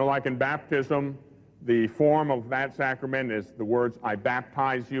 You know, like in baptism, the form of that sacrament is the words, I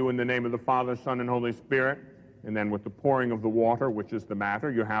baptize you in the name of the Father, Son, and Holy Spirit. And then with the pouring of the water, which is the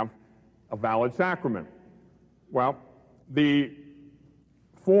matter, you have a valid sacrament. Well, the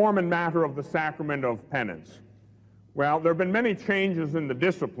form and matter of the sacrament of penance. Well, there have been many changes in the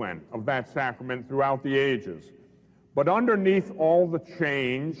discipline of that sacrament throughout the ages. But underneath all the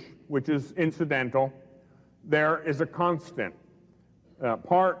change, which is incidental, there is a constant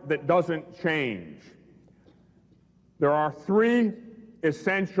part that doesn't change. There are three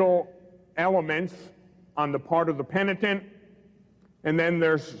essential elements on the part of the penitent, and then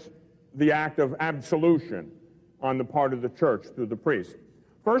there's the act of absolution on the part of the church through the priest.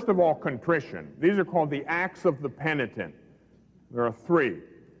 First of all, contrition. These are called the acts of the penitent. There are three.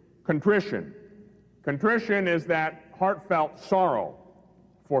 Contrition. Contrition is that heartfelt sorrow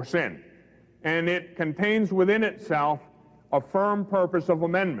for sin, and it contains within itself a firm purpose of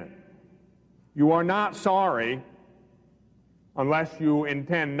amendment. You are not sorry unless you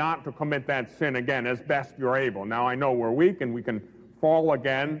intend not to commit that sin again as best you're able. Now, I know we're weak and we can fall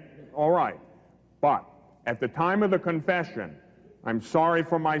again, all right. But at the time of the confession, I'm sorry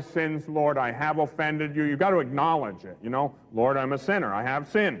for my sins, Lord, I have offended you. You've got to acknowledge it, you know. Lord, I'm a sinner, I have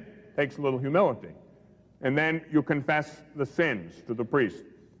sinned. Takes a little humility. And then you confess the sins to the priest.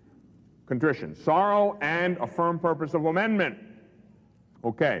 Contrition, sorrow, and a firm purpose of amendment.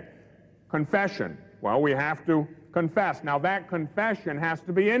 Okay, confession. Well, we have to confess. Now, that confession has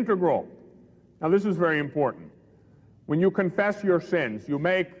to be integral. Now, this is very important. When you confess your sins, you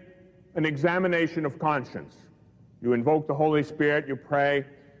make an examination of conscience. You invoke the Holy Spirit, you pray,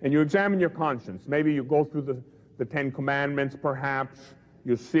 and you examine your conscience. Maybe you go through the Ten Commandments, perhaps.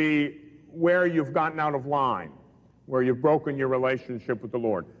 You see where you've gotten out of line, where you've broken your relationship with the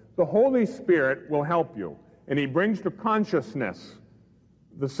Lord. The Holy Spirit will help you, and he brings to consciousness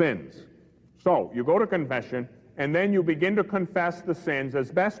the sins. So, you go to confession, and then you begin to confess the sins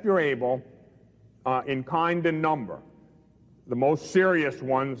as best you're able in kind and number. The most serious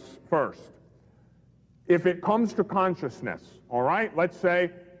ones first. If it comes to consciousness, all right, let's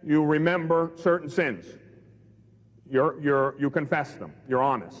say you remember certain sins. You confess them. You're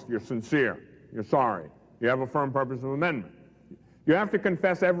honest. You're sincere. You're sorry. You have a firm purpose of amendment. You have to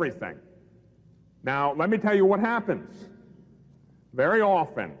confess everything. Now, let me tell you what happens. Very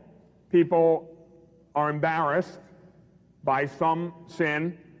often, people are embarrassed by some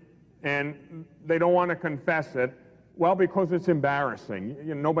sin, and they don't want to confess it. Well, because it's embarrassing.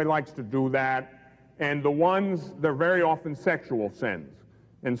 You know, nobody likes to do that. And the ones, they're very often sexual sins.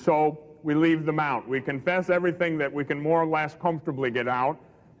 And so we leave them out. We confess everything that we can more or less comfortably get out,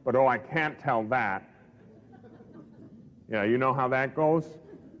 but oh, I can't tell that. Yeah, you know how that goes?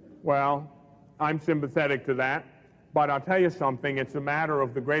 Well, I'm sympathetic to that, but I'll tell you something, it's a matter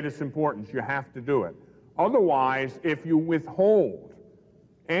of the greatest importance. You have to do it. Otherwise, if you withhold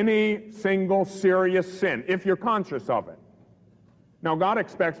any single serious sin, if you're conscious of it, now God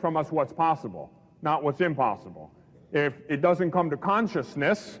expects from us what's possible, not what's impossible. If it doesn't come to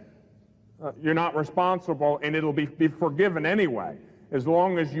consciousness, you're not responsible, and it'll be forgiven anyway, as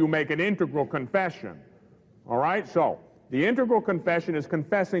long as you make an integral confession. All right? So, the integral confession is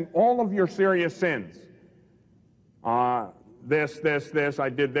confessing all of your serious sins. This, I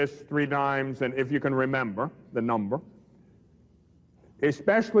did this 3 times, and if you can remember the number.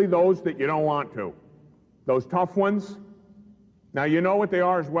 Especially those that you don't want to. Those tough ones. Now, you know what they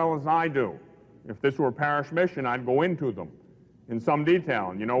are as well as I do. If this were a parish mission, I'd go into them in some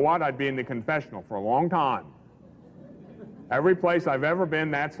detail. And you know what? I'd be in the confessional for a long time. Every place I've ever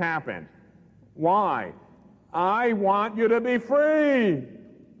been, that's happened. Why? I want you to be free.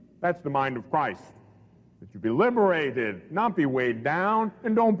 That's the mind of Christ. That you be liberated, not be weighed down,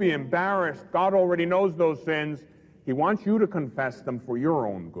 and don't be embarrassed. God already knows those sins. He wants you to confess them for your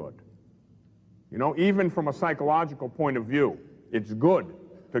own good. You know, even from a psychological point of view, it's good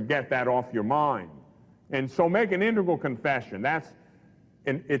to get that off your mind. And so make an integral confession.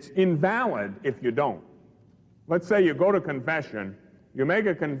 It's invalid if you don't. let's say you go to confession, you make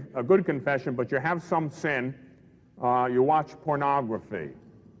a good confession, but you have some sin, you watch pornography,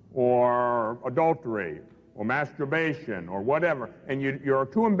 or adultery, or masturbation, or whatever, and you're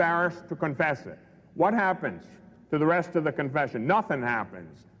too embarrassed to confess it. What happens to the rest of the confession? Nothing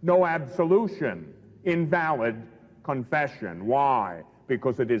happens. No absolution. Invalid confession. Why?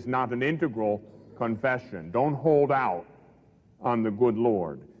 Because it is not an integral confession. Don't hold out on the good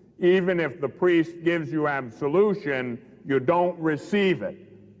Lord. Even if the priest gives you absolution, you don't receive it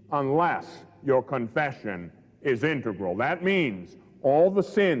unless your confession is integral. That means all the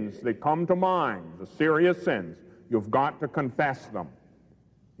sins that come to mind, the serious sins, you've got to confess them,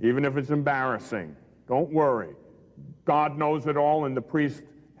 even if it's embarrassing. Don't worry. God knows it all, and the priest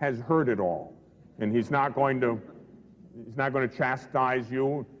has heard it all. And he's not going to chastise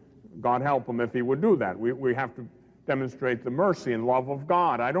you. God help him if he would do that. We have to demonstrate the mercy and love of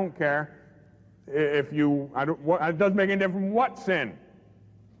God. I don't care if it doesn't make any difference what sin.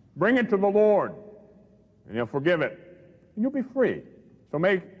 Bring it to the Lord, and he'll forgive it, and you'll be free. So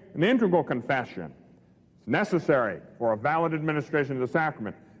make an integral confession. It's necessary for a valid administration of the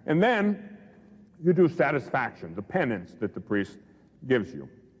sacrament. And then you do satisfaction, the penance that the priest gives you.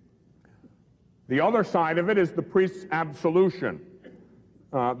 The other side of it is the priest's absolution.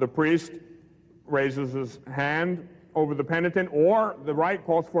 The priest raises his hand over the penitent, or the rite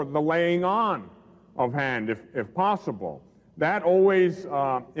calls for the laying on of hand, if possible. That always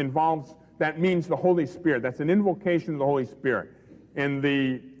that means the Holy Spirit. That's an invocation of the Holy Spirit. In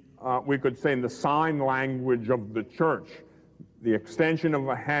the, we could say in the sign language of the church, the extension of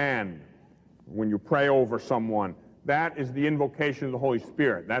a hand, when you pray over someone, that is the invocation of the Holy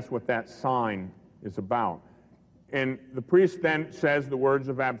Spirit. That's what that sign is about. And the priest then says the words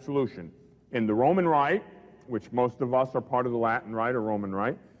of absolution. In the Roman Rite, which most of us are part of the Latin Rite or Roman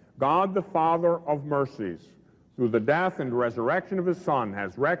Rite, God the Father of mercies, through the death and resurrection of his Son,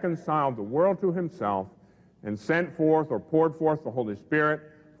 has reconciled the world to himself and sent forth or poured forth the Holy Spirit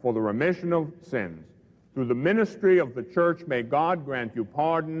for the remission of sins. Through the ministry of the church, may God grant you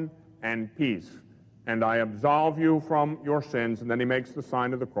pardon and peace. And I absolve you from your sins. And then he makes the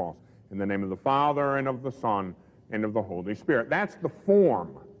sign of the cross. In the name of the Father, and of the Son, and of the Holy Spirit. That's the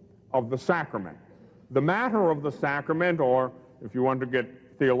form of the sacrament. The matter of the sacrament, or if you want to get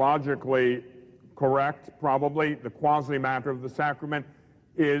theologically correct, probably, the quasi-matter of the sacrament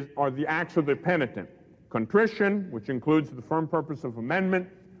are the acts of the penitent. Contrition, which includes the firm purpose of amendment,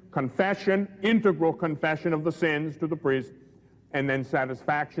 confession, integral confession of the sins to the priest, and then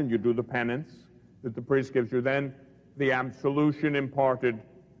satisfaction, you do the penance that the priest gives you, then the absolution imparted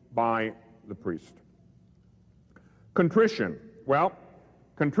by the priest. Contrition. Well,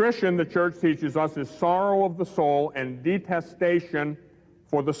 contrition, the church teaches us, is sorrow of the soul and detestation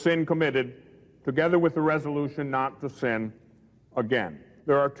for the sin committed, together with the resolution not to sin again.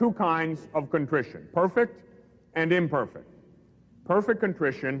 There are two kinds of contrition, perfect and imperfect. Perfect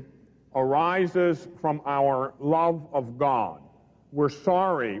contrition arises from our love of God. We're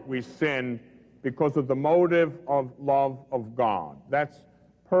sorry we sin because of the motive of love of God. That's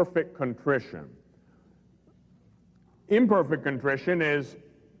perfect contrition. Imperfect contrition is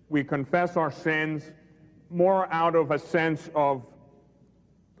we confess our sins more out of a sense of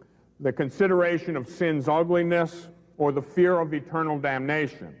the consideration of sin's ugliness or the fear of eternal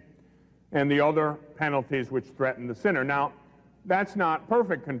damnation and the other penalties which threaten the sinner. Now, that's not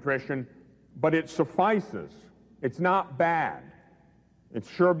perfect contrition, but it suffices. It's not bad. It's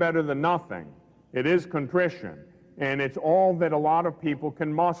sure better than nothing. It is contrition, and it's all that a lot of people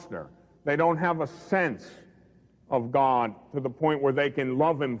can muster. They don't have a sense of God to the point where they can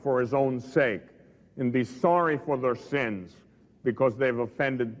love him for his own sake and be sorry for their sins because they've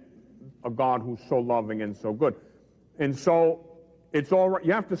offended a God who's so loving and so good. And so it's all right.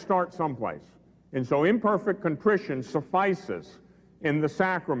 You have to start someplace. And so imperfect contrition suffices in the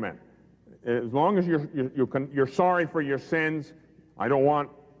sacrament. As long as you're sorry for your sins, I don't want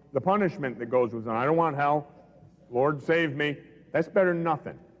the punishment that goes with it. I don't want hell. Lord, save me. That's better than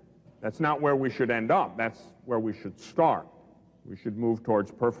nothing. That's not where we should end up. That's where we should start. We should move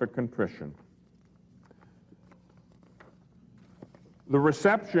towards perfect contrition. The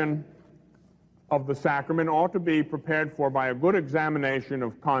reception of the sacrament ought to be prepared for by a good examination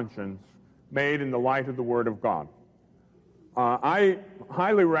of conscience made in the light of the Word of God. I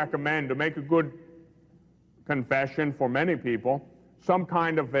highly recommend, to make a good confession for many people, some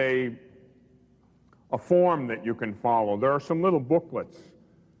kind of a form that you can follow. There are some little booklets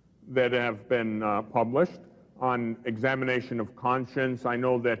that have been published on examination of conscience. I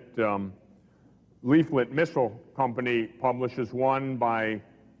know that Leaflet Missile Company publishes one by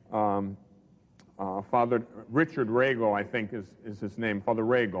Father Richard Rago, I think is his name, Father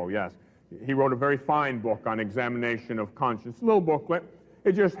Rago, yes. He wrote a very fine book on examination of conscience, a little booklet.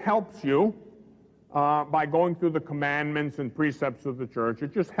 It just helps you by going through the commandments and precepts of the church.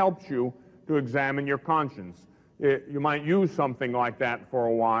 It just helps you to examine your conscience. You might use something like that for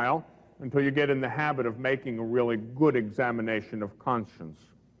a while until you get in the habit of making a really good examination of conscience.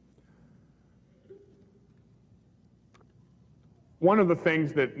 One of the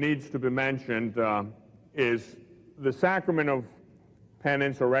things that needs to be mentioned is the sacrament of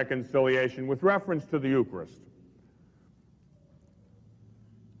penance or reconciliation with reference to the Eucharist.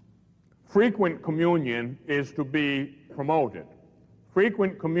 Frequent communion is to be promoted.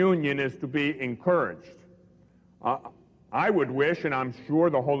 Frequent communion is to be encouraged. I would wish, and I'm sure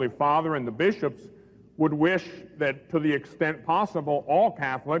the Holy Father and the bishops would wish that to the extent possible, all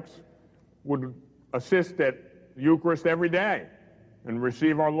Catholics would assist at the Eucharist every day and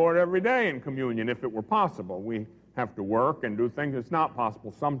receive our Lord every day in communion if it were possible. We have to work and do things. It's not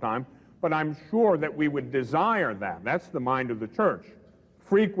possible sometimes, but I'm sure that we would desire that. That's the mind of the church.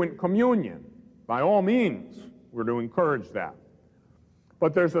 Frequent communion. By all means, we're to encourage that.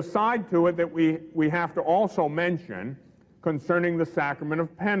 But there's a side to it that we have to also mention concerning the sacrament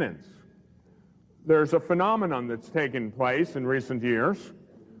of penance. There's a phenomenon that's taken place in recent years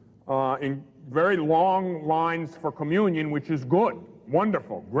in very long lines for communion, which is good,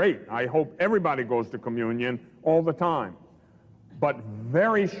 wonderful, great. I hope everybody goes to communion all the time. But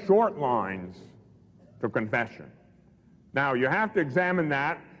very short lines to confession. Now, you have to examine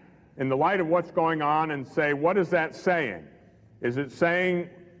that in the light of what's going on and say, what is that saying? Is it saying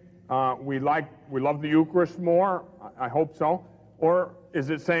we love the Eucharist more? I hope so. Or is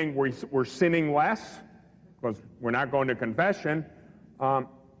it saying we're sinning less because we're not going to confession?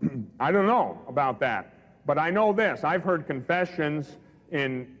 I don't know about that. But I know this. I've heard confessions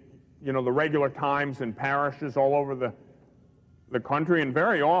in, the regular times in parishes all over the country, and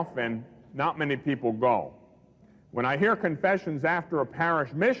very often not many people go. When I hear confessions after a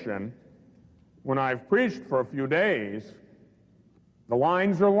parish mission, when I've preached for a few days, the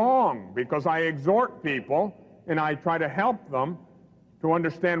lines are long because I exhort people and I try to help them to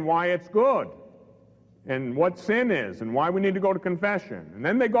understand why it's good and what sin is and why we need to go to confession. And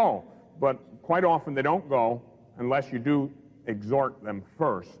then they go, but quite often they don't go unless you do exhort them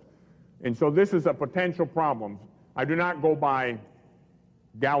first. And so this is a potential problem. I do not go by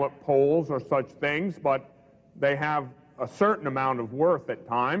Gallup polls or such things, but they have a certain amount of worth at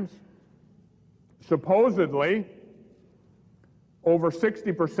times. Supposedly, over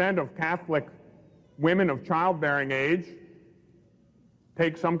 60% of Catholic women of childbearing age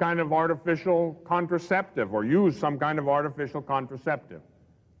take some kind of artificial contraceptive or use some kind of artificial contraceptive.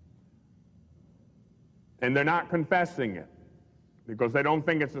 And they're not confessing it because they don't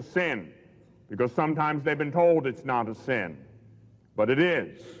think it's a sin, because sometimes they've been told it's not a sin. But it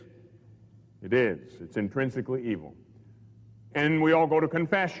is. It is. It's intrinsically evil. And we all go to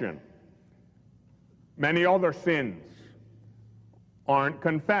confession. Many other sins aren't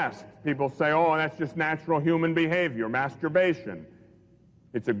confessed. People say, oh, that's just natural human behavior, masturbation.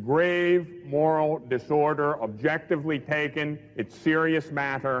 It's a grave moral disorder, objectively taken. It's serious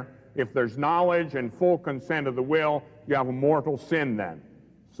matter. If there's knowledge and full consent of the will, you have a mortal sin then,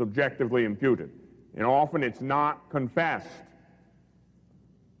 subjectively imputed. And often it's not confessed.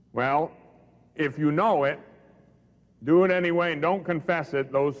 Well, if you know it, do it anyway and don't confess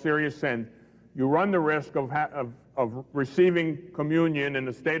it, those serious sins. You run the risk of receiving communion in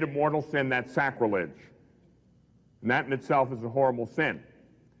a state of mortal sin. That's sacrilege. And that in itself is a horrible sin.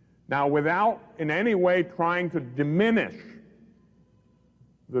 Now, without in any way trying to diminish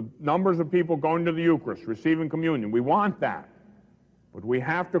the numbers of people going to the Eucharist, receiving communion, we want that. But we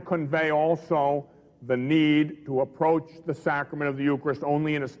have to convey also the need to approach the sacrament of the Eucharist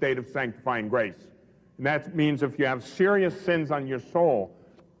only in a state of sanctifying grace. And that means if you have serious sins on your soul,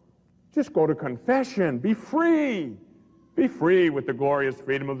 just go to confession. Be free. Be free with the glorious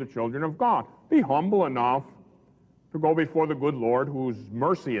freedom of the children of God. Be humble enough to go before the good Lord, who's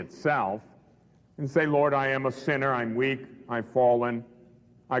mercy itself, and say, Lord, I am a sinner. I'm weak. I've fallen.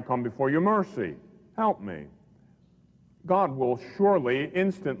 I come before your mercy. Help me. God will surely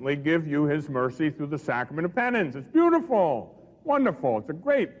instantly give you his mercy through the sacrament of penance. It's beautiful, wonderful. It's a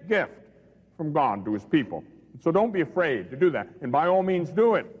great gift from God to his people. So don't be afraid to do that. And by all means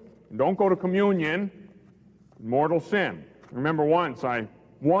do it. And don't go to communion in mortal sin. Remember once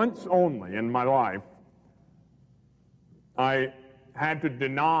only in my life, I had to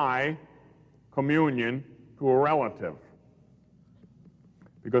deny communion to a relative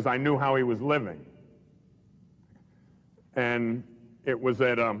because I knew how he was living. And it was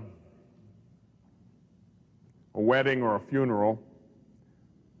at a wedding or a funeral,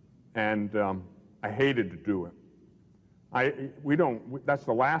 and I hated to do it. That's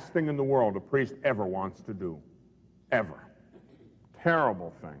the last thing in the world a priest ever wants to do. Ever.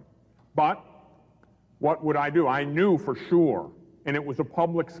 Terrible thing. But what would I do? I knew for sure, and it was a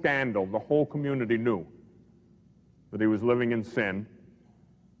public scandal. The whole community knew that he was living in sin,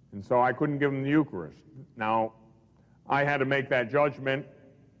 and so I couldn't give him the Eucharist. Now, I had to make that judgment.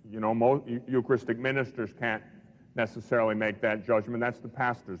 You know, most Eucharistic ministers can't necessarily make that judgment. That's the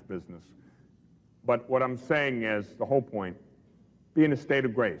pastor's business. But what I'm saying is, the whole point, be in a state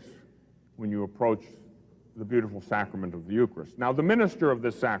of grace when you approach the beautiful sacrament of the Eucharist. Now, the minister of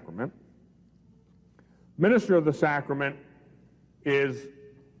this sacrament, is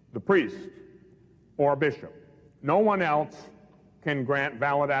the priest or a bishop. No one else can grant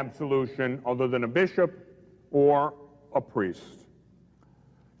valid absolution other than a bishop or a priest.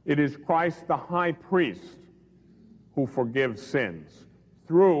 It is Christ the high priest who forgives sins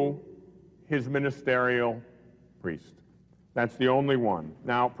through his ministerial priest. That's the only one.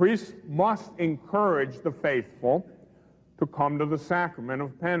 Now, priests must encourage the faithful to come to the sacrament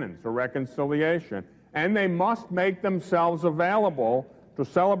of penance or reconciliation, and they must make themselves available to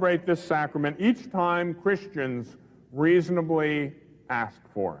celebrate this sacrament each time Christians reasonably ask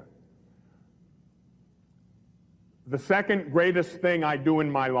for it. The second greatest thing I do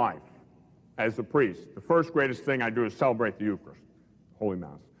in my life as a priest, the first greatest thing I do is celebrate the Eucharist, Holy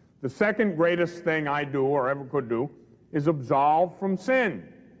Mass. The second greatest thing I do, or ever could do, is absolve from sin.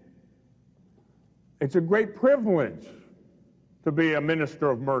 It's a great privilege to be a minister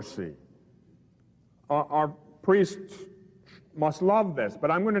of mercy. Our priests must love this, but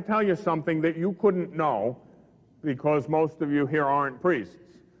I'm going to tell you something that you couldn't know because most of you here aren't priests.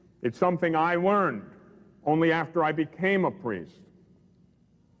 It's something I learned only after I became a priest.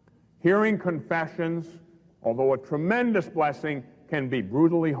 Hearing confessions, although a tremendous blessing, can be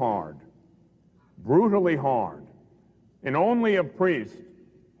brutally hard. Brutally hard. And only a priest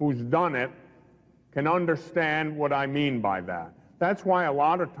who's done it can understand what I mean by that. That's why a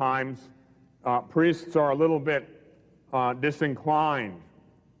lot of times priests are a little bit disinclined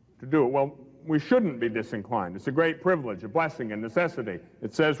to do it. Well, we shouldn't be disinclined. It's a great privilege, a blessing, a necessity.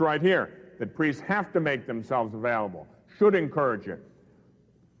 It says right here that priests have to make themselves available, should encourage it.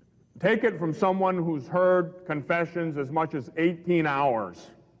 Take it from someone who's heard confessions as much as 18 hours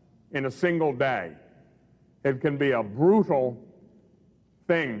in a single day. It can be a brutal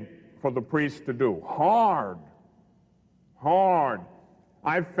thing for the priest to do. Hard. Hard.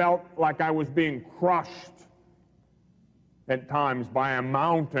 I felt like I was being crushed at times by a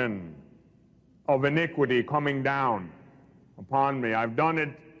mountain of iniquity coming down upon me. I've done it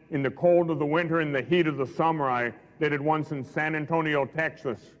in the cold of the winter, in the heat of the summer. I did it once in San Antonio,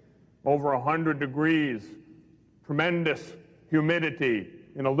 Texas, over 100 degrees, tremendous humidity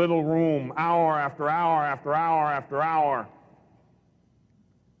in a little room, hour after hour after hour after hour.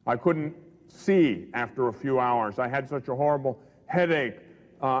 I couldn't see after a few hours. I had such a horrible headache,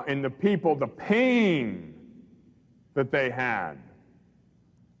 and the people, the pain that they had.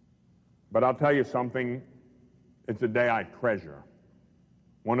 But I'll tell you something, it's a day I treasure.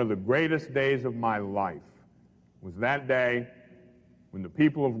 One of the greatest days of my life was that day when the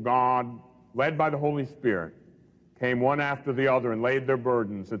people of God, led by the Holy Spirit, came one after the other and laid their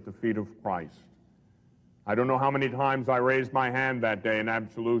burdens at the feet of Christ. I don't know how many times I raised my hand that day in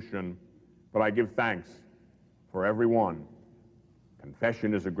absolution, but I give thanks for every one.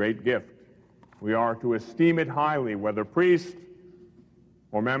 Confession is a great gift. We are to esteem it highly, whether priest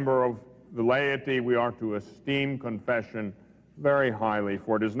or member of the laity. We are to esteem confession very highly,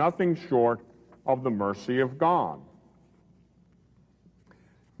 for it is nothing short of the mercy of God.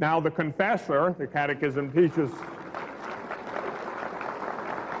 Now, the confessor, the Catechism teaches,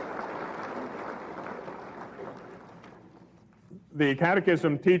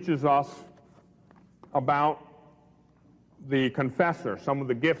 us about the confessor, some of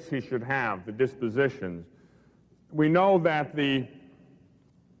the gifts he should have, the dispositions. We know that the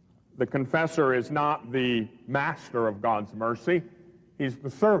confessor is not the master of God's mercy. He's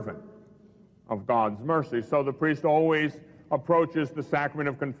the servant of God's mercy. So the priest always approaches the sacrament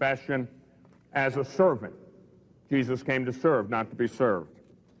of confession as a servant. Jesus came to serve, not to be served.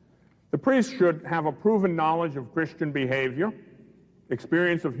 The priest should have a proven knowledge of Christian behavior,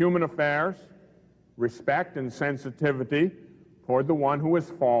 experience of human affairs, respect and sensitivity toward the one who has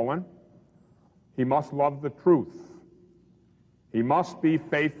fallen. He must love the truth. He must be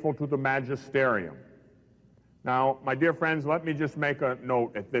faithful to the magisterium. Now, my dear friends, let me just make a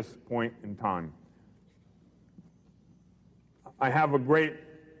note at this point in time. I have a great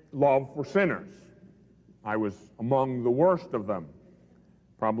love for sinners. I was among the worst of them,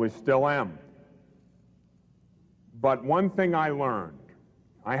 probably still am. But one thing I learned,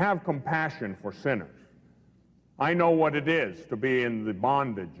 I have compassion for sinners. I know what it is to be in the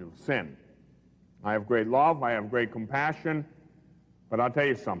bondage of sin. I have great love, I have great compassion, but I'll tell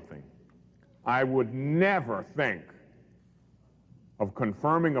you something. I would never think of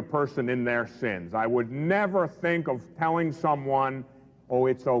confirming a person in their sins. I would never think of telling someone, oh,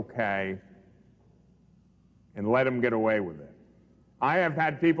 it's okay, and let them get away with it. I have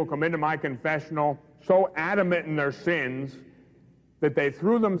had people come into my confessional so adamant in their sins that they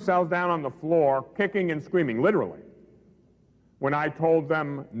threw themselves down on the floor, kicking and screaming, literally. When I told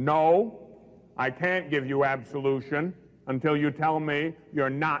them, no, I can't give you absolution until you tell me you're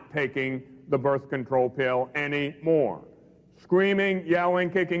not taking the birth control pill anymore. Screaming, yelling,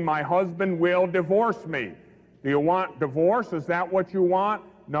 kicking, my husband will divorce me. Do you want divorce? Is that what you want?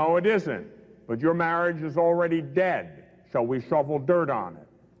 No, it isn't. But your marriage is already dead. Shall we shovel dirt on it?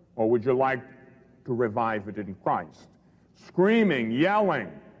 Or would you like to revive it in Christ? Screaming,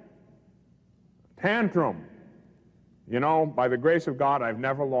 yelling, tantrum. You know, by the grace of God, I've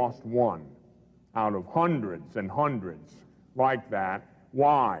never lost one out of hundreds and hundreds like that.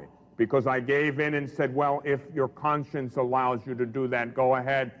 Why? Because I gave in and said, well, if your conscience allows you to do that, go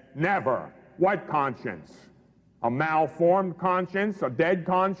ahead. Never. What conscience? A malformed conscience, a dead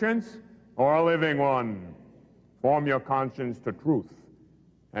conscience, or a living one? Form your conscience to truth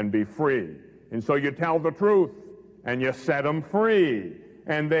and be free. And so you tell the truth and you set them free.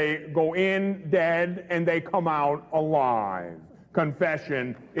 And they go in dead and they come out alive.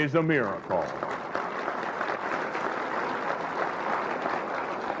 Confession is a miracle.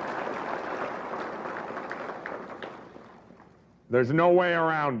 There's no way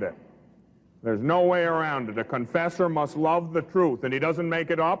around it. There's no way around it. A confessor must love the truth, and he doesn't make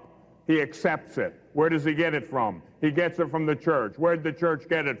it up. He accepts it. Where does he get it from? He gets it from the church. Where did the church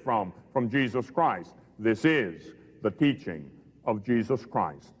get it from? From Jesus Christ. This is the teaching of Jesus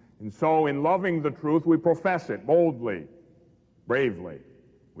Christ. And so in loving the truth, we profess it boldly, bravely.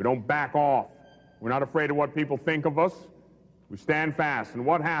 We don't back off. We're not afraid of what people think of us. We stand fast. And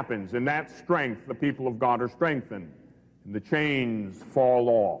what happens? In that strength, the people of God are strengthened. And the chains fall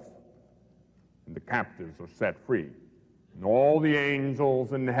off. And the captives are set free. And all the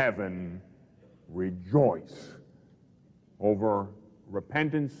angels in heaven rejoice over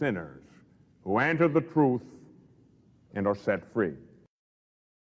repentant sinners who enter the truth and are set free.